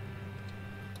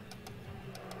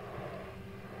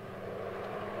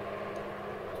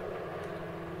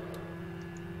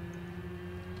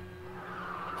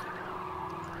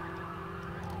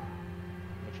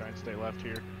 I'm trying to stay left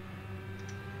here.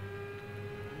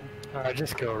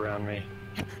 Just go around me.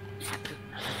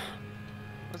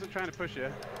 Wasn't trying to push you.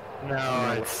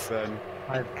 No, it's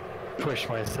I push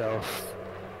myself.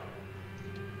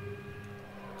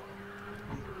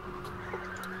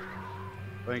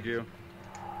 Thank you.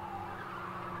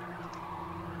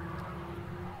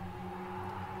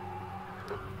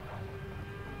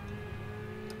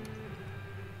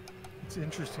 It's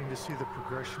interesting to see the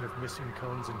progression of missing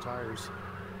cones and tires.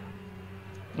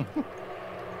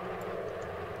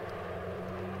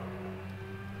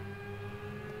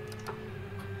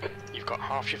 You've got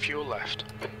half your fuel left.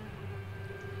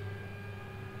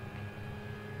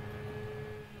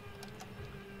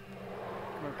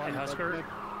 Hey, Husker,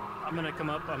 I'm gonna come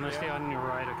up. I'm gonna stay on your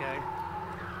right, okay?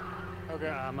 Okay.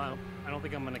 I don't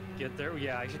think I'm gonna get there.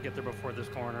 Yeah, I should get there before this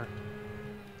corner.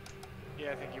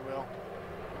 Yeah, I think you will.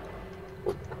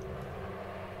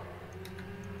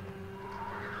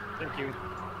 Thank you.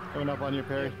 Coming up on you,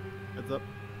 Perry. Heads up.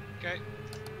 Okay.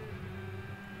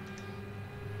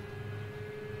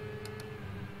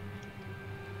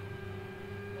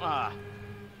 Ah,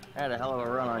 I had a hell of a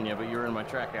run on you, but you were in my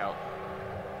track out.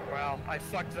 Well, I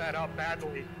fucked that up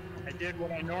badly. I did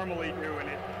what I normally do, and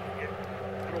it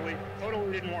totally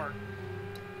didn't work.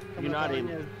 You're not in.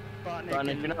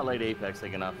 You're not late Apex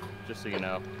enough, just so you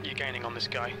know. You're gaining on this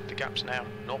guy. The gap's now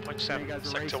 0.7.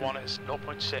 Sector 1 is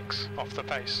 0.6 off the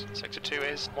pace. Sector 2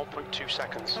 is 1.2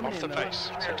 seconds off the pace.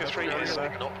 Sector 3 is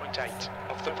 0.8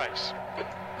 off the pace.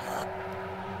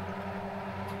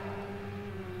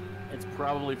 It's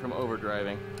probably from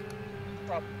overdriving.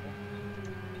 Probably.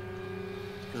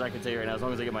 Because I can tell you right now, as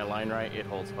long as I get my line right, it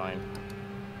holds fine.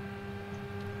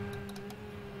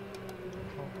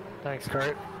 Thanks,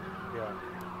 Kurt. Yeah.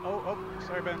 Oh,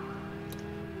 sorry, Ben.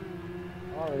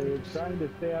 Oh, you're trying to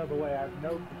stay out of the way. I have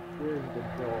no steering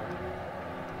control.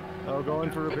 Oh, going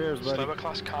for repairs, buddy. Slower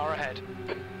class car ahead.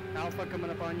 Alpha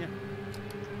coming up on you.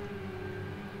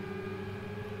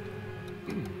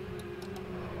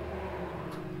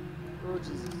 Oh,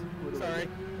 Jesus. Sorry.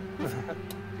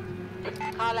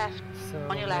 Car left. So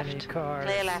On your many left. cars.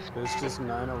 Clear left. There's just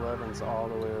 911s all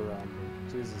the way around.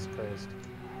 Jesus Christ.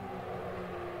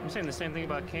 I'm saying the same thing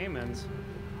about Caymans.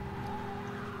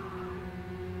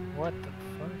 What the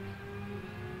fuck?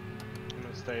 I'm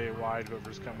gonna stay wide,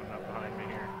 whoever's coming up behind me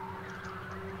here.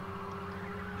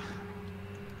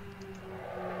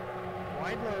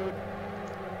 Wide load.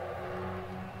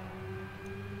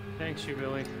 Thanks, you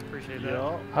Billy. Appreciate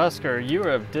that. Husker, you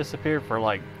have disappeared for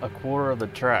like a quarter of the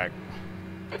track.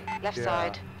 Left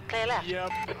side. Clear left.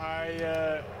 Yep,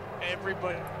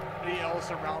 everybody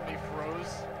else around me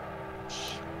froze.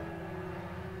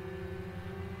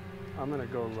 I'm gonna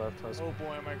go left, Husker. Oh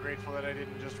boy, am I grateful that I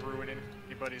didn't just ruin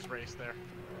anybody's race there.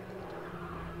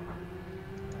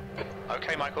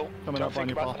 Okay, Michael. Coming Don't up think on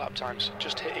you, about Paul. the lap times.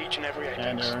 Just hit each and every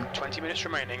And apex. Aaron. 20 minutes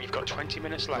remaining. You've got 20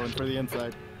 minutes Going left. for the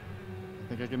inside.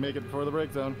 Think I can make it before the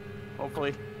break zone.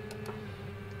 Hopefully.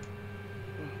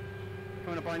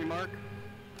 Coming up on you, Mark.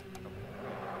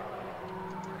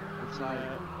 It's not.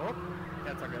 Oh,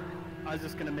 that's all good. I was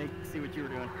just gonna see what you were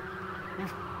doing.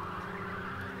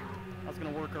 I was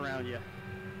gonna work around you.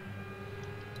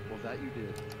 Well, that you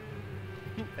did.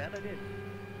 That I did.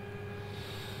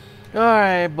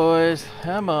 Alright, boys.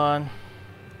 Come on.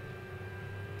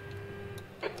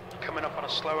 Coming up on a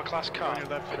slower class car. On your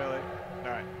left, Billy.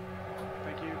 Alright.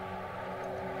 Thank you.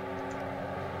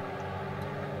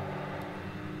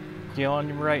 You on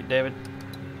your right, David.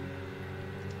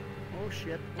 Oh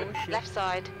shit. Oh shit. Left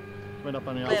side. Went up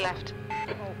on the Clear outside. left.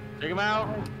 Take him out.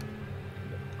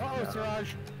 Oh,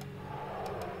 Siraj.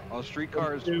 All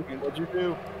streetcars. What'd you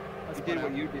do? You did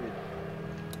what you did.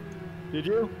 Did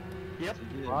you? Yep.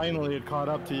 Finally, it caught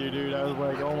up to you, dude. I was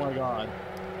like, oh my god.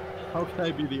 How can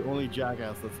I be the only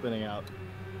jackass that's spinning out?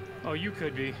 Oh, you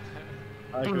could be.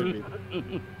 I could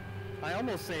be. I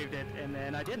almost saved it, and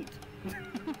then I didn't.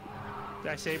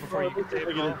 Did I save before you could save it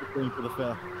Make it all? interesting for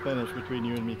the finish between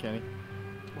you and me, Kenny.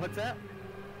 What's that?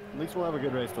 At least we'll have a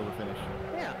good race till the finish.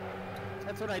 Yeah.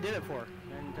 That's what I did it for.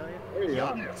 I didn't tell you. There you go.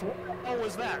 What the hell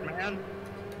was that, man?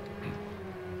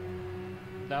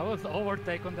 That was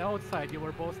overtake on the outside. You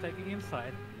were both taking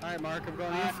inside. Alright, Mark, I'm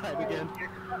going inside again.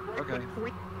 Okay.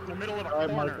 In the middle of a Alright,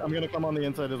 corner. Mark, I'm gonna come on the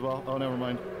inside as well. Oh, never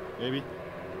mind. Maybe.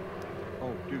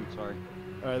 Oh, dude, sorry.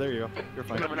 Alright, there you go. You're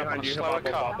fine. Coming up on a slower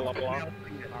car.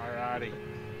 Alrighty.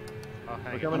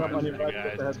 We're coming up on your right,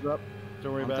 just a heads up.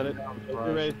 Don't worry about it.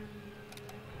 Your race.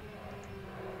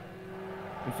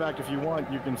 In fact, if you want,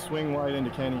 you can swing wide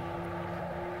into Kenny.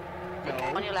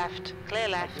 On your left. Clear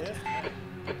left.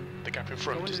 The gap in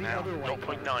front is now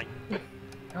 0.9.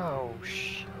 Oh,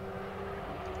 shh.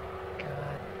 God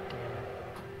damn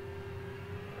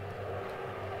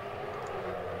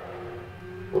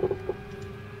it. Oh,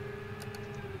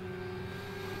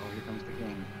 here comes the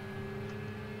game.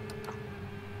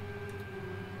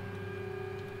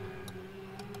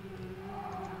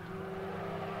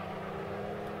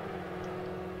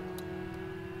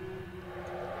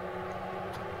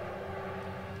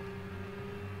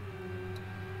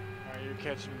 Alright, you're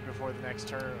catching me before the next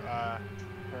turn,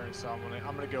 so I'm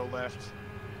gonna go left.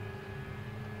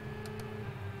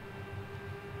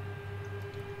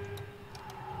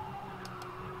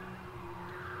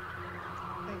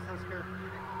 Thanks, Husker.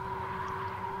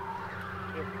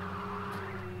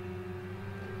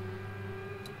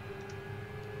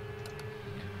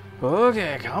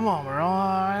 Okay, come on, we're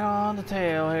right on the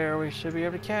tail here. We should be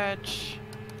able to catch.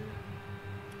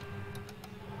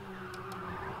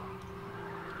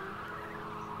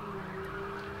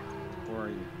 Where are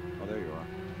you? Oh, there you are.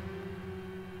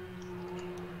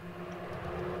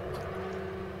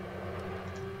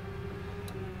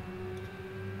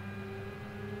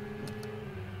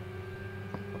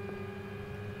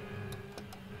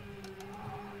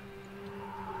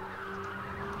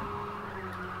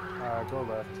 Go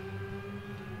left.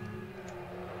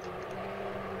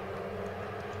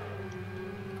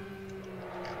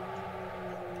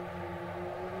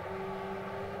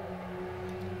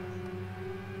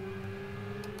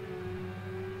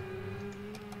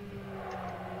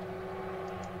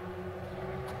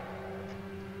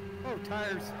 Oh,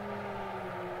 tires.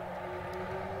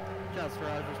 Just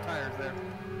Raj, there's tires there.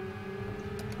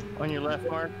 On your left,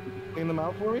 Mark. Clean them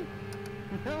out for me?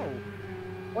 No,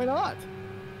 Why not?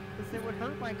 because it would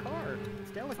hurt my car.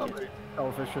 It's delicate.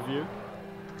 Selfish of you.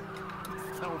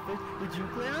 Selfish. Did you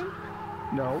clear them?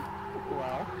 No.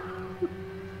 Well.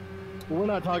 Well, we're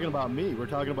not talking about me. We're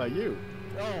talking about you.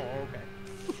 Oh, okay.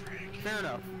 Fair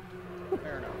enough.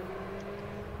 Fair enough.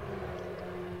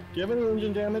 Do you have any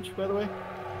engine damage, by the way?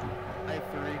 I have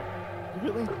 3.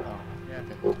 Really? Oh. Yeah.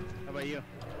 How about you?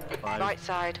 5. Right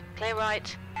side. Clear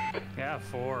right. Yeah,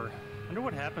 4. Wonder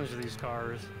what happens to these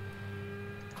cars.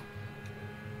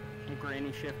 I'm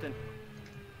granny shifting.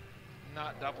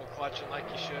 Not double clutching like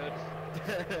you should.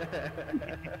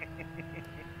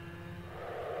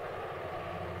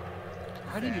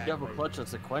 How do you double clutch a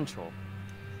sequential?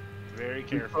 Very You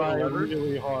careful. try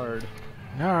really hard.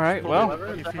 All right, well.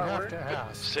 If you have to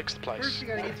ask. 6th place. First, you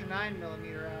gotta get your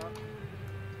 9mm out.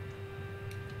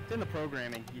 It's in the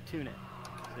programming. You tune it.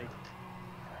 See?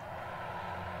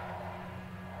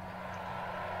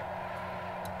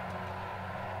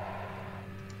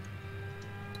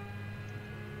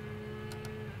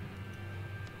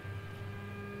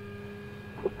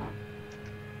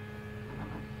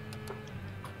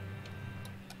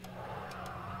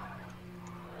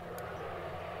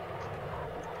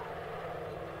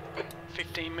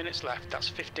 Minutes left. That's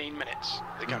 15 minutes.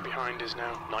 The gap behind is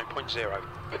now 9.0.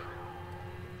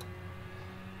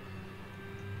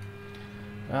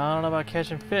 I don't know about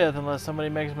catching 5th unless somebody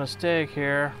makes a mistake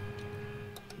here.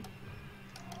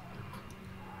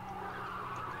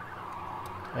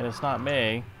 And it's not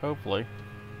me, hopefully.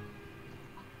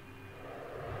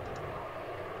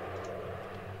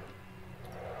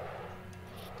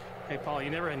 Hey, Paul, you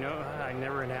never know. I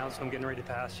never announced I'm getting ready to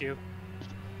pass you.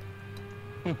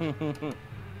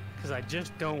 Because I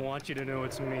just don't want you to know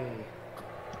it's me.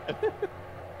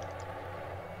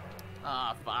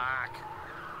 Ah, fuck.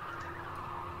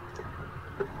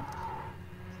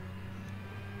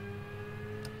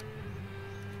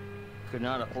 Could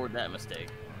not afford that mistake.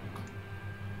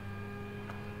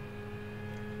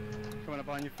 Coming up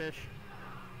on your fish.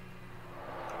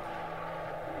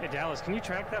 Hey, Dallas, can you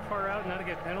track that far out and not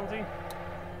get penalty?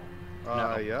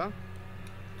 Yeah.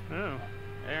 Oh.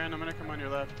 Aaron, I'm gonna come on your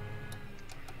left.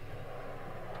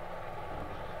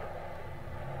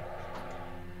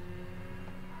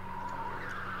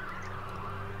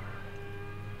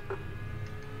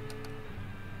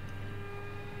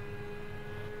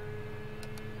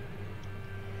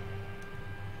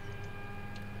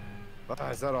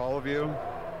 Is that all of you?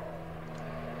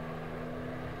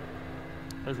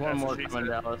 There's one more coming,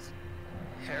 Dallas.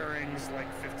 Herring's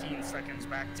like 15 seconds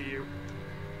back to you.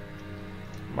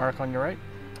 Mark on your right.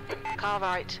 Car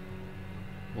right.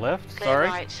 Left, Clear sorry.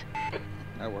 right.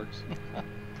 That works.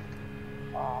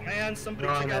 Oh man, somebody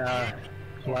You're check on, out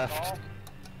left.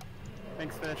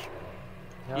 Thanks, fish.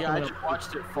 Yeah, I just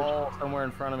watched it fall somewhere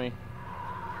in front of me.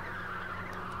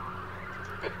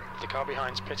 The car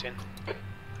behind's pitting.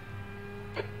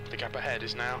 The gap ahead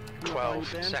is now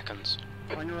 12 seconds.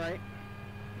 On your right.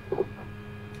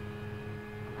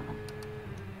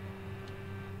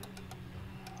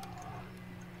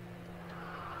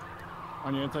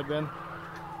 On your inside, Ben?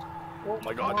 Oh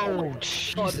my god. Oh,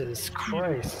 Jesus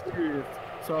Christ. Dude.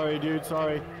 Sorry, dude,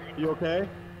 sorry. You okay?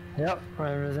 Yep,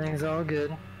 everything's all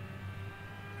good.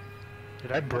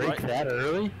 Did I break that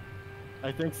early?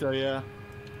 I think so, yeah.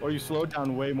 Or you slowed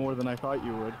down way more than I thought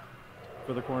you would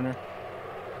for the corner.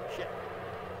 Shit.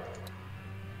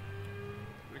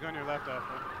 We go on your left,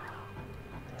 Alpha.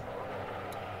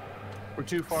 We're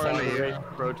too far into the race to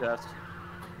protest.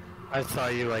 I saw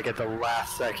you like at the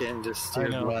last second and just I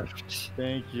steered know. left.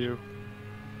 Thank you.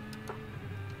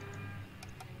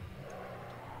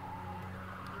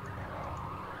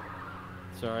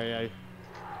 Sorry,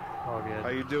 All good. How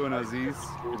you doing, Aziz?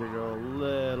 Need to go a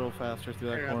little faster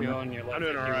through that corner. I'm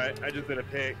doing alright. I just did a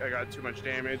pick. I got too much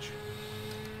damage.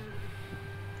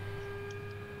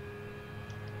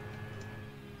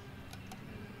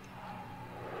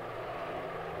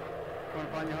 Going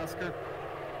to find you, Husker?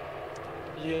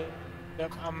 Yeah.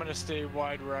 Yep, I'm gonna stay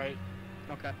wide right.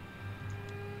 Okay.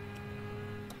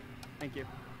 Thank you.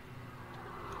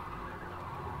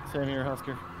 Same here,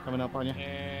 Husker. Coming up on you.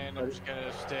 And I'm just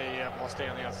gonna stay, yep, I'll stay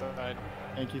on the outside.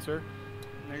 Thank you, sir.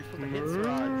 Now you're supposed to hit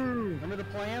Siraj. Remember the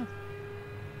plan?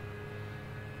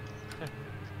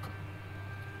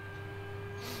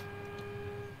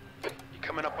 You're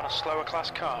coming up on a slower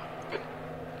class car.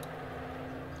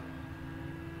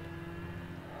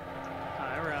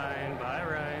 Bye, Ryan. Bye,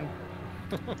 Ryan.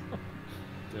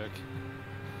 Dick.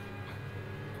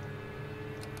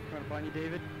 Trying to find you,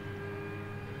 David.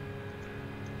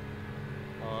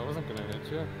 Oh, I wasn't gonna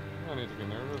hit you. I don't need to get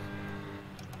nervous.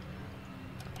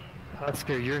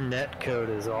 Husker, your net code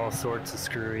is all sorts of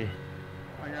screwy.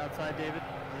 On your outside, David.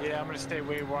 Yeah, I'm gonna stay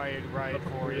way wide right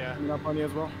for you. Coming up on you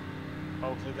as well.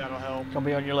 Hopefully that'll help. Gonna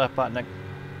be on your left, Botnik.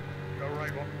 Go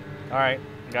right one. All right,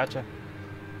 gotcha.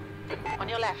 On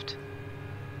your left.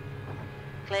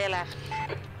 Clear left.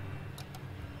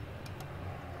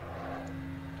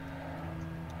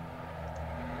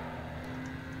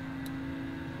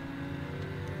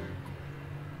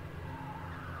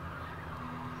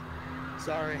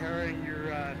 Sorry, Harry,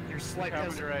 your slight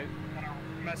Covered has right.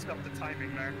 messed up the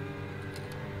timing there.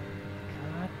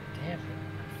 God damn it.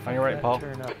 On your right, Paul.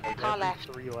 Turn up like Car every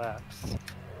left. 3 laps.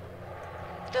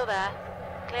 Still there.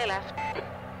 Clear left.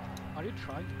 Are you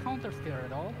trying to counter steer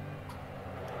at all?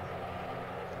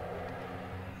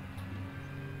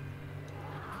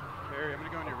 Barry, I'm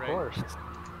gonna go on your Of right. course.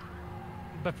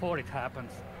 Before it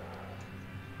happens.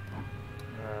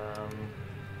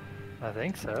 I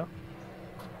think so.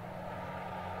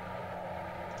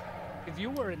 If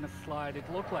you were in the slide, it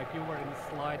looked like you were in the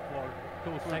slide for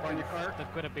 2 seconds.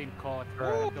 That could have been caught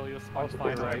until you spun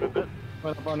fine right.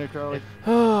 Right up on you, Charlie.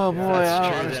 Oh boy, That's I true,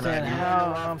 don't then understand I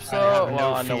how I'm I so. have no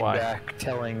Well, I know why. feedback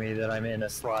telling me that I'm in a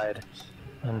slide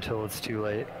until it's too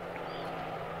late.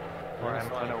 Or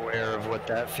I'm unaware of what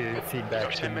that feedback Got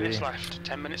 10 should be. minutes left.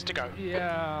 10 minutes to go.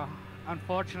 Yeah,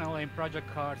 unfortunately in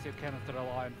project cars you cannot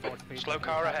rely on force feedback. Slow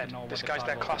car You have to ahead. know what This the guy's car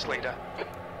their will class do. leader.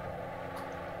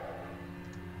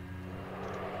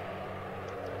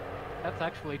 That's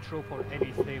actually true for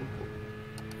any sim.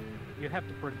 You have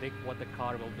to predict what the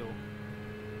car will do.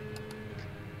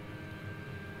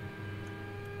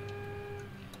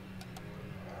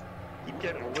 Keep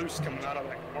getting loose coming out of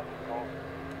that corner.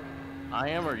 I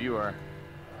am or you are?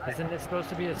 Isn't it supposed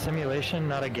to be a simulation,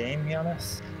 not a game,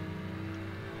 Giannis?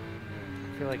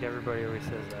 I feel like everybody always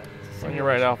says that. It's a On your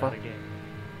right, simulation, Alpha. not a game.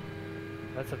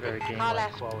 That's a very Car game-like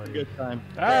left. quality. Good time.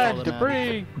 Ah,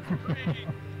 debris.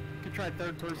 Could try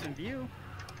third-person view.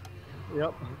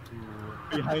 Yep.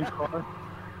 Behind car.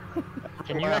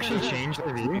 Can you actually change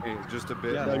the view? Hey, just a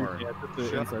bit Yeah, no, you more. can't. Just the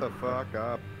Shut inside the of the car. fuck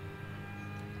up.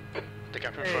 The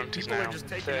gap in Hey, front is people now are just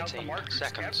taking out the 13 markers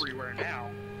seconds. everywhere now.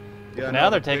 Yeah, Now no,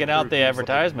 they're the taking out picture the keeps like,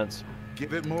 advertisements.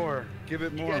 Give it more. Give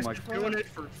it You more. I'm guys like, are doing it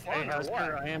for fun Hey, or Husker, what?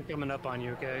 I am coming up on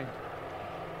you, okay?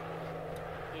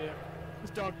 Yeah.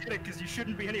 Just don't get it, because you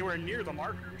shouldn't be anywhere near the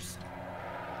markers.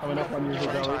 Coming up on you,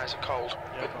 Front Charlie. tires are cold.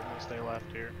 Yep, I'm gonna stay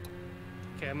left here.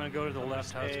 Okay, I'm gonna go to the left,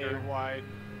 Stay Husker. wide.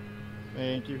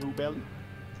 Thank you, Hubel.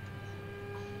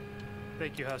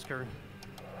 Thank you, Husker.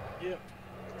 Yep.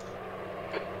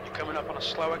 You're coming up on a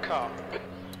slower car.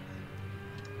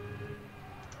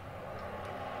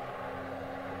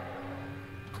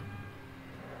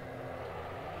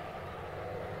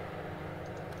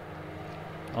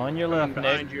 On your left, Nick.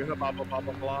 Behind you, blah blah blah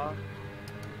blah blah.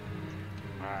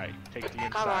 Alright, take the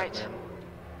inside Car right. then.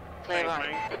 Clear Thanks,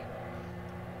 right. mate.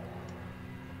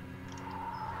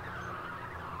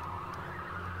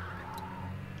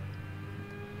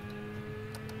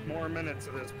 More minutes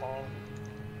of this, Paul.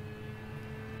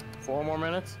 4 more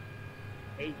minutes?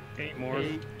 8 more.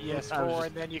 Yes, I was 4, just-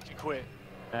 and then you can quit.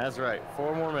 That's right.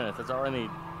 4 more minutes. That's all I need.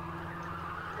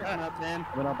 Coming up, Ben.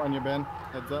 Coming up on you, Ben.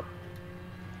 Heads up.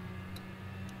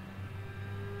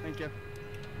 Thank you.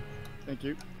 Thank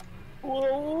you.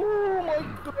 Oh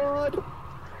my god!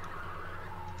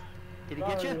 Did he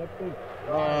get you?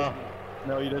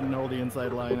 No, you didn't hold the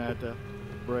inside line. I had to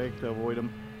brake to avoid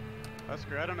him.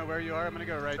 Husker, I don't know where you are. I'm gonna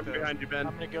go right I'm there. behind you, Ben.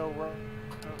 I'm gonna go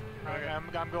right.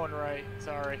 I'm going right.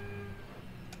 Sorry.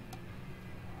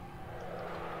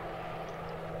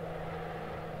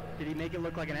 Did he make it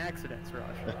look like an accident, Siraj?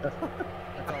 That's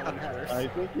all that matters. I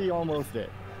think he almost did.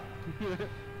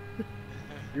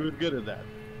 He was good at that.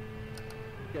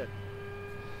 Good.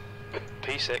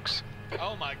 P6.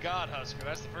 Oh my God, Husker,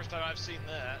 that's the first time I've seen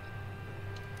that.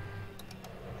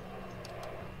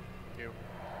 You.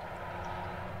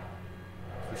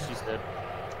 That's what she said.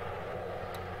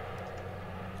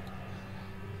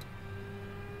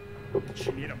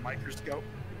 You need a microscope.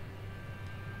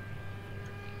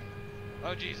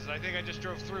 Oh Jesus, I think I just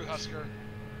drove through Husker.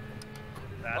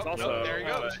 That's Oh, also nope, there he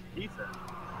goes. Ethan.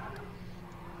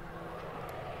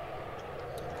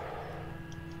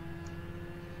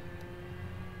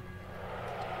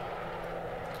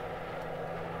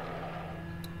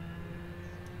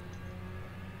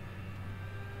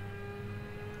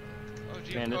 Oh,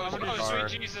 gee, Man, this oh, fucking oh car.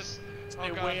 sweet Jesus. Stay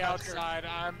Oh, God, way Husker. outside.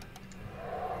 I'm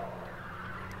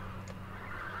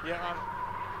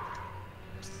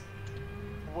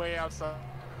way outside.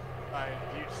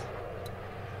 You just...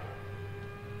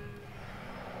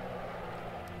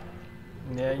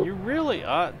 Yeah, you really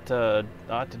ought to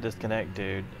disconnect,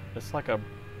 dude. It's like a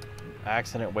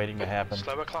accident waiting to happen.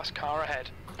 Slower class car ahead.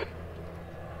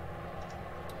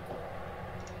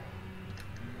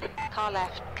 Car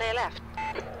left. Clear left.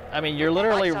 I mean, you're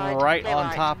literally Right side, right clear on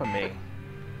right. top of me.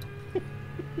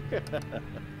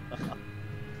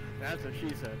 That's what she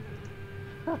said.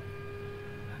 Oh,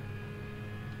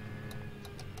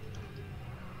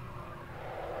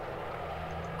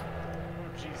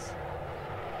 jeez.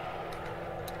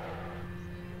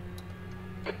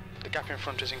 The gap in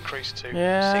front has increased to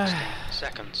Yeah. 16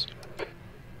 seconds.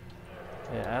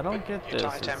 Yeah, I don't get Your this.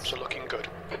 tyre temps It's are looking good.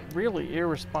 really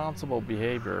irresponsible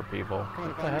behavior, people.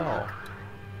 What the hell?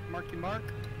 Marky Mark.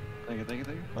 Thank you, thank you,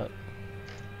 thank you. But,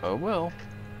 oh well.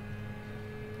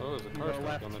 Oh, there's a car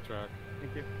stuck on the track.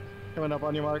 Thank you. Coming up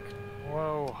on your mark.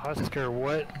 Whoa, Husker,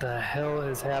 what the hell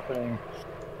is happening?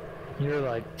 You're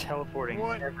like teleporting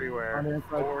On the everywhere. inside.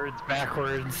 Forwards,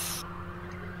 backwards,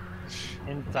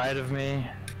 inside of me.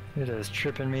 It is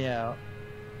tripping me out.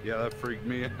 Yeah, that freaked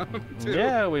me out too.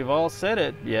 Yeah, we've all said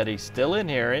it, yet he's still in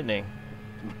here, isn't he?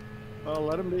 Oh,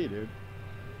 let him be, dude.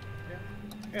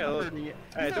 Yeah, look. He's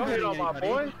Hey, not don't hit hurting on my anybody.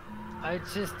 boy. It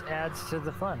just adds to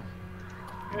the fun.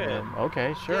 Yeah.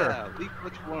 Okay, sure. Yeah, leave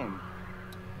Glitch alone.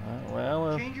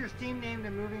 Well, Change your Steam name to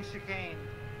Moving Chicane.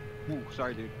 Ooh,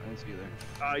 sorry, dude. I didn't see you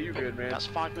there. You good, man. That's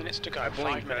 5 minutes to go. I 5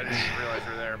 blinked, but I minutes. didn't realize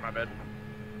you were there. My bad.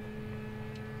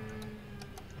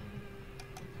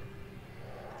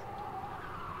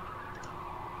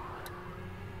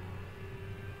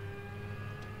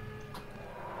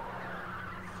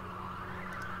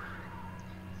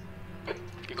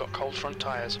 You've got cold front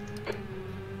tyres.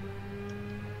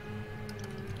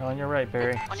 on your right,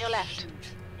 Barry. On your left.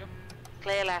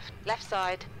 Clear left. Left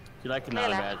side. Dude, I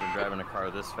cannot imagine driving a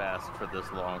car this fast for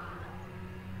this long.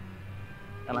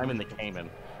 And I'm in the Cayman.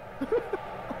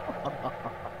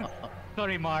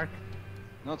 Sorry, Mark.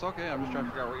 No, it's okay. I'm just trying to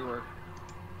figure out where you were.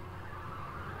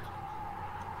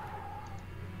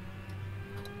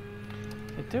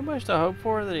 Is it too much to hope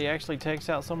for that he actually takes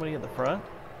out somebody at the front?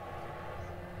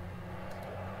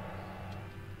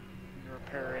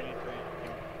 Repair anything.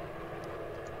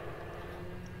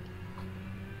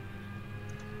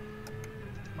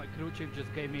 My crew chief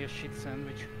just gave me a shit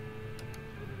sandwich.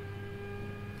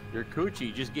 Your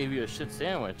coochie just gave you a shit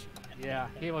sandwich. Yeah,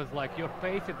 he was like, your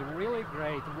face is really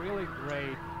great, really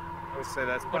great. I would say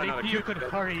that's But probably not if a you cookie, could then.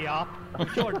 hurry up,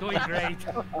 you're doing great.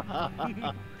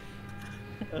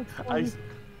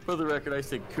 For the record, I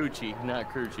said coochie,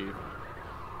 not crew chief.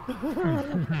 I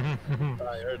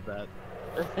heard that.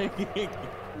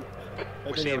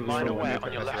 We're seeing minor wear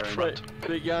on your left front.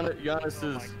 But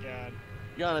Giannis's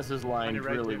Giannis's line your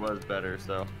right, really Tim. was better,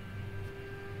 so.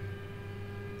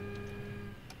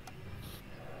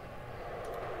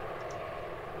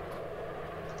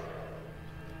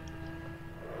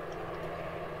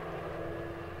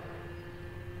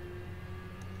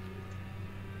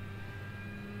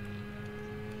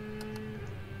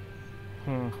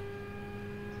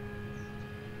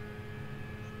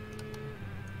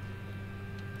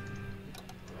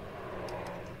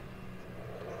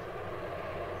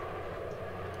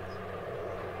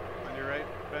 On your right,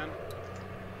 Ben.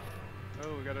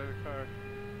 Oh, we got a car.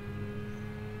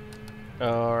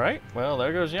 Alright, well,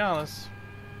 there goes Giannis.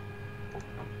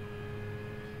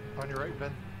 On your right,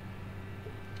 Ben.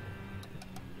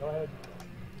 Go ahead.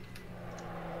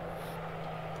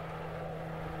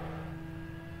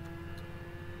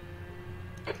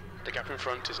 The gap in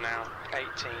front is now 18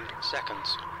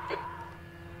 seconds.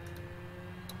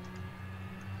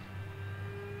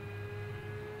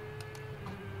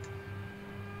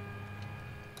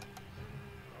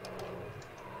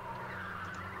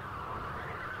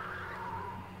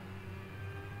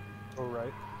 Go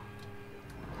right.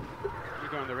 You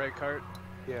go on the right cart.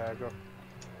 Yeah, go.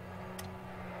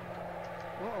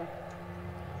 Uh-oh.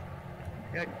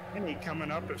 Yeah, Kenny coming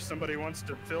up if somebody wants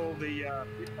to fill the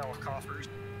retail coffers.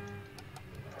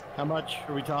 How much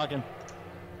are we talking?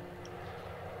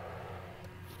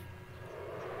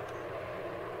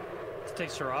 Let's take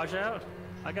Siraj out.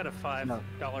 I got a $5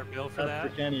 bill for That's that.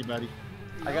 for Kenny, buddy.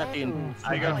 I got the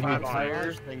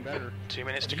entire thing better. 2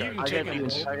 minutes to go. I got the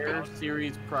entire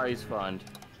series prize fund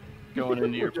going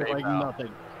into your PayPal. Like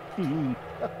nothing.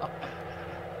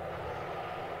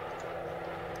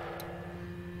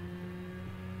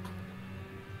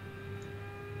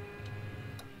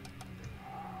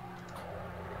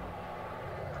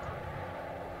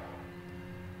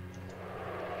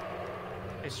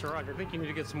 Hey, Siraj, I think you need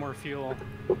to get some more fuel.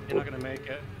 You're not gonna make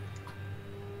it.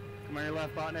 Come on your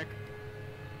left, Botnik.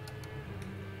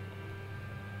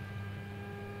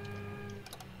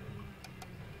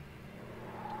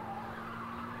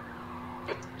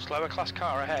 Slower class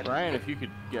car ahead. Ryan, if you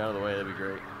could get out of the way, that'd be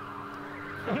great.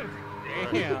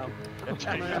 Damn.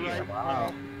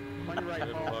 Wow. On your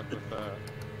right, Paul.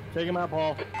 Take him out,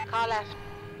 Paul. Car left.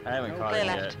 I haven't caught Clear him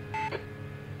left. yet.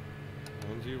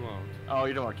 And you won't. Oh,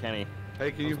 you don't want Kenny.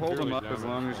 Hey, can you hold him up as damaged.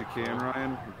 long as you can,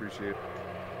 Ryan? Appreciate it.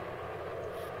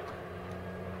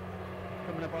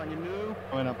 Coming up on you, new.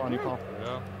 Coming up on you, Paul.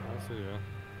 Yeah, I see ya.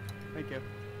 Thank you.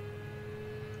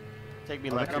 Take me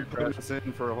I left. think I'm putting us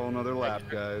in for a whole nother lap,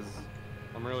 guys.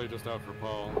 I'm really just out for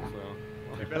Paul,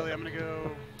 so. Hey, Billy, I'm gonna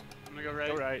go right.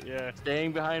 Go right, yeah.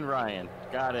 Staying behind Ryan.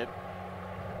 Got it.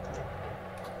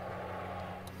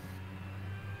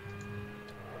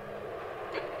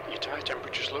 Your tyre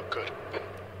temperatures look good.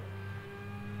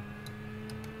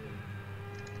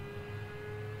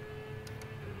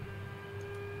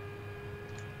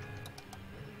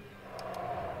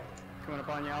 Coming up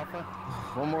on you, Alpha.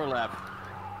 One more lap.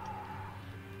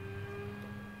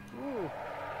 Ooh.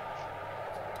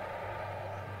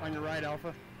 On your right, Alpha.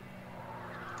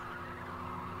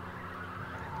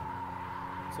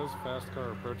 It says fast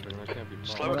car approaching. That can't be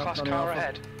Paul. Slower class car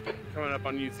ahead. Coming up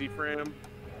on you, Z-Fram.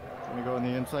 Let me go on the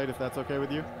inside if that's okay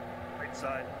with you. Right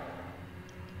side.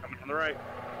 Coming on the right.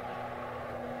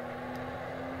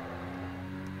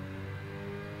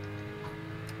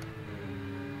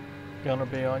 Gonna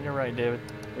be on your right, David.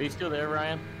 Are you still there,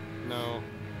 Ryan? No,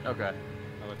 Okay.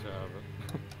 I'll let you have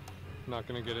it. Not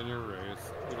gonna get in your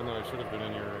race, even though I should have been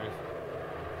in your race.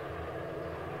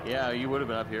 Yeah, you would have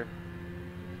been up here.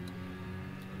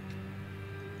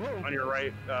 Whoa. On your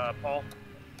right, Paul.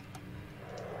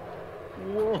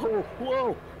 Whoa,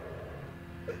 whoa.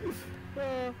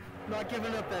 Not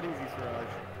giving up that easy, Siraj.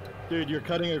 Dude, you're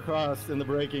cutting across in the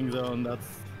braking zone.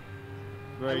 That's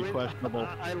very I questionable.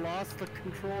 I lost the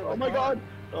control. of Oh the my car. god!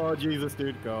 Oh Jesus,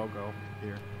 dude. Go.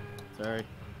 Here. Sorry.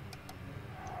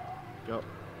 Go.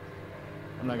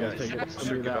 I'm not gonna take it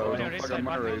from you that way. Don't fuck up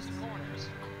my race.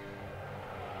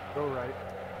 Go right.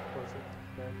 Close it.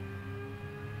 Okay.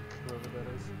 Whoever that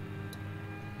is.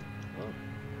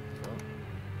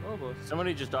 Oh boy.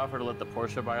 Somebody just offered to let the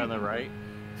Porsche by on the right.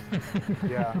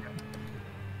 Yeah.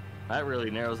 That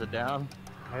really narrows it down.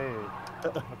 Hey,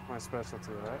 that's my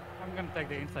specialty, right? I'm gonna take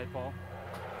the inside, Paul.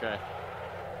 Okay.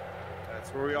 That's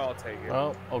where we all take it.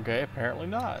 Well, okay, apparently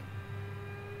not.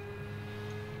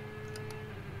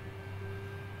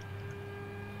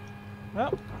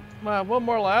 Well, one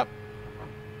more lap.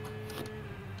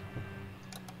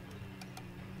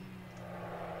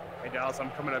 Hey, Dallas,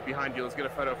 I'm coming up behind you. Let's get a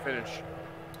photo finish.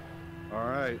 All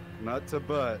right, nut to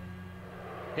butt.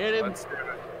 Hit him. Let's do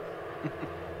it.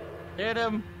 Hit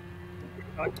him.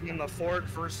 In the Ford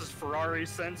versus Ferrari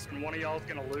sense, and one of y'all's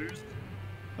gonna lose.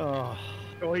 Oh.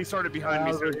 Well, he started behind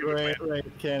me, That so was he a would great win. race,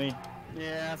 Kenny.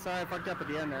 Yeah, sorry I fucked up at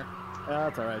the end there.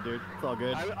 That's alright, dude. It's all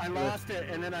good. I lost it,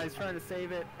 and then I was trying to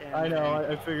save it. And I know.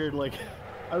 I figured, like,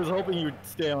 I was hoping you'd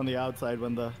stay on the outside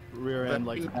when the rear end,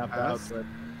 like, snapped out. But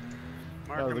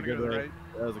Mark, that was I'm a good gonna go race. right.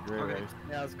 That was a great Okay. race.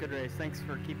 Yeah, it was a good race. Thanks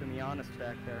for keeping me honest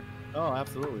back there. Oh,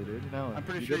 absolutely, dude. No, I'm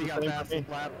pretty you sure did you the got same past for me.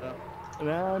 the lap though.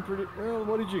 Nah, I'm pretty. Well,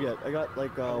 what did you get? I got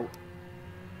like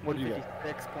what did you get?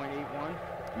 156.81.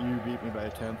 You beat me by a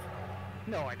tenth.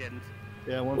 No, I didn't.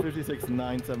 Yeah,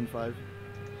 156.975.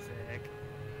 Sick.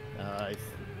 Nice.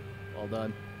 All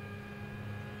done.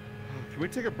 Can we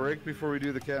take a break before we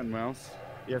do the cat and mouse?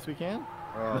 Yes, we can.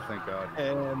 Oh, thank God.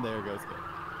 And there goes Ken.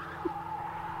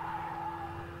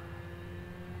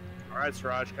 All right,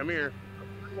 Siraj, come here.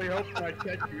 I really hoped I'd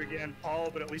catch you again, Paul,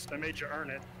 but at least I made you earn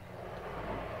it.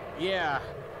 Yeah.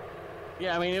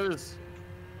 Yeah, I mean, it was...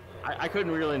 I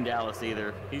couldn't reel in Dallas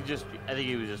either. I think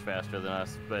he was just faster than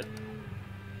us, but...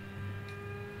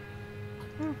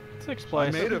 Sixth I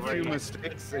place. made a few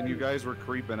mistakes, and you guys were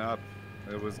creeping up.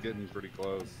 It was getting pretty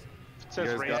close. You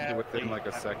guys got me within like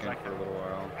a second for a little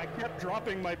while. I kept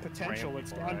dropping my potential.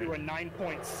 It's gone to a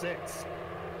 9.6,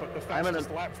 but the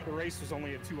fastest lap for the race was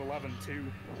only a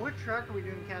 2:11.2. What track are we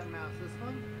doing cat and mouse? This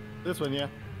one? This one, yeah.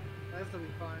 This will be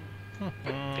fun.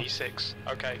 P6.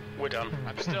 Okay, we're done.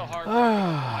 I'm still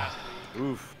hard.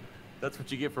 Oof. That's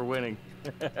what you get for winning.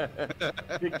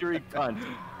 Victory punt.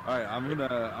 All right, I'm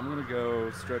gonna go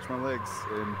stretch my legs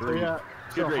and So breathe. yeah,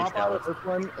 Good so race, hop out of Dallas. this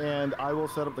one, and I will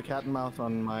set up the cat and mouse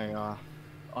on my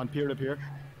on peer-to-peer.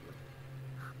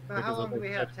 So how long do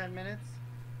we have? 10 minutes?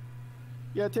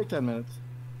 Yeah, take 10 minutes.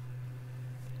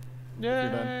 If you're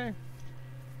done. Yay!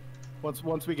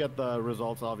 Once we get the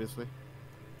results, obviously.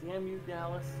 Damn you,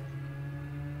 Dallas.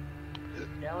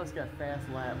 Dallas got fast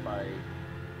lap by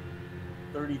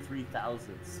 33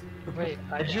 thousandths. Wait,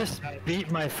 I just beat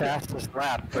my fastest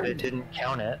lap, but it didn't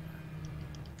count it.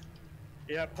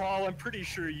 Yeah, Paul, I'm pretty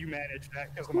sure you managed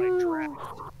that because of my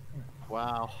draft.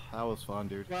 Wow, that was fun,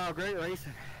 dude. Wow, great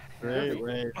racing. Great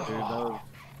race, dude. That was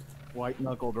white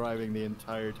knuckle driving the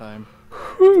entire time.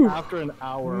 After an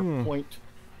hour,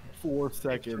 0.4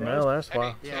 seconds. Well, that's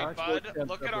why. Hey, Bud,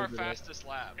 look at our fastest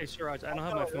lap. Hey, Siraj, I don't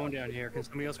have my phone down here. Can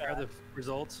somebody else grab the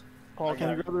results? Paul, can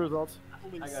you grab the results?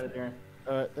 I got it, Darren.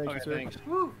 Thank you, sir. Thanks.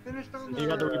 Woo! Finished on the. You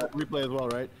got the replay as well,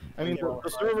 right? I mean, the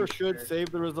server should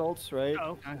save the results, right?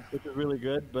 Oh, okay. Which is really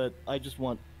good, but I just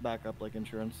want backup, like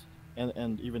insurance,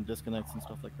 and even disconnects and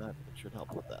stuff like that. It should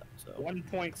help with that. So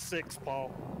 1.6,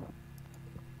 Paul.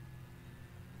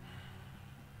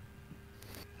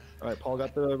 All right, Paul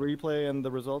got the replay and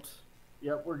the results?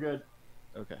 Yep, we're good.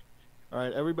 Okay. All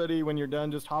right, everybody, when you're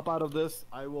done, just hop out of this.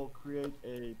 I will create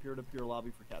a peer-to-peer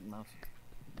lobby for Cat and Mouse.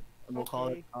 And we'll call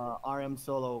it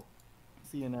RMSOLO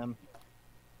CNM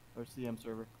or CM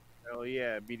server. Hell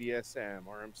yeah, BDSM,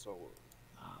 RMSOLO.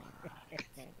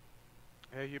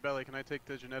 Hey, Hugh Belly, can I take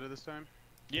the Janetta this time?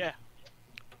 Yeah.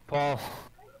 Paul,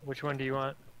 which one do you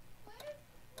want?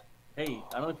 Hey,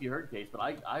 I don't know if you heard, Case, but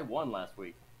I won last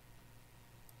week.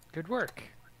 Good work.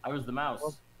 I was the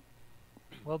mouse.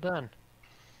 Well done.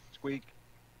 Squeak.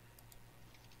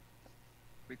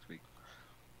 Squeak, squeak.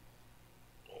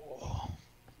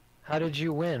 How did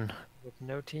you win with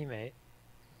no teammate?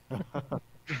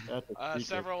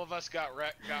 Several of us got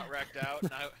wrecked out,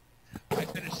 and I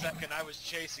finished second. I was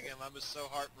chasing him. I was so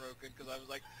heartbroken because I was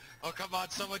like, "Oh come on,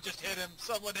 someone just hit him!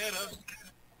 Someone hit him!"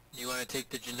 You want to take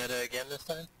the Janetta again this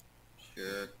time?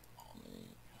 Sure.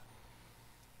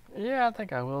 Yeah, I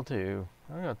think I will too.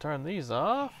 I'm gonna turn these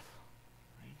off.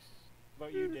 What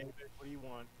about you, David? What do you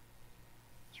want?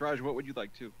 Siraj, what would you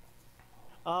like to?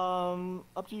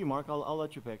 Up to you, Mark. I'll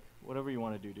let you pick. Whatever you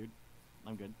want to do, dude.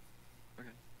 I'm good. Okay.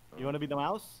 You want to be the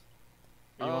mouse?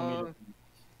 Or you want me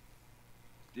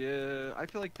to... Yeah, I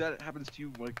feel like that happens to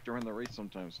you like during the race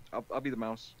sometimes. I'll be the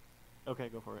mouse. Okay,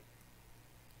 go for it.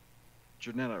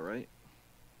 Janetta, right?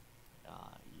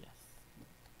 Yes.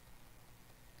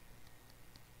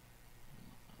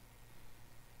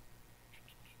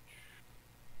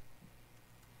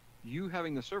 You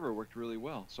having the server worked really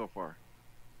well so far.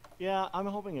 Yeah, I'm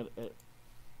hoping it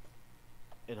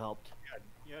helped.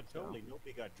 Yeah, totally.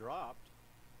 Nobody got dropped.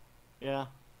 Yeah.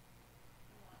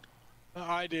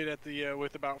 I did at the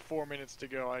with about 4 minutes to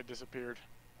go. I disappeared.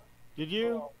 Did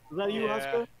you? Was that you,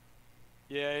 Oscar?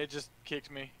 Yeah, it just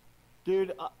kicked me.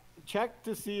 Dude, check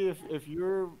to see if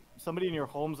you're somebody in your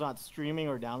home's not streaming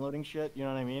or downloading shit. You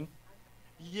know what I mean?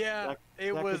 Yeah,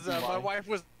 that was. could be My why. wife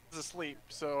was asleep,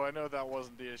 so I know that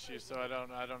wasn't the issue. So I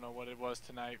don't know what it was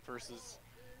tonight versus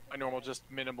my normal just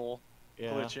minimal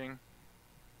glitching.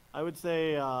 I would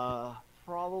say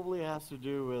probably has to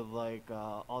do with like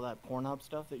all that Pornhub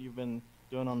stuff that you've been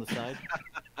doing on the side.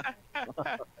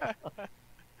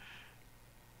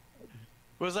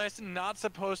 Was I not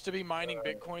supposed to be mining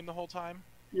Bitcoin the whole time?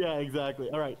 Yeah, exactly.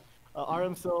 All right.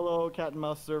 RMSOLO Cat and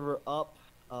Mouse server up.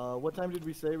 What time did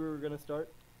we say we were gonna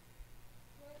start?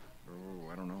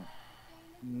 Oh, I don't know.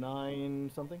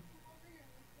 9 something?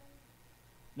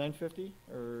 9:50?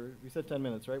 Or we said 10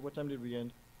 minutes, right? What time did we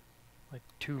end? Like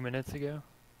 2 minutes ago.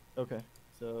 Okay,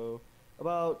 so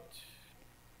about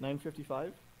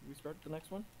 9:55 we start the next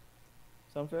one.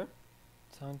 Sound fair?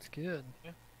 Sounds good.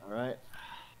 Yeah. All right.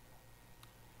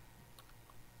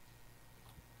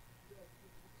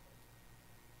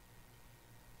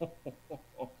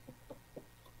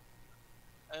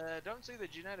 Don't see the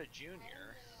Janetta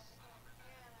Junior.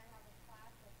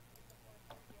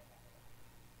 I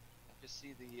just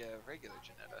see the regular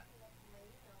Janetta.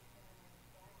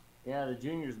 Yeah, the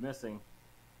junior's missing.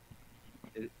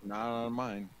 Not on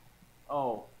mine.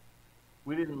 Oh,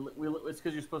 we didn't. It's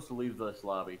because you're supposed to leave this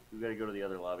lobby. We got to go to the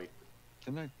other lobby.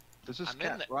 Can I? This is I'm in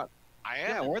cat. the- I am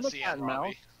Yeah, in we're in the the cat CN and lobby.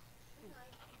 mouse.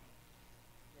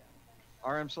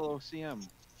 RMSOLO CM.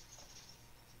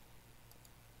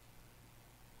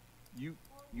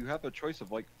 You have a choice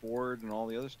of like Ford and all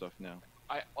the other stuff now.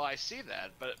 I see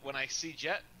that, but when I see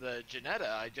the Janetta,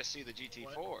 I just see the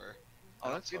GT4. I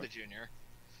don't see the Junior.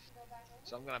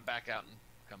 So I'm gonna back out and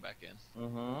come back in.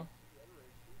 Mm-hmm.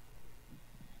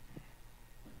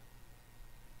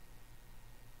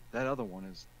 That other one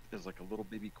is like a little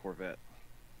baby Corvette.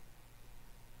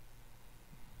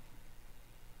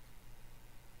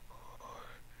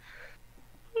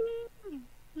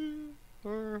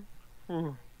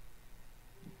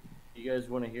 You guys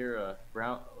want to hear a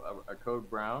code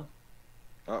brown?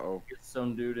 Uh-oh.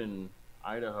 Some dude in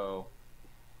Idaho,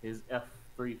 his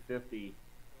F350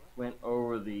 went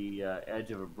over the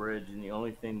edge of a bridge, and the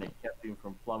only thing that kept him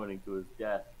from plummeting to his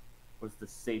death was the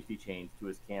safety chains to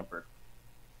his camper.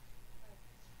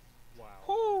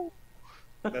 Wow.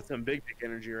 That's some big dick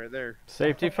energy right there.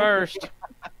 Safety first.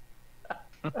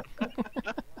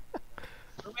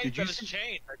 Did you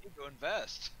change? I need to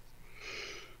invest.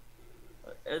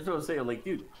 That's what I was saying. Like,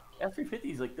 dude,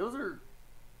 F350s, like, those are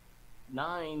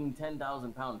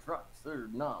 10,000 pound trucks. They're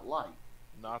not light.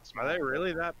 Not small. Are they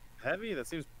really that heavy? That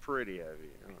seems pretty heavy.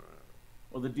 I don't know.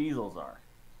 Well, the diesels are.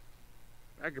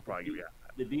 I could probably give you that.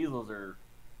 The diesels are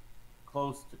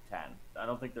close to 10. I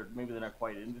don't think maybe they're not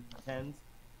quite into the 10s,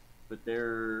 but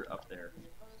they're up there.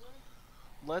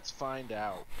 Let's find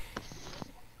out.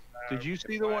 Did you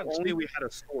see the one? Only we had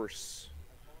a source.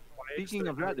 Speaking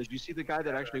of that, did you see the guy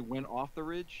that actually went off the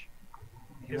ridge?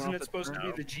 Isn't it supposed to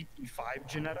be the GT5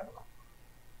 Janetta?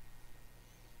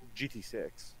 GT6.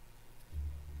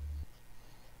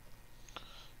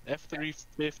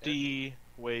 F350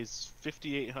 weighs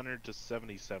 5,800 to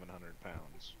 7,700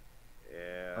 pounds.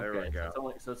 Yeah, there we go.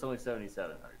 So it's only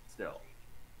 7,700 still.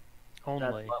 Only.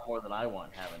 That's a lot more than I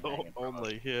want having.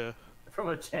 Only, yeah. From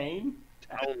a chain?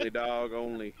 Only, dog,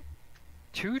 only.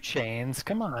 2 chains?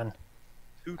 Come on.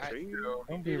 2 chains?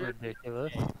 Don't be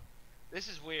ridiculous. This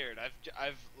is weird.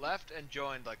 I've left and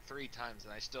joined like 3 times,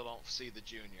 and I still don't see the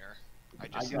Junior. I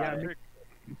just see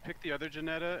pick the other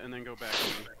Janetta and then go back.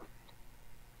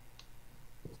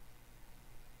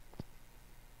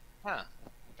 Huh.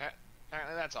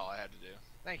 Apparently that's all I had to do.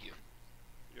 Thank you.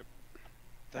 Yep.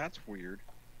 That's weird.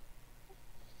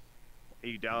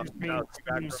 Hey, you down back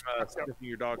from sniffing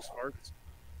your dog's farts?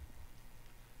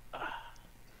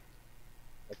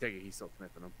 I take it he's still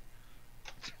sniffing them.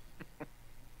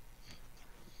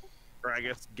 Or I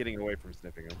guess getting away from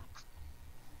sniffing them.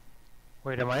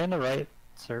 Wait, am I in the right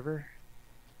server?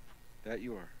 That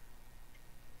you are.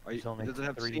 There's only does it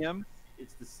have 3. CM?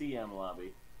 It's the CM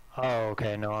lobby. Oh,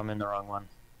 okay. No, I'm in the wrong one.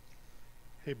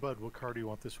 Hey, Bud, what car do you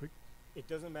want this week? It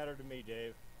doesn't matter to me,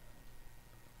 Dave.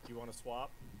 Do you want to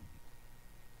swap?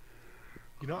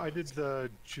 You know, I did the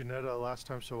Janetta last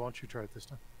time, so why don't you try it this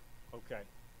time? Okay.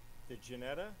 The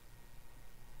Janetta?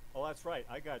 Oh, that's right.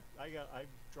 I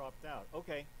dropped out.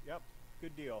 Okay. Yep.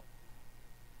 Good deal.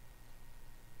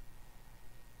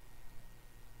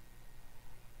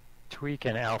 Tweak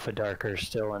and Alpha Dark are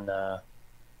still in the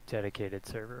dedicated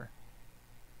server.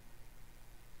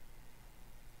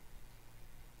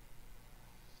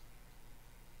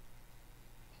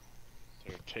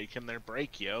 They're taking their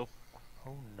break, yo.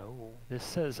 Oh no. This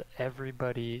says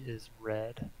everybody is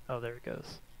red. Oh, there it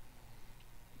goes.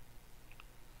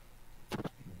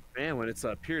 Man, when it's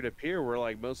peer-to-peer, we're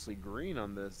like mostly green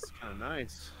on this. It's kind of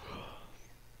nice.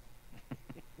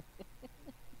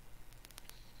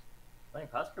 I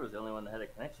think Husker was the only one that had a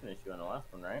connection issue on the last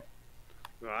one, right?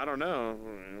 Well, I don't know.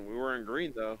 We were in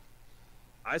green, though.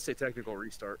 I say technical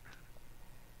restart.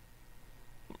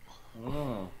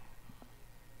 Oh.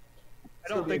 I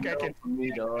don't think I can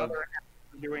see another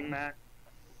doing that.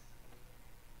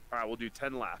 All right, we'll do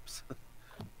 10 laps.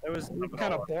 It was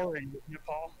kind of boring, wasn't it,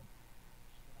 Paul?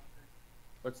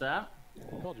 What's that?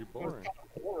 I called you It was kind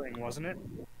of boring, wasn't it?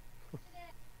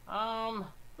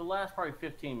 The last probably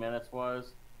 15 minutes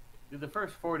was. Dude, the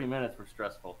first 40 minutes were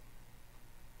stressful.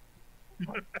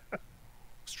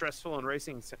 Stressful and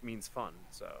racing means fun,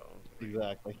 so.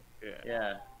 Exactly. Yeah.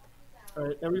 Yeah. All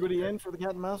right, everybody in for the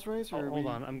cat and mouse race? Or Hold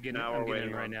on, I'm getting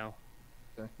in right now.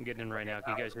 Okay. I'm getting in right now.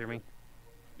 Can you guys hear me?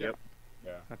 Yep.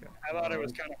 Yeah. Okay. I thought it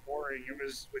was kind of boring. It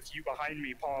was with you behind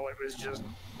me, Paul. It was just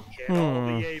hit all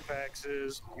the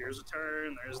apexes. Here's a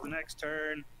turn. There's the next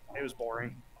turn. It was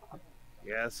boring.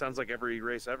 Yeah, it sounds like every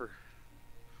race ever.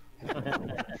 Paul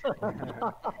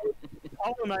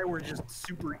and I were just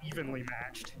super evenly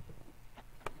matched.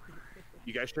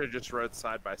 You guys should have just rode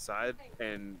side by side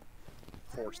and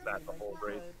forced that the whole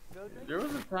race. There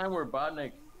was a time where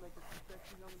Bodnik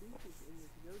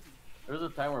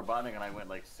and I went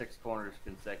like 6 corners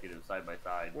consecutive side by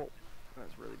side.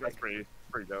 That's really good. That's pretty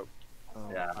dope.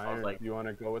 Yeah, I was like, you want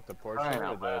to go with the Porsche crying or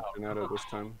out the loud. Janetta this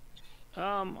time?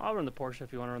 I'll run the Porsche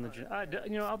if you want to run the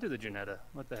you know, I'll do the Janetta.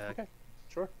 What the heck? Okay,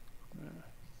 sure.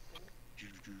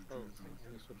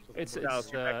 It's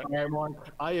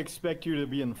I expect you to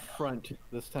be in front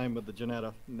this time with the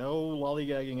Janetta. No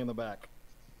lollygagging in the back.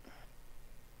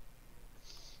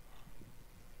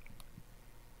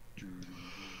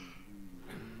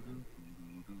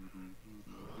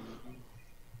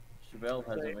 Chevelle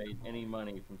hasn't made any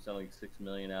money from selling 6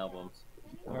 million albums.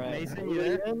 All right, Mason, are you we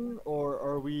there? in, or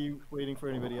are we waiting for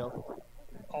anybody else?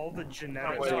 All the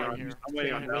genetics waiting are on- here. I'm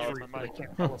waiting on Dallas. They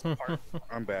can't pull us apart.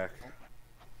 I'm back.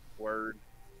 Word.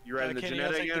 You riding the Kenny,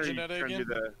 Janetta I'll take again, the or you Janetta trying to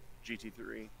do again? the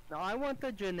GT3? No, I want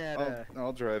the Janetta.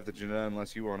 I'll drive the Janetta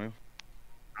unless you want to.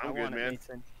 I I'm good, want it, man.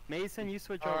 Mason. Mason, you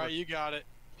switch All over. right, you got it.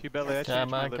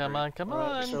 Come on, come on, come All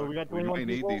right, on. so we got We 21 might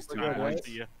need people. these We're 2 good, right? points.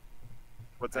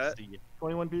 What's that?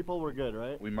 21 people. We're good,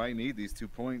 right? We might need these 2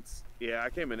 points Yeah,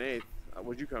 I came in 8th.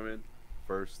 What'd you come in?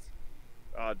 first.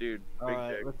 Oh, dude, All big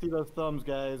right, dick. let's see those thumbs,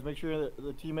 guys. Make sure that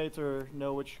the teammates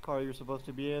know which car you're supposed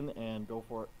to be in, and go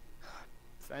for it.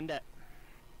 Send it.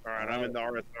 All right, I'm in the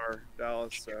RSR,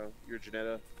 Dallas. So you're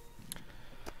Janetta.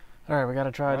 All right, we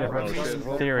gotta try a different Oh, shit,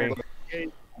 hold theory.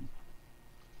 on.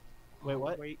 Wait,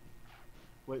 what? Wait.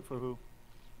 Wait for who?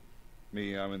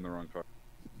 Me, I'm in the wrong car.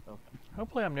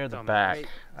 Hopefully, I'm near the Don't back. wait,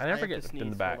 I never have get to in the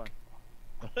sneeze, back.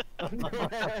 hold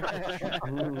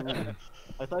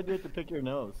I thought you had to pick your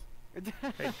nose.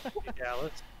 Hey,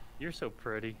 Dallas, you're so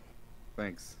pretty.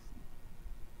 Thanks.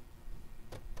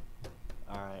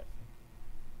 All right.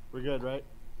 We're good, right?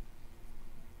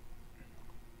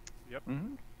 Yep.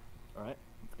 Mm-hmm. All right,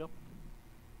 let's go.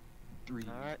 3.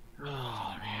 All right.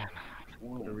 Oh man.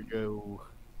 There we go.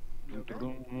 We're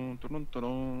doing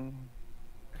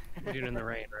it in the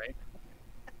rain, right?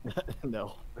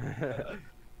 No.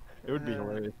 It would be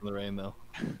hilarious in the rain, though.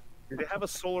 They have a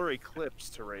solar eclipse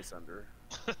to race under.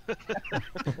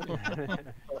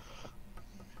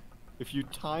 If you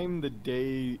time the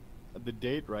date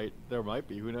right, there might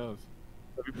be. Who knows?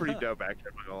 That'd be pretty dope,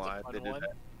 actually. I'm not gonna lie. If they did that.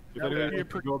 If anyone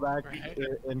wants to go back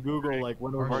and Google like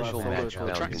when was the last solar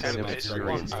eclipse. Track temp is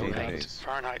 108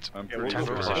 Fahrenheit. I'm Yeah, pretty we'll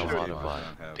sure go I for don't it.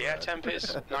 have The air that. temp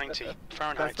is 90 That's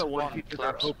Fahrenheit. the one 1 feature they're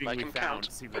flaps, hoping make we them found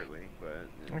count. secretly, but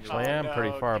Actually, I am pretty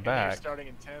far Kenny, you're back. starting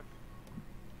in 10th.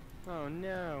 Oh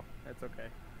no, that's okay.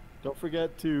 Don't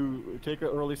forget to take an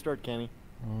early start, Kenny.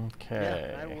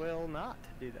 Okay. Yeah, I will not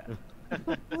do that.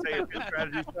 say your pit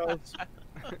strategy, fellas.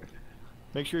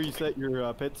 Make sure you set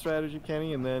your pit strategy,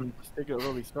 Kenny, and then just take an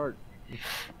early start.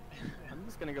 I'm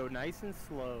just gonna go nice and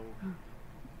slow.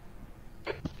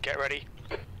 Get ready.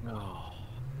 Oh.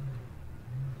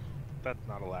 That's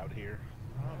not allowed here.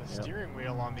 Oh, the steering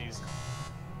wheel on these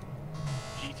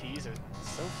GTs is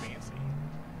so fancy.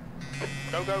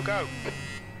 Go, go, go.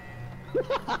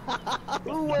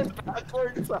 Who went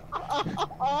backwards?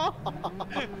 Oh,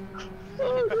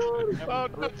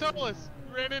 no, Thomas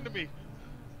ran into me.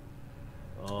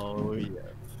 Oh yes,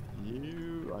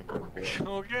 you like a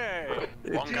Okay.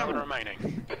 1 gallon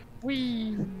remaining.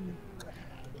 Whee!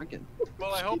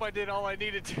 Well, I hope I did all I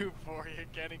needed to for you,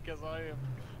 Kenny, because I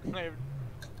am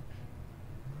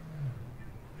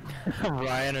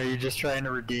Ryan, are you just trying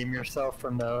to redeem yourself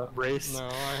from the race? No,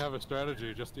 I have a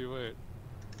strategy. Just you wait.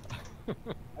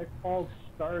 I false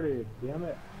started. Damn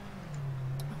it.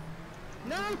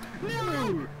 No!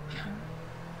 No!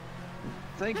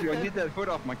 Thank you. I need that hood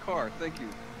off my car. Thank you.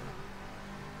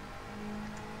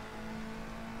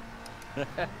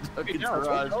 Hey,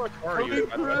 Dallas, what car are you in,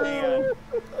 by the way? Man,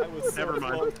 I was so Never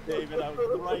mind. close, David. I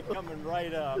was coming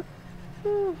right up.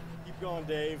 Keep going,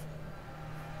 Dave.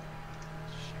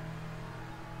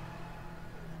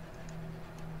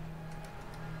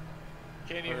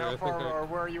 Kenny, Alright, how I far think I- or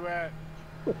where are you at?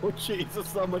 Oh Jesus!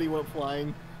 Somebody went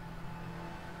flying.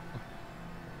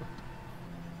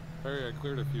 Harry, I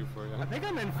cleared a few for you. I think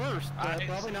I'm in first.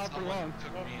 Probably not for long.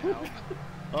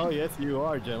 Oh yes, you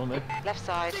are, gentlemen. Left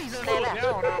side. Jesus. Clear Slow left.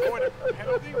 down or avoid a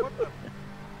penalty? What the?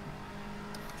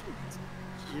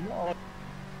 You know.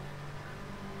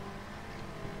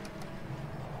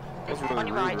 That's On really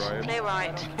your rude, right. Ryan. Clear I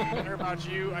right. don't care about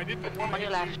you. I didn't want to On your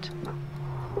left.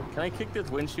 Can I kick this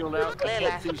windshield out? Clear I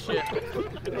can't left. see shit.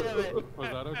 Was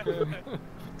that okay?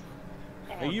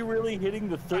 Are you really hitting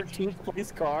the 13th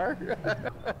place car?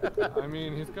 I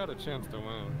mean, he's got a chance to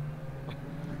win.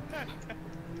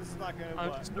 This is not gonna.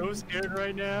 I'm so scared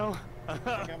right now. I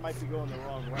think I might be going the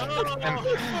wrong way.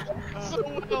 So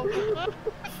well.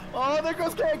 Oh, there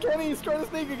goes Kenny. He's trying to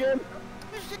sneak again.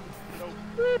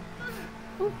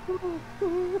 Oh,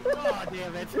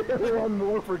 damn it. One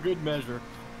more for good measure.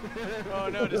 Oh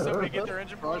no, did somebody get their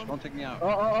engine blown? Don't take me out.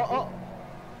 Oh.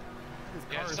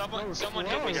 Yeah, someone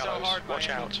hit me so hard. Watch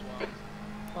out.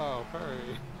 Oh,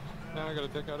 hurry. Now I gotta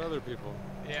take out other people.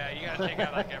 Yeah, you gotta take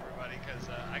out like everybody, because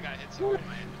I got hit so hard.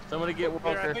 Somebody get Walker.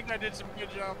 Here, I think I did some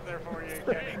good job there for you,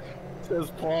 Kenny.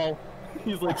 Says Paul.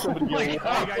 He's like somebody getting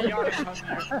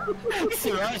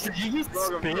Siraj, did you just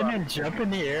spin and jump in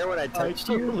the air when I touched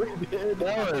you? Did.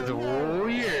 That was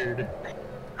weird.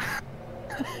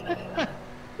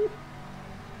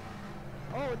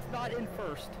 Oh, it's not in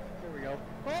first. There we go.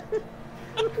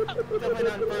 Definitely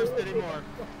not in first anymore.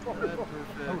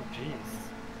 Oh, jeez.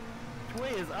 Which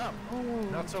way is up?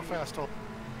 Not so fast, Paul.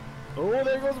 Oh,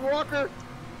 there goes Walker.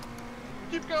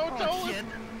 Keep going, Tolan.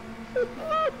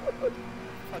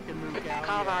 Fucking move out.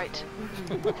 Car right.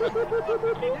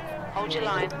 Hold your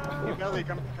line. Hey, Belly,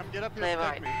 come get up here Clear and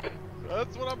right. me.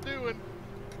 That's what I'm doing.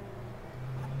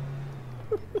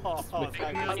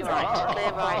 On your right.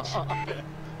 Clear right.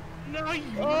 No, you.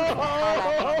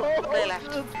 Clear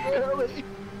left.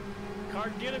 Car,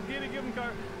 get him,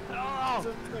 car. Oh!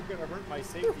 This isn't gonna hurt my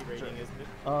safety rating, isn't it?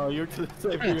 Oh, your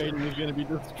safety rating is going to be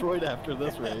destroyed after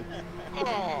this race.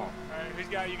 Oh!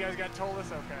 Alright, you guys got told us?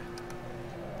 Okay.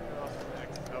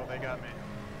 Oh, they got me.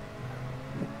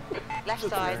 Left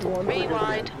side. 3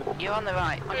 wide. You're on the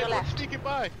right. On your left. Sneaking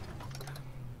by.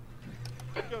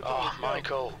 Oh,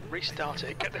 Michael, restart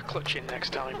it. Get the clutch in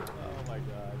next time. Oh my god.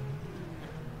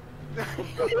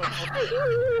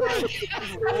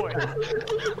 Boy.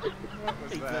 What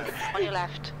was that? On your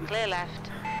left. Clear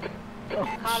left.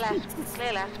 Car left.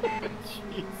 Clear left.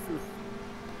 Jesus.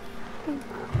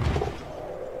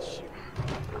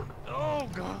 Oh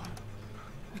god.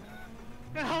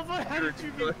 How did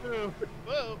you get through?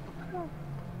 Whoa.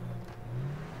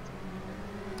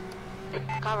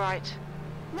 Car right.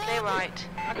 Clear right.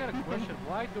 I got a question.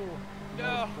 Why do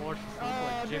most Porsches look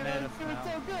like Genetas now?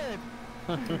 So good.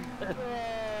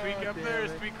 Squeak up there,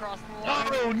 Squeak cross the line.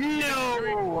 Oh,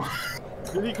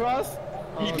 no! Did he cross?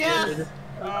 Oh, Yes! good.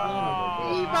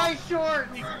 Eat my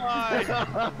shorts!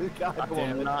 God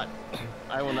damn it.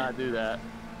 I will not do that.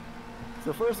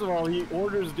 So first of all, he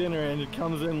orders dinner and it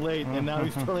comes in late, and now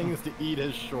he's telling us to eat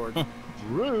his shorts.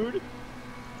 Rude.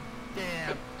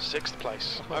 Damn. 6th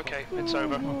place. Okay, it's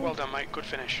over. Well done, mate. Good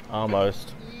finish.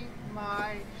 Almost. Eat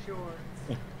my shorts.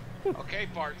 Okay,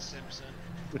 Bart Simpson.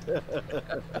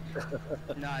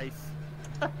 Nice.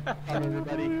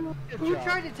 Everybody. Who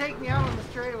tried to take me out on the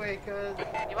straightaway? Cause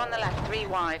You're on the left. 3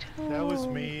 wide. That was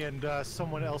me, and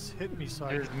someone else hit me, so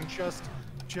I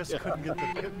just couldn't get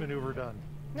the pit maneuver done.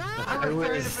 I was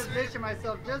trying to position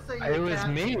myself just so you. It was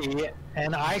me,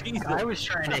 and I was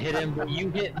trying to hit him, but you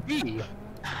hit me.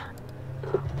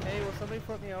 Hey, will somebody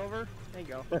flip me over? There you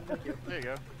go. Thank you. There you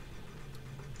go.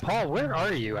 Paul, where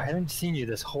are you? I haven't seen you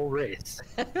this whole race.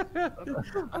 I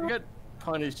got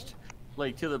punished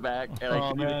like to the back, and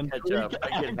I couldn't even catch up.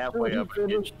 I get halfway up.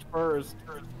 Finished first.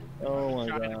 Oh my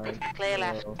god. Clear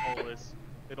left.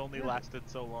 It only lasted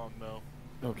so long, though.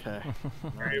 Okay.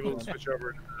 We're able to switch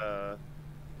over to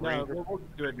No, we'll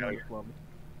do it next one.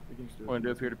 We can just do it. Want to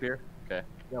do it peer to peer? Okay.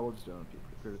 Yeah, we'll just do it on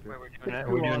peer to peer.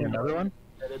 Are we doing another one?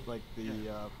 Edit like the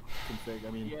config.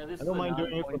 I mean, Yeah, this I is don't a mind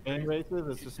doing it for 9-point main races.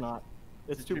 It's just not.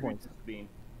 It's 2 points.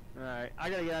 Alright, I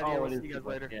gotta get out of here. We'll see you guys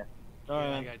later. Yeah. All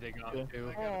right. I gotta take off Yeah. too.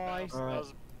 Bye. That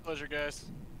was a pleasure, guys.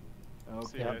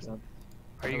 See you Okay. guys.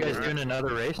 Are you guys doing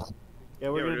another race? Yeah,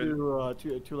 we're Yeah, gonna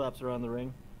do two laps around the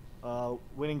ring.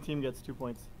 Winning team gets 2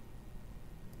 points.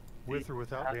 With or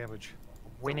without damage.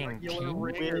 Winning team?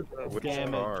 With Which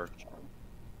damage. car?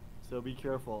 So be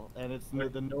careful. And it's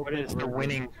the no. What is the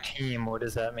winning team? What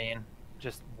does that mean?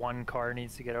 Just one car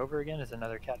needs to get over again? Is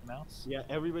another cat and mouse? Yeah,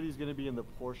 everybody's gonna be in the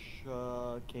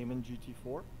Porsche Cayman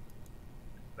GT4.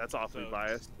 That's awfully So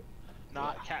biased.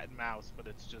 Not cat and mouse, but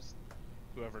it's just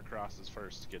whoever crosses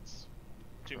first gets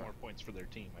 2 more points for their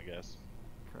team, I guess.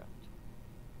 Correct.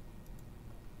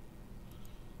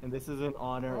 And this is in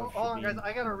honor of Hold on, guys. Shabin.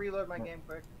 I gotta reload my game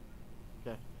quick.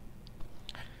 Okay.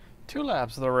 2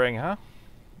 laps of the ring, huh?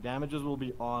 Damages will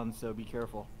be on, so be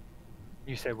careful.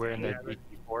 You said we're in the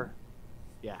GT4?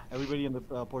 Yeah, everybody in the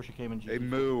Porsche Cayman GT4. Hey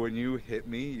Moo, when you hit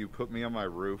me, you put me on my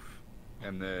roof,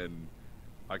 and then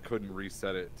I couldn't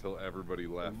reset it till everybody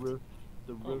left. The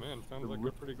Oh roof, man, sounds the like a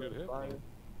roof pretty good is hit. on fire.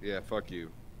 Yeah, fuck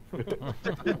you. We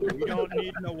don't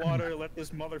need no water. Let this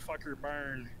motherfucker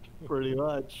burn. Pretty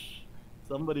much.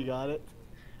 Somebody got it.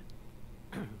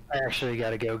 I actually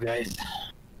gotta go, guys.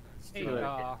 Hey,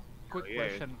 quick yeah.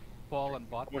 question, Paul and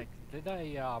Botnik. Did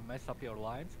I mess up your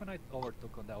lines when I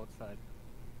overtook on the outside?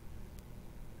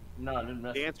 No, I didn't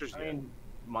mess. The answer's I mean,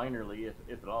 minorly,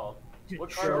 if at all.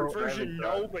 What car Short are we version,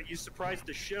 driving, no, but you surprised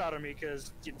the shit out of me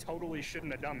because you totally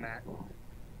shouldn't have done that.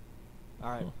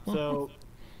 All right, so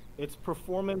it's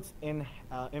performance in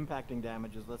impacting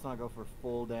damages. Let's not go for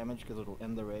full damage because it'll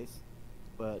end the race.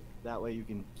 But that way you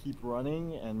can keep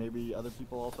running, and maybe other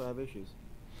people also have issues.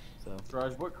 So,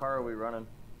 Raj, what car are we running?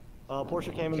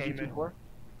 Porsche Cayman GT4.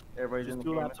 Everybody's in Just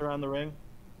the 2 laps around the ring.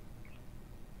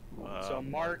 So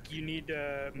Mark, you need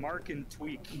to mark and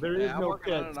tweak. There is no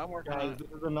working on pits, it, I'm working on guys. it.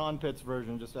 This is a non-pits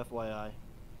version, just FYI.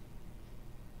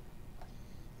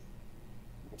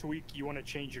 Tweak, you want to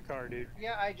change your car, dude.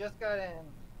 Yeah, I just got in.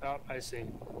 Oh, I see.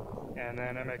 And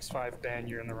then MX-5 Ben,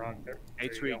 you're in the wrong. There Hey,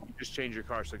 you Tweak, go. you just changed your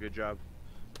car, so good job.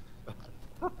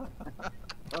 I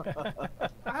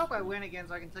hope I win again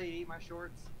so I can tell you to eat my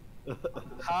shorts.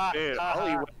 Ha, Dude, ha, I'll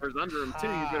eat ha. whatever's under him, too.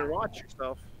 You better watch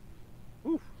yourself.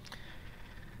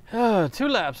 2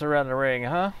 laps around the ring,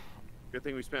 huh? Good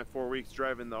thing we spent 4 weeks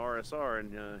driving the RSR,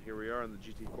 and here we are in the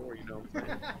GT4, you know.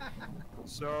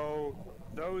 So,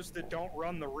 those that don't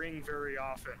run the ring very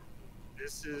often,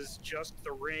 this is just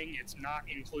the ring. It's not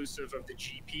inclusive of the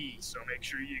GP, so make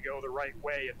sure you go the right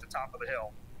way at the top of the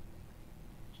hill.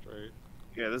 Straight.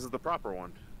 Yeah, this is the proper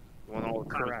one. The one all the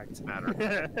Correct. matter.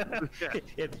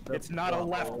 It's not a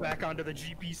left back onto the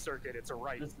GP circuit. It's a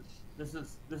right. This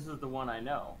is the one I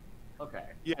know. Okay.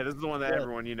 Yeah, this is the one that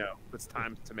everyone you know. It's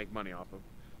time to make money off of.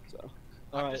 So.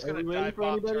 All right, just are we gonna waiting dive for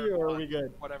bomb anybody, turn or are one. we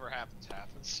good? Whatever happens,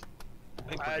 happens. I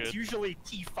think we're It's good. usually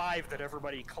T5 that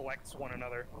everybody collects one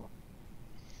another.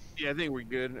 Yeah, I think we're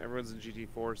good. Everyone's in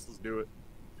GT4, so let's do it.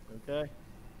 Okay.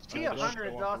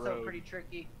 T100 is also pretty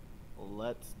tricky.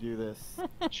 Let's do this.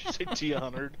 Did you say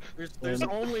T100? There's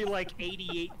only like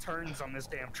 88 turns on this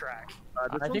damn track. This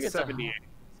I think one's it's 78.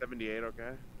 78,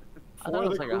 okay? I thought it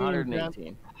was like Queen,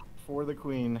 118. For the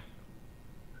Queen.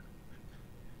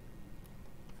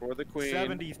 For the Queen.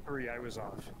 73, I was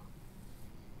off.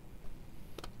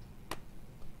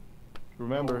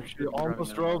 Remember, she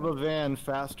almost drove a van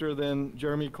faster than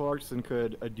Jeremy Clarkson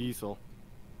could a diesel.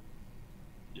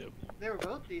 Yep. They were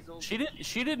both diesels.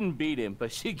 She didn't beat him,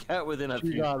 but she got within a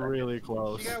She few got seconds. really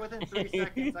close. She got within 3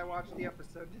 seconds. I watched the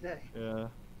episode today. Yeah.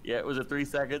 Yeah, it was a 3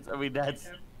 seconds. I mean,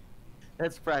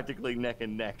 that's practically neck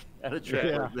and neck at a track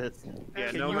Yeah. like this. Yeah,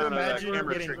 Can no you amount of imagine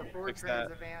camera getting- trick can fix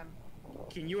that.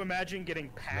 Can you imagine getting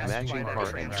passed Imagine by car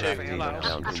that and trans track van? data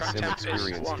count in Track sim temp is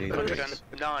experience 109 database.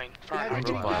 Fahrenheit.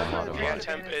 Profile Air model.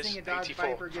 temp is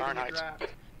 84 Fahrenheit.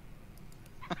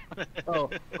 Oh,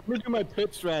 let me do my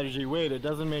pit strategy. Wait, it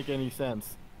doesn't make any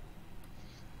sense.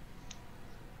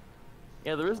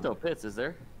 Yeah, there is no pits, is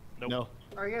there? No.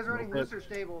 Are you guys running No loose or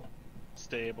stable?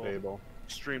 Stable.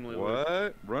 Extremely low.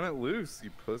 What? Run it loose, you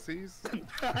pussies.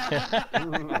 I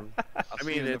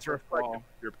mean, it's reflective of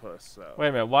your puss, so. Wait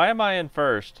a minute, why am I in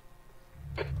first?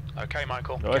 Okay,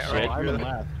 Michael. Oh, get shit. ready. I'm in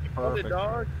last. Hold it, Perfect.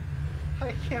 dog.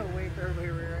 I can't wait for everybody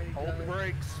to rear each Hold the other.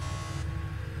 brakes.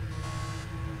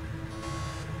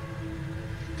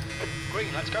 Green,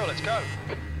 let's go, let's go.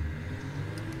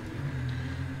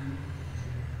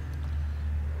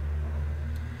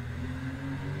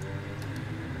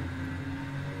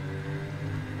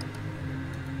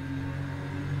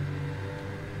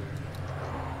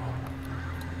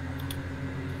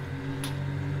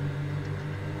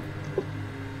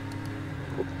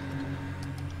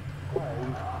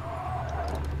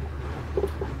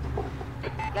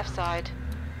 Left side.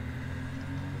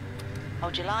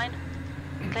 Hold your line.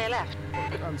 Clear left.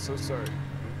 I'm so sorry.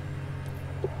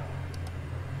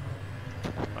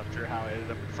 Not sure how I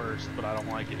ended up first, but I don't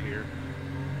like it here.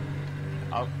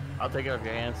 I'll take it off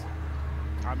your hands.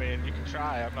 I mean, you can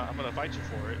try. I'm gonna fight you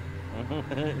for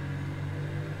it.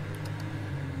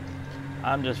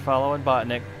 I'm just following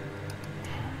Botnick.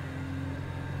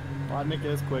 Bodnick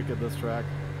is quick at this track.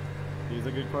 He's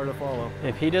a good car to follow.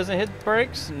 If he doesn't hit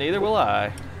brakes, neither will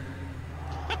I.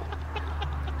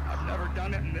 I've never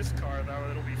done it in this car, though.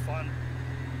 It'll be fun.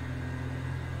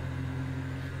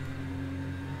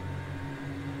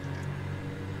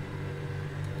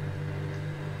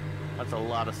 That's a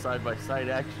lot of side-by-side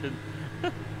action.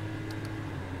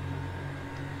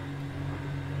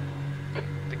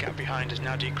 The gap behind has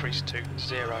now decreased to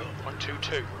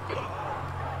 0.22.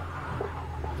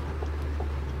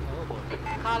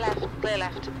 Car left. Clear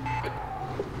left.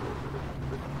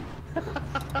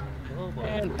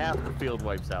 And half the field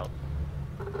wipes out.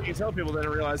 You can tell people didn't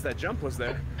realize that jump was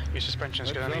there. Your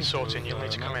suspension's going to need sorting, you'll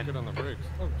need to come in. Good on the brakes.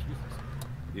 Oh,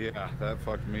 Jesus. Yeah, that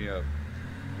fucked me up.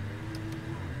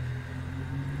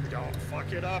 Don't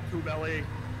fuck it up, Poobelly.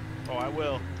 Oh, I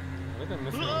will. I think I'm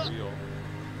missing a wheel.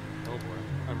 Oh boy,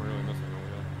 I'm really missing a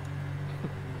wheel.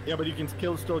 Yeah, but you can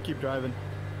still keep driving.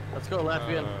 Let's go,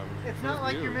 Latvian. It's not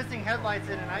like you're missing headlights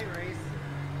in a night race.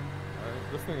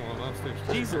 This thing will not stay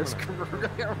still. Jesus,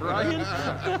 Ryan.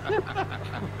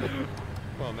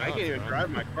 Well, now I can't it's even done. drive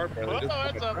my car, bro. Oh, It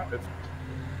just- it's up. Now it's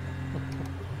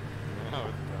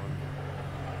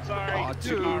done. Sorry. Aw,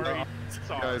 dude. Sorry. You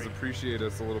Sorry. guys appreciate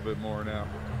us a little bit more now.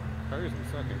 Hurry's in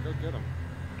second. Go get him.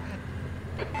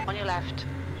 On your left.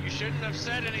 You shouldn't have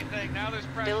said anything. Now there's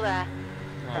pressure. Still there.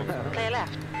 Oh, I'm sorry. Clear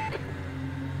left.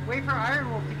 Wait for Iron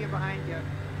Wolf to get behind you.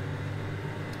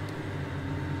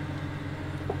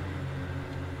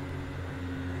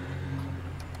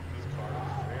 This car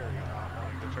is very not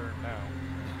wanting to turn now.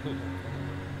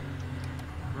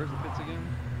 Where's the pits again?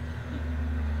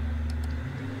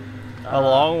 A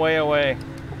long way away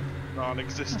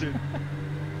Non-existent.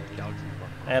 Galaxy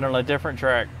Park. and on a different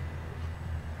track.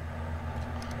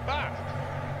 Ah!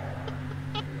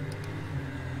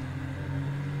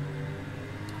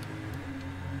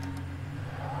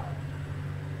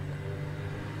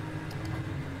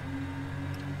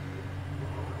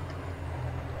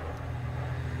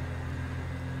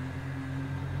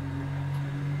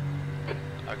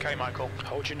 Okay, Michael,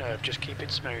 hold your nerve. Just keep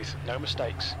it smooth. No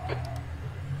mistakes.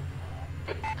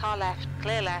 Car left.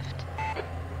 Clear left.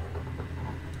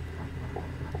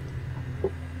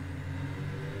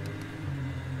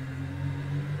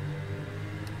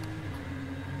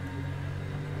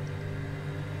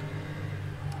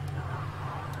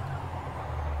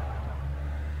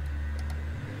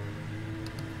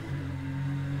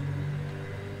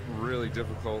 Really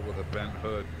difficult with a bent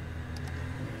hood.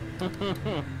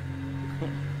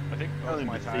 I think both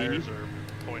my tires are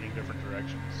pointing different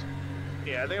directions.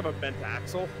 Yeah, I think I'm a bent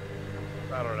axle.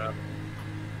 I don't know.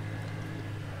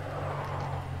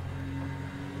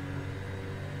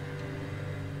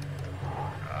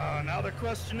 Now the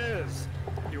question is,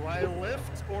 do I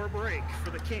lift or brake for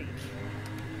the kink?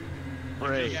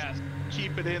 Brake. Yes.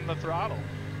 Keep it in the throttle.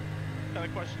 What kind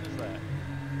of question is that?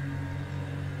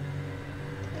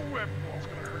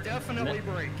 Definitely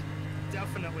brake.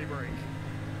 Definitely brake.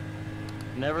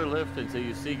 Never lift until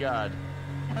you see God.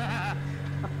 That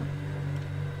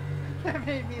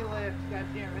made me lift. God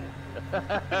damn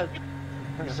it.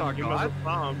 You saw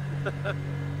God?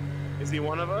 Is he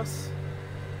one of us?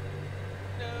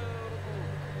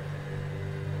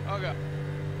 Oh god.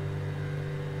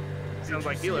 Sounds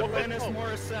like he left. Alanis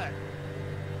Morissette.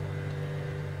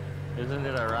 Isn't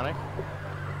it ironic?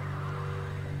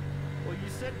 Well, you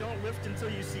said don't lift until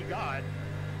you see God.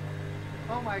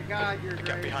 Oh my God, you're The great.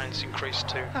 gap behind's increased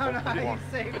to I don't know how you 141.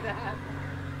 saved that.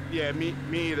 Yeah, me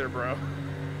either, bro.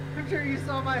 I'm sure you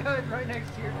saw my hood right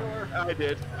next to your door. I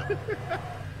did.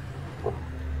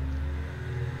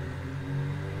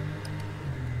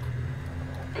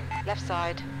 Left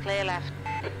side. Clear left.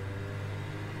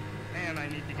 Man, I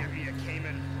need to get me a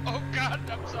Cayman. Oh god,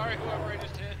 I'm sorry, whoever I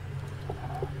just hit.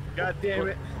 God damn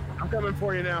it. I'm coming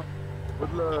for you now.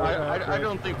 With love. I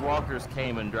don't think Walker's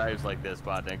Cayman drives like this,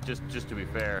 Botnik, just to be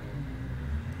fair.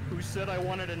 Who said I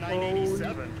wanted a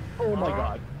 987? Oh my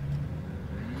god.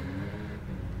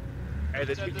 Hey,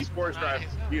 the GT4s drive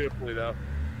beautifully, though.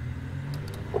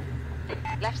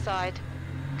 Left side.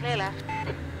 Clear left.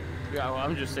 Yeah, well,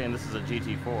 I'm just saying this is a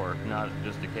GT4, not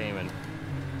just a Cayman.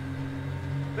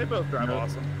 They both drive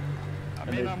awesome. I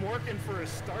mean, I'm working for a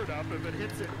startup. If it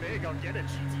hits it big, I'll get a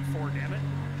GT4, damn it.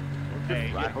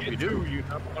 Hey, I hope you do. You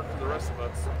have fun for the rest of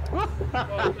us.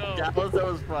 Oh no. That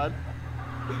was fun.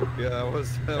 Yeah,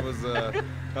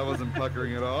 that wasn't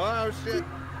puckering at all. Oh shit!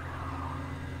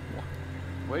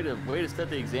 Way to set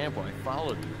the example. I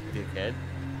followed you, dickhead.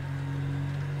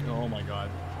 Oh my god.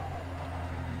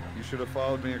 You should have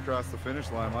followed me across the finish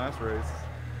line last race.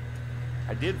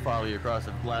 I did follow you across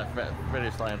the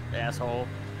finish line, asshole.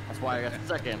 That's why I got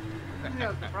second.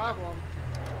 That's the problem.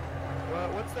 Well,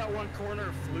 what's that one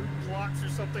corner? Flute blocks or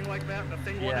something like that? The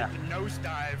thing wanted to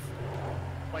nosedive.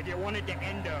 Like it wanted to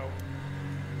endo.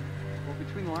 Well,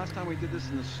 between the last time we did this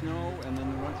in the snow and then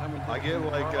the one time we did I it get in the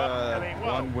like car-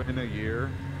 one win a year,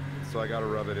 so I gotta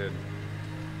rub it in.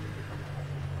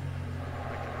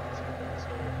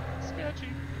 Sketchy.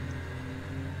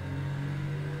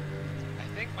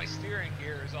 I think my steering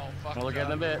gear is all fucked We'll look up. at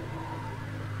it in a bit.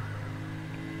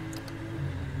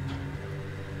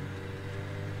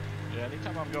 Yeah,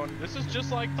 anytime I'm going, this is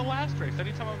just like the last race.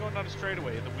 Anytime I'm going down a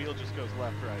straightaway, the wheel just goes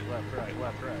left, right, left, right,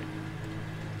 left,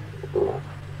 right.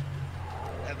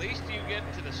 At least you get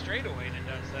into the straightaway and it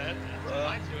does that.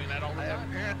 Mine's doing that all the I have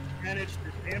time. managed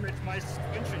to damage my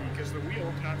suspension because the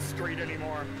wheel's not straight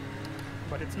anymore.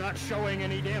 But it's not showing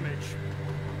any damage.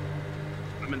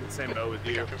 I'm in the same boat with The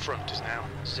you. gap in front is now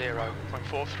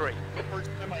 0.43. The first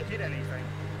time I hit anything.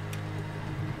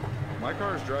 My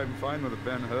car's driving fine with a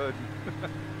bent hood.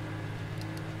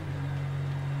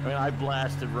 I mean, I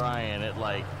blasted Ryan at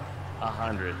like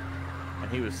 100,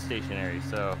 and he was stationary,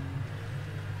 so.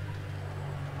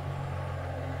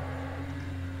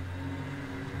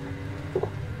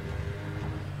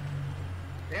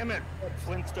 Damn it,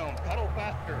 Flintstone, pedal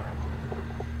faster.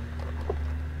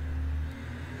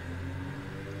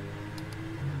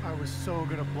 I was so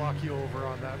gonna block you over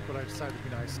on that, but I decided to be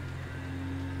nice.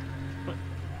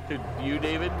 You,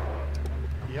 David?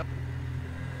 Yep.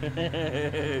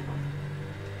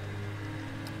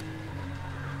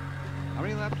 How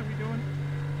many laps are we doing?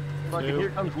 Fucking here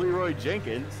comes Leroy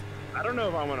Jenkins. I don't know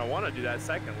if I'm gonna want to do that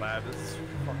second lap. This is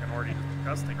fucking already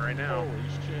disgusting right now. Holy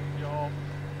shit, y'all.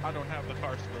 I don't have the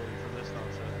car stability for this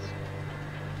nonsense.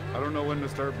 I don't know when to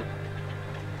start.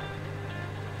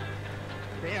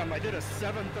 Damn, I did a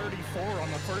 734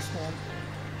 on the first one.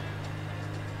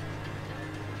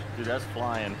 Dude, that's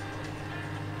flying.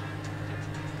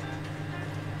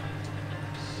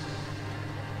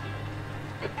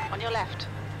 On your left.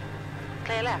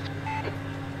 Clear left. I'm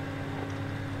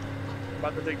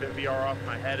about to take the VR off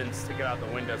my head and stick it out the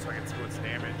window so I can see what's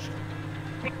damaged.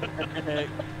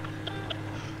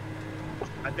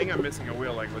 I think I'm missing a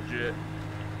wheel, like legit.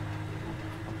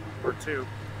 Or two.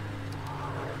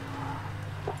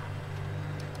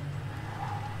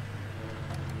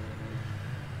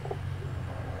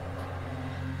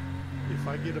 If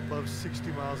I get above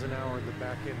 60 miles an hour, the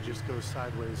back end just goes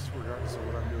sideways regardless of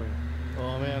what I'm doing.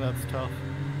 Oh man, that's tough.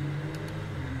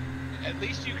 At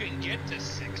least you can get to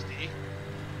 60.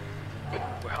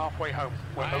 We're halfway home.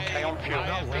 We're okay on fuel.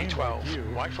 I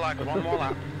V12. White flag, one more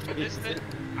lap. This thing,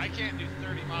 I can't do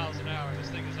 30 miles an hour. This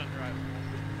thing is undrivable.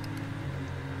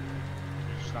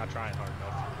 You're just not trying hard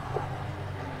enough.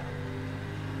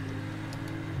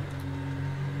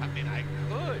 I mean, I could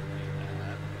do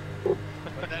that,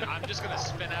 but then I'm just gonna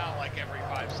spin out like every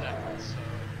 5 seconds,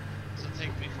 so it'll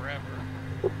take me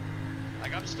forever.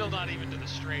 Like, I'm still not even to the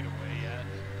straightaway yet.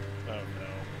 Oh no.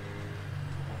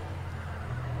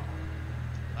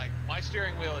 Like, my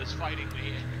steering wheel is fighting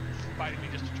me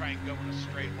just to try and go in a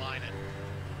straight line at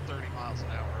 30 miles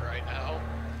an hour right now.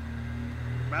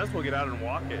 Might as well get out and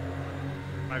walk it.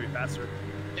 Might be faster.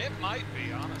 It might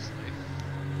be, honestly.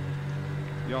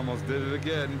 You almost did it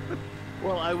again.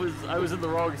 Well, I was in the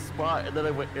wrong spot, and then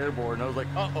I went airborne. I was like,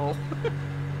 uh-oh.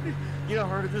 You know how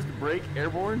hard it is to brake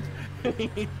airborne?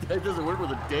 That doesn't work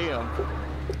with a damn.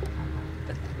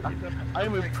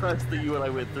 I'm impressed that you and I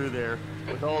went through there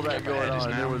with all that going on,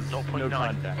 and there was no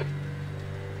contact.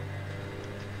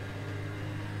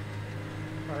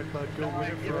 Alright, bud, go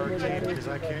win it for our team, because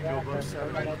I can't go above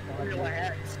 70.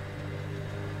 Relax.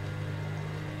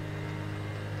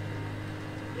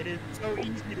 It is so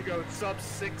easy to go sub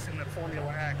 6 in the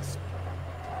Formula X.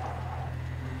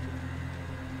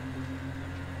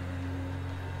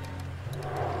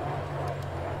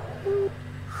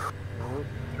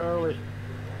 Charlie,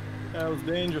 that was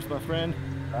dangerous, my friend.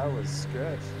 That was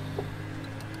good.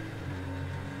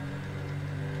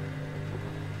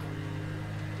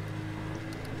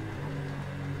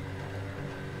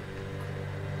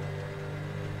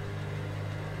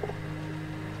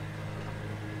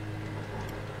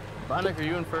 Bonick, are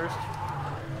you in first?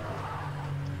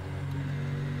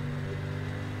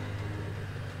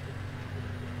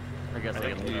 I guess I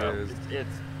can he leave. is.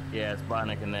 Yeah, it's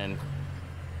Bonick, and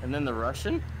then the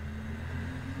Russian.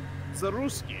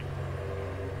 Zaruski.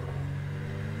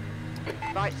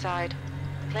 Right side.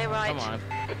 Clear right. Come on,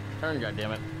 turn,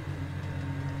 goddammit.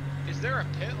 Is there a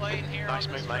pit lane here Nice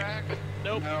on this move, mate. track?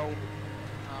 Nope. No.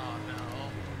 Oh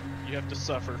no. You have to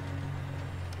suffer.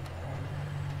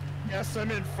 Yes,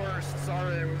 I'm in first.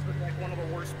 Sorry, it was like one of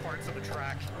the worst parts of the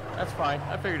track. That's fine.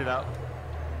 I figured it out.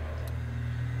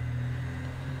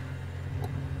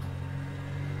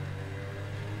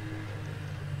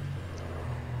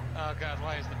 Oh god,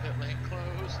 why is the pit lane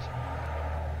closed?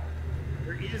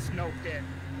 There is no pit.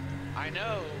 I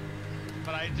know,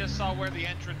 but I just saw where the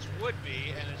entrance would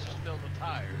be, and it's just filled with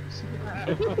tires.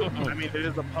 I mean, it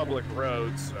is a public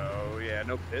road, so yeah,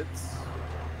 no pits.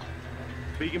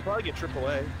 But you can probably get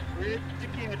AAA. Bridge to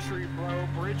gantry, bro.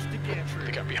 Bridge to gantry.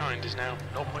 The gap behind is now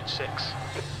 0.6.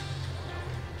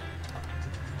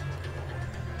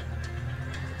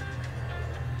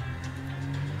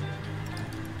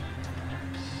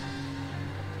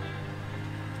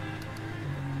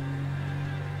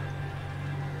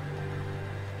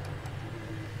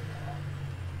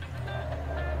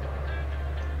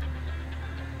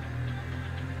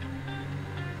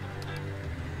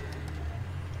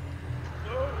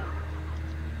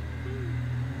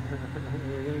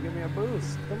 You're gonna give me a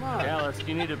boost. Come on. Alice,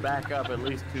 you need to back up at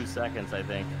least 2 seconds, I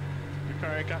think.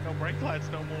 car ain't got no brake lights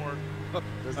no more.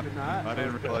 Does it not? I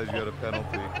didn't realize you had a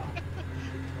penalty.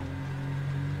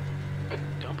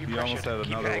 Don't be You pressured. almost had Keep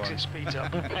your another exit one. speeds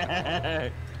up.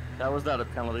 That was not a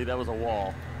penalty, that was a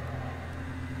wall.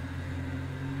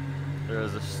 There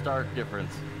is a stark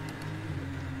difference.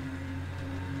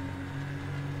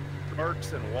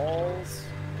 Arcs and walls?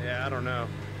 Yeah, I don't know.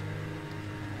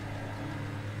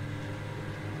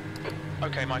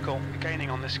 Okay, Michael, gaining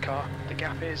on this car. The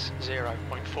gap is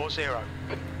 0.40.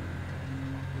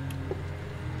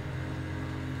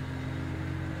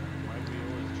 My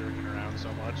wheel is jerking around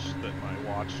so much that my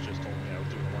watch just told me I was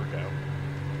doing a workout.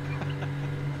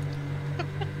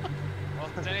 Well,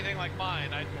 if it's anything like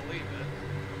mine, I'd believe it.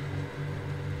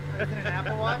 Is it an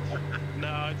Apple Watch?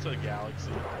 No, it's a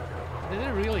Galaxy. Did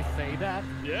it really say that?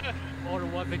 Yeah. Or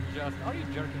was it just, are you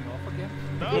jerking off again?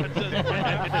 No, it says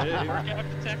workout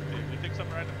detected. It thinks I'm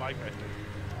riding a bike, I think.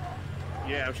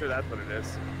 Yeah, I'm sure that's what it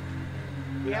is.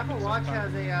 The Apple Watch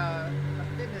has a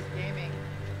fitness gaming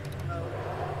mode.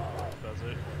 Does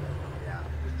it? Yeah,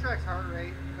 it tracks heart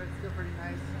rate, but it's still pretty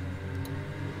nice.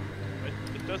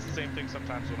 It does the same thing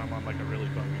sometimes when I'm on like a really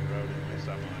bumpy road in my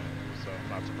semi, so I'm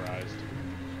not surprised.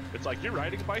 It's like, you're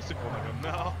riding a bicycle, and I go,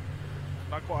 no,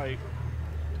 not quite.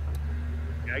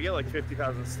 Yeah, I get like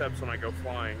 50,000 steps when I go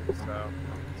flying, so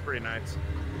it's pretty nice.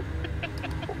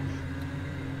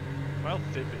 Well,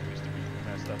 Fitbit used to be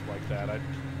messed up like that.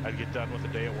 I'd get done with a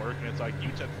day at work, and it's like, you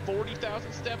took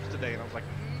 40,000 steps today, and I was like,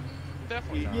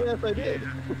 definitely not. Yes, I did.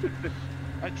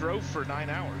 I drove for 9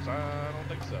 hours. I don't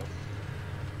think so.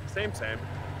 Same.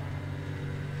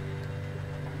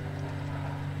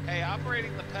 Hey,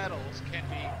 operating the pedals can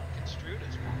be construed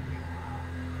as walking.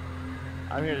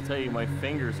 I'm here to tell you my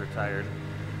fingers are tired.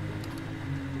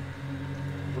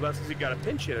 Well, that's because you gotta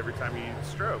pinch it every time you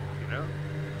stroke, you know?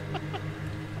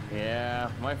 Yeah,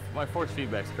 my force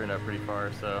feedback's turned out pretty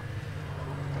far, so.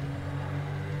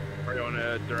 Are you on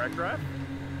a direct drive?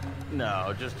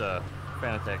 No, just a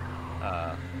Fanatec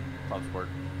Club Sport.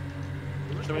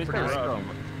 It's I mean, it's got a pretty rough.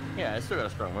 strong, yeah, it's still got a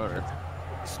strong motor.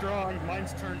 Strong.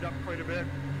 Mine's turned up quite a bit.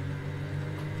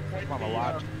 Quite I'm the, a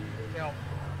lot. yeah.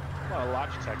 Well, a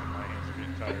Logitech in my hands are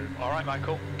getting tired. All right,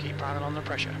 Michael, keep running on the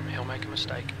pressure. He'll make a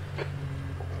mistake.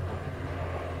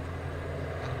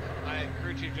 My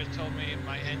crew chief just told me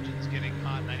my engine's getting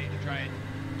hot and I need to try and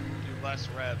do less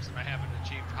revs, and I haven't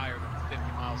achieved higher than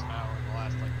 50 miles an hour in the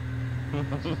last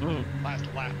last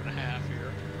lap and a half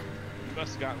here. You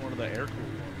must have gotten one of the air-cooled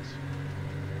ones.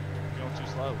 You're going too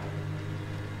slow.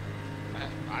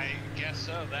 I guess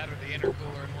so. That or the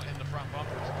intercooler in the front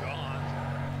bumper is gone.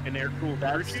 An air-cooled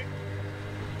That's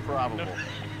probable.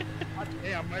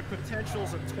 Yeah, my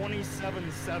potential's at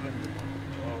 27.7.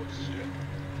 Oh, shit.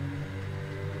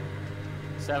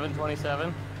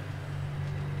 727?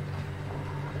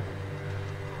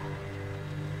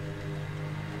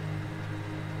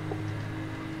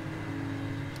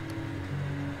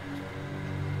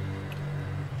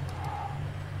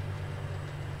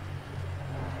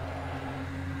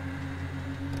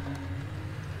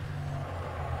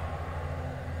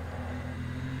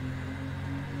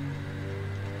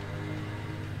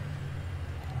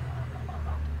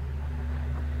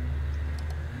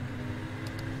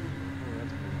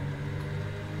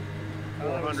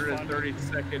 That was fun.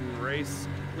 132nd race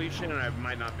completion, and I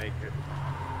might not make it.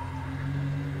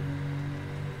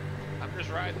 I'm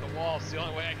just riding the wall. It's the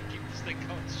only way I can keep this thing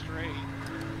going straight.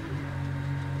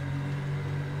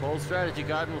 Bold strategy,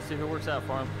 God, and we'll see if it works out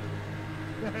for him.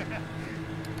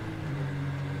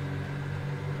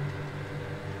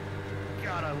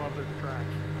 God, I love this track.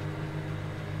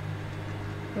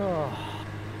 Oh.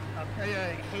 I'll tell you,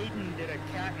 Hayden did a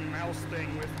cat and mouse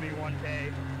thing with me one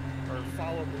day, or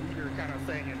follow the leader kind of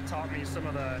thing, and taught me some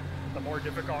of the more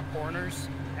difficult corners,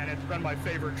 and it's been my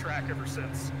favorite track ever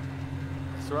since.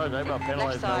 Siraj, I about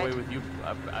penalized my way with you.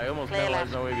 I almost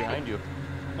penalized my way behind you.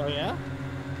 Oh yeah?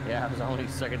 Yeah, I was only a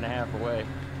second and a half away.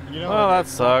 You know, Well, I that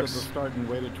stopped sucks. At the start and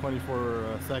waited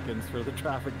 24 seconds for the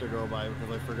traffic to go by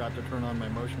because I forgot to turn on my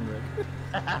motion rig.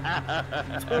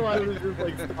 So I was just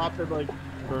like stopped and like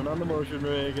turned on the motion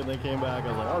rig and then came back. I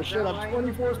was like, oh shit, I'm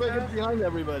 24 seconds behind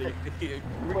everybody. Here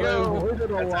we go. I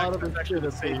avoided a lot of that's the actually shit the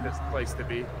at the end. safest place to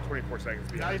be. 24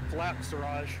 seconds behind. Nice lap,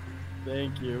 Siraj.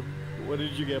 Thank you. What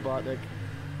did you get, Botnik?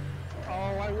 Oh,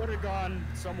 I would have gone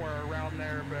somewhere around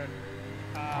there, but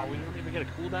we didn't even get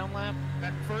a cooldown lap?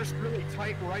 that first really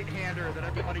tight right-hander that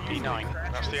everybody usually P9.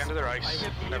 crashes, That's the end of the race. I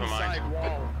hit the Never mind. inside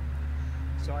wall,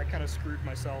 so I kind of screwed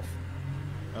myself.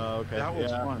 Oh, okay. That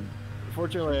was yeah. fun.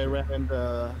 Fortunately, I ran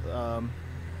into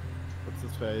what's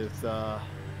his face?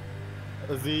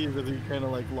 Aziz, as he kind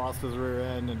of like lost his rear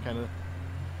end and kind of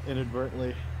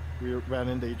inadvertently we ran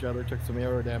into each other, took some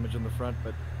aero damage in the front,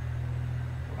 but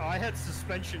I had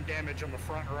suspension damage on the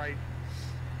front right,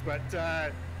 but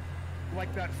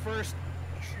like that first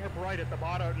sharp right at the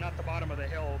bottom, not the bottom of the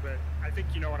hill, but I think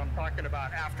you know what I'm talking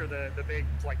about. After the big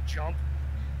like jump,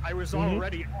 I was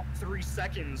already up 3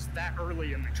 seconds that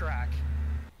early in the track.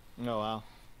 Oh wow.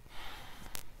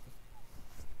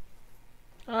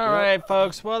 All right,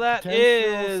 folks. Well, that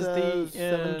is the says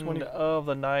end of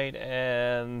the night,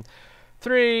 and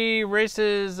 3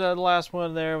 races. The last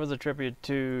one there was a tribute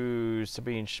to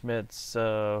Sabine Schmitz,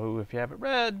 who, if you haven't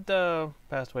read,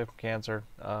 passed away from cancer.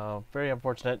 Very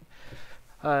unfortunate,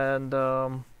 and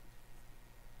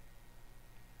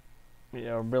you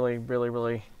know, really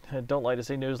don't like to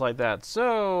see news like that.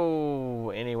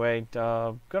 So anyway,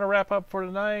 gonna wrap up for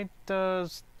tonight.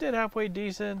 Did halfway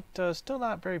decent. Still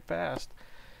not very fast.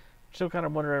 Still kind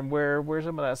of wondering where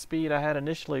some of that speed I had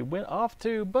initially went off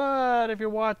to. But if you're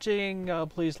watching,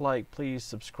 please like, please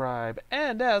subscribe,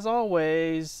 and as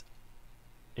always,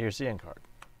 here's the end card.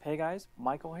 Hey guys,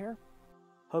 Michael here.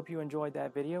 Hope you enjoyed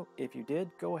that video. If you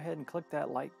did, go ahead and click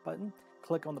that like button.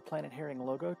 Click on the Planet Herring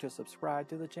logo to subscribe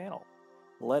to the channel.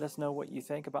 Let us know what you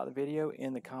think about the video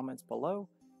in the comments below.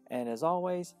 And as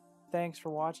always, thanks for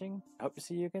watching. Hope to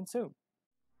see you again soon.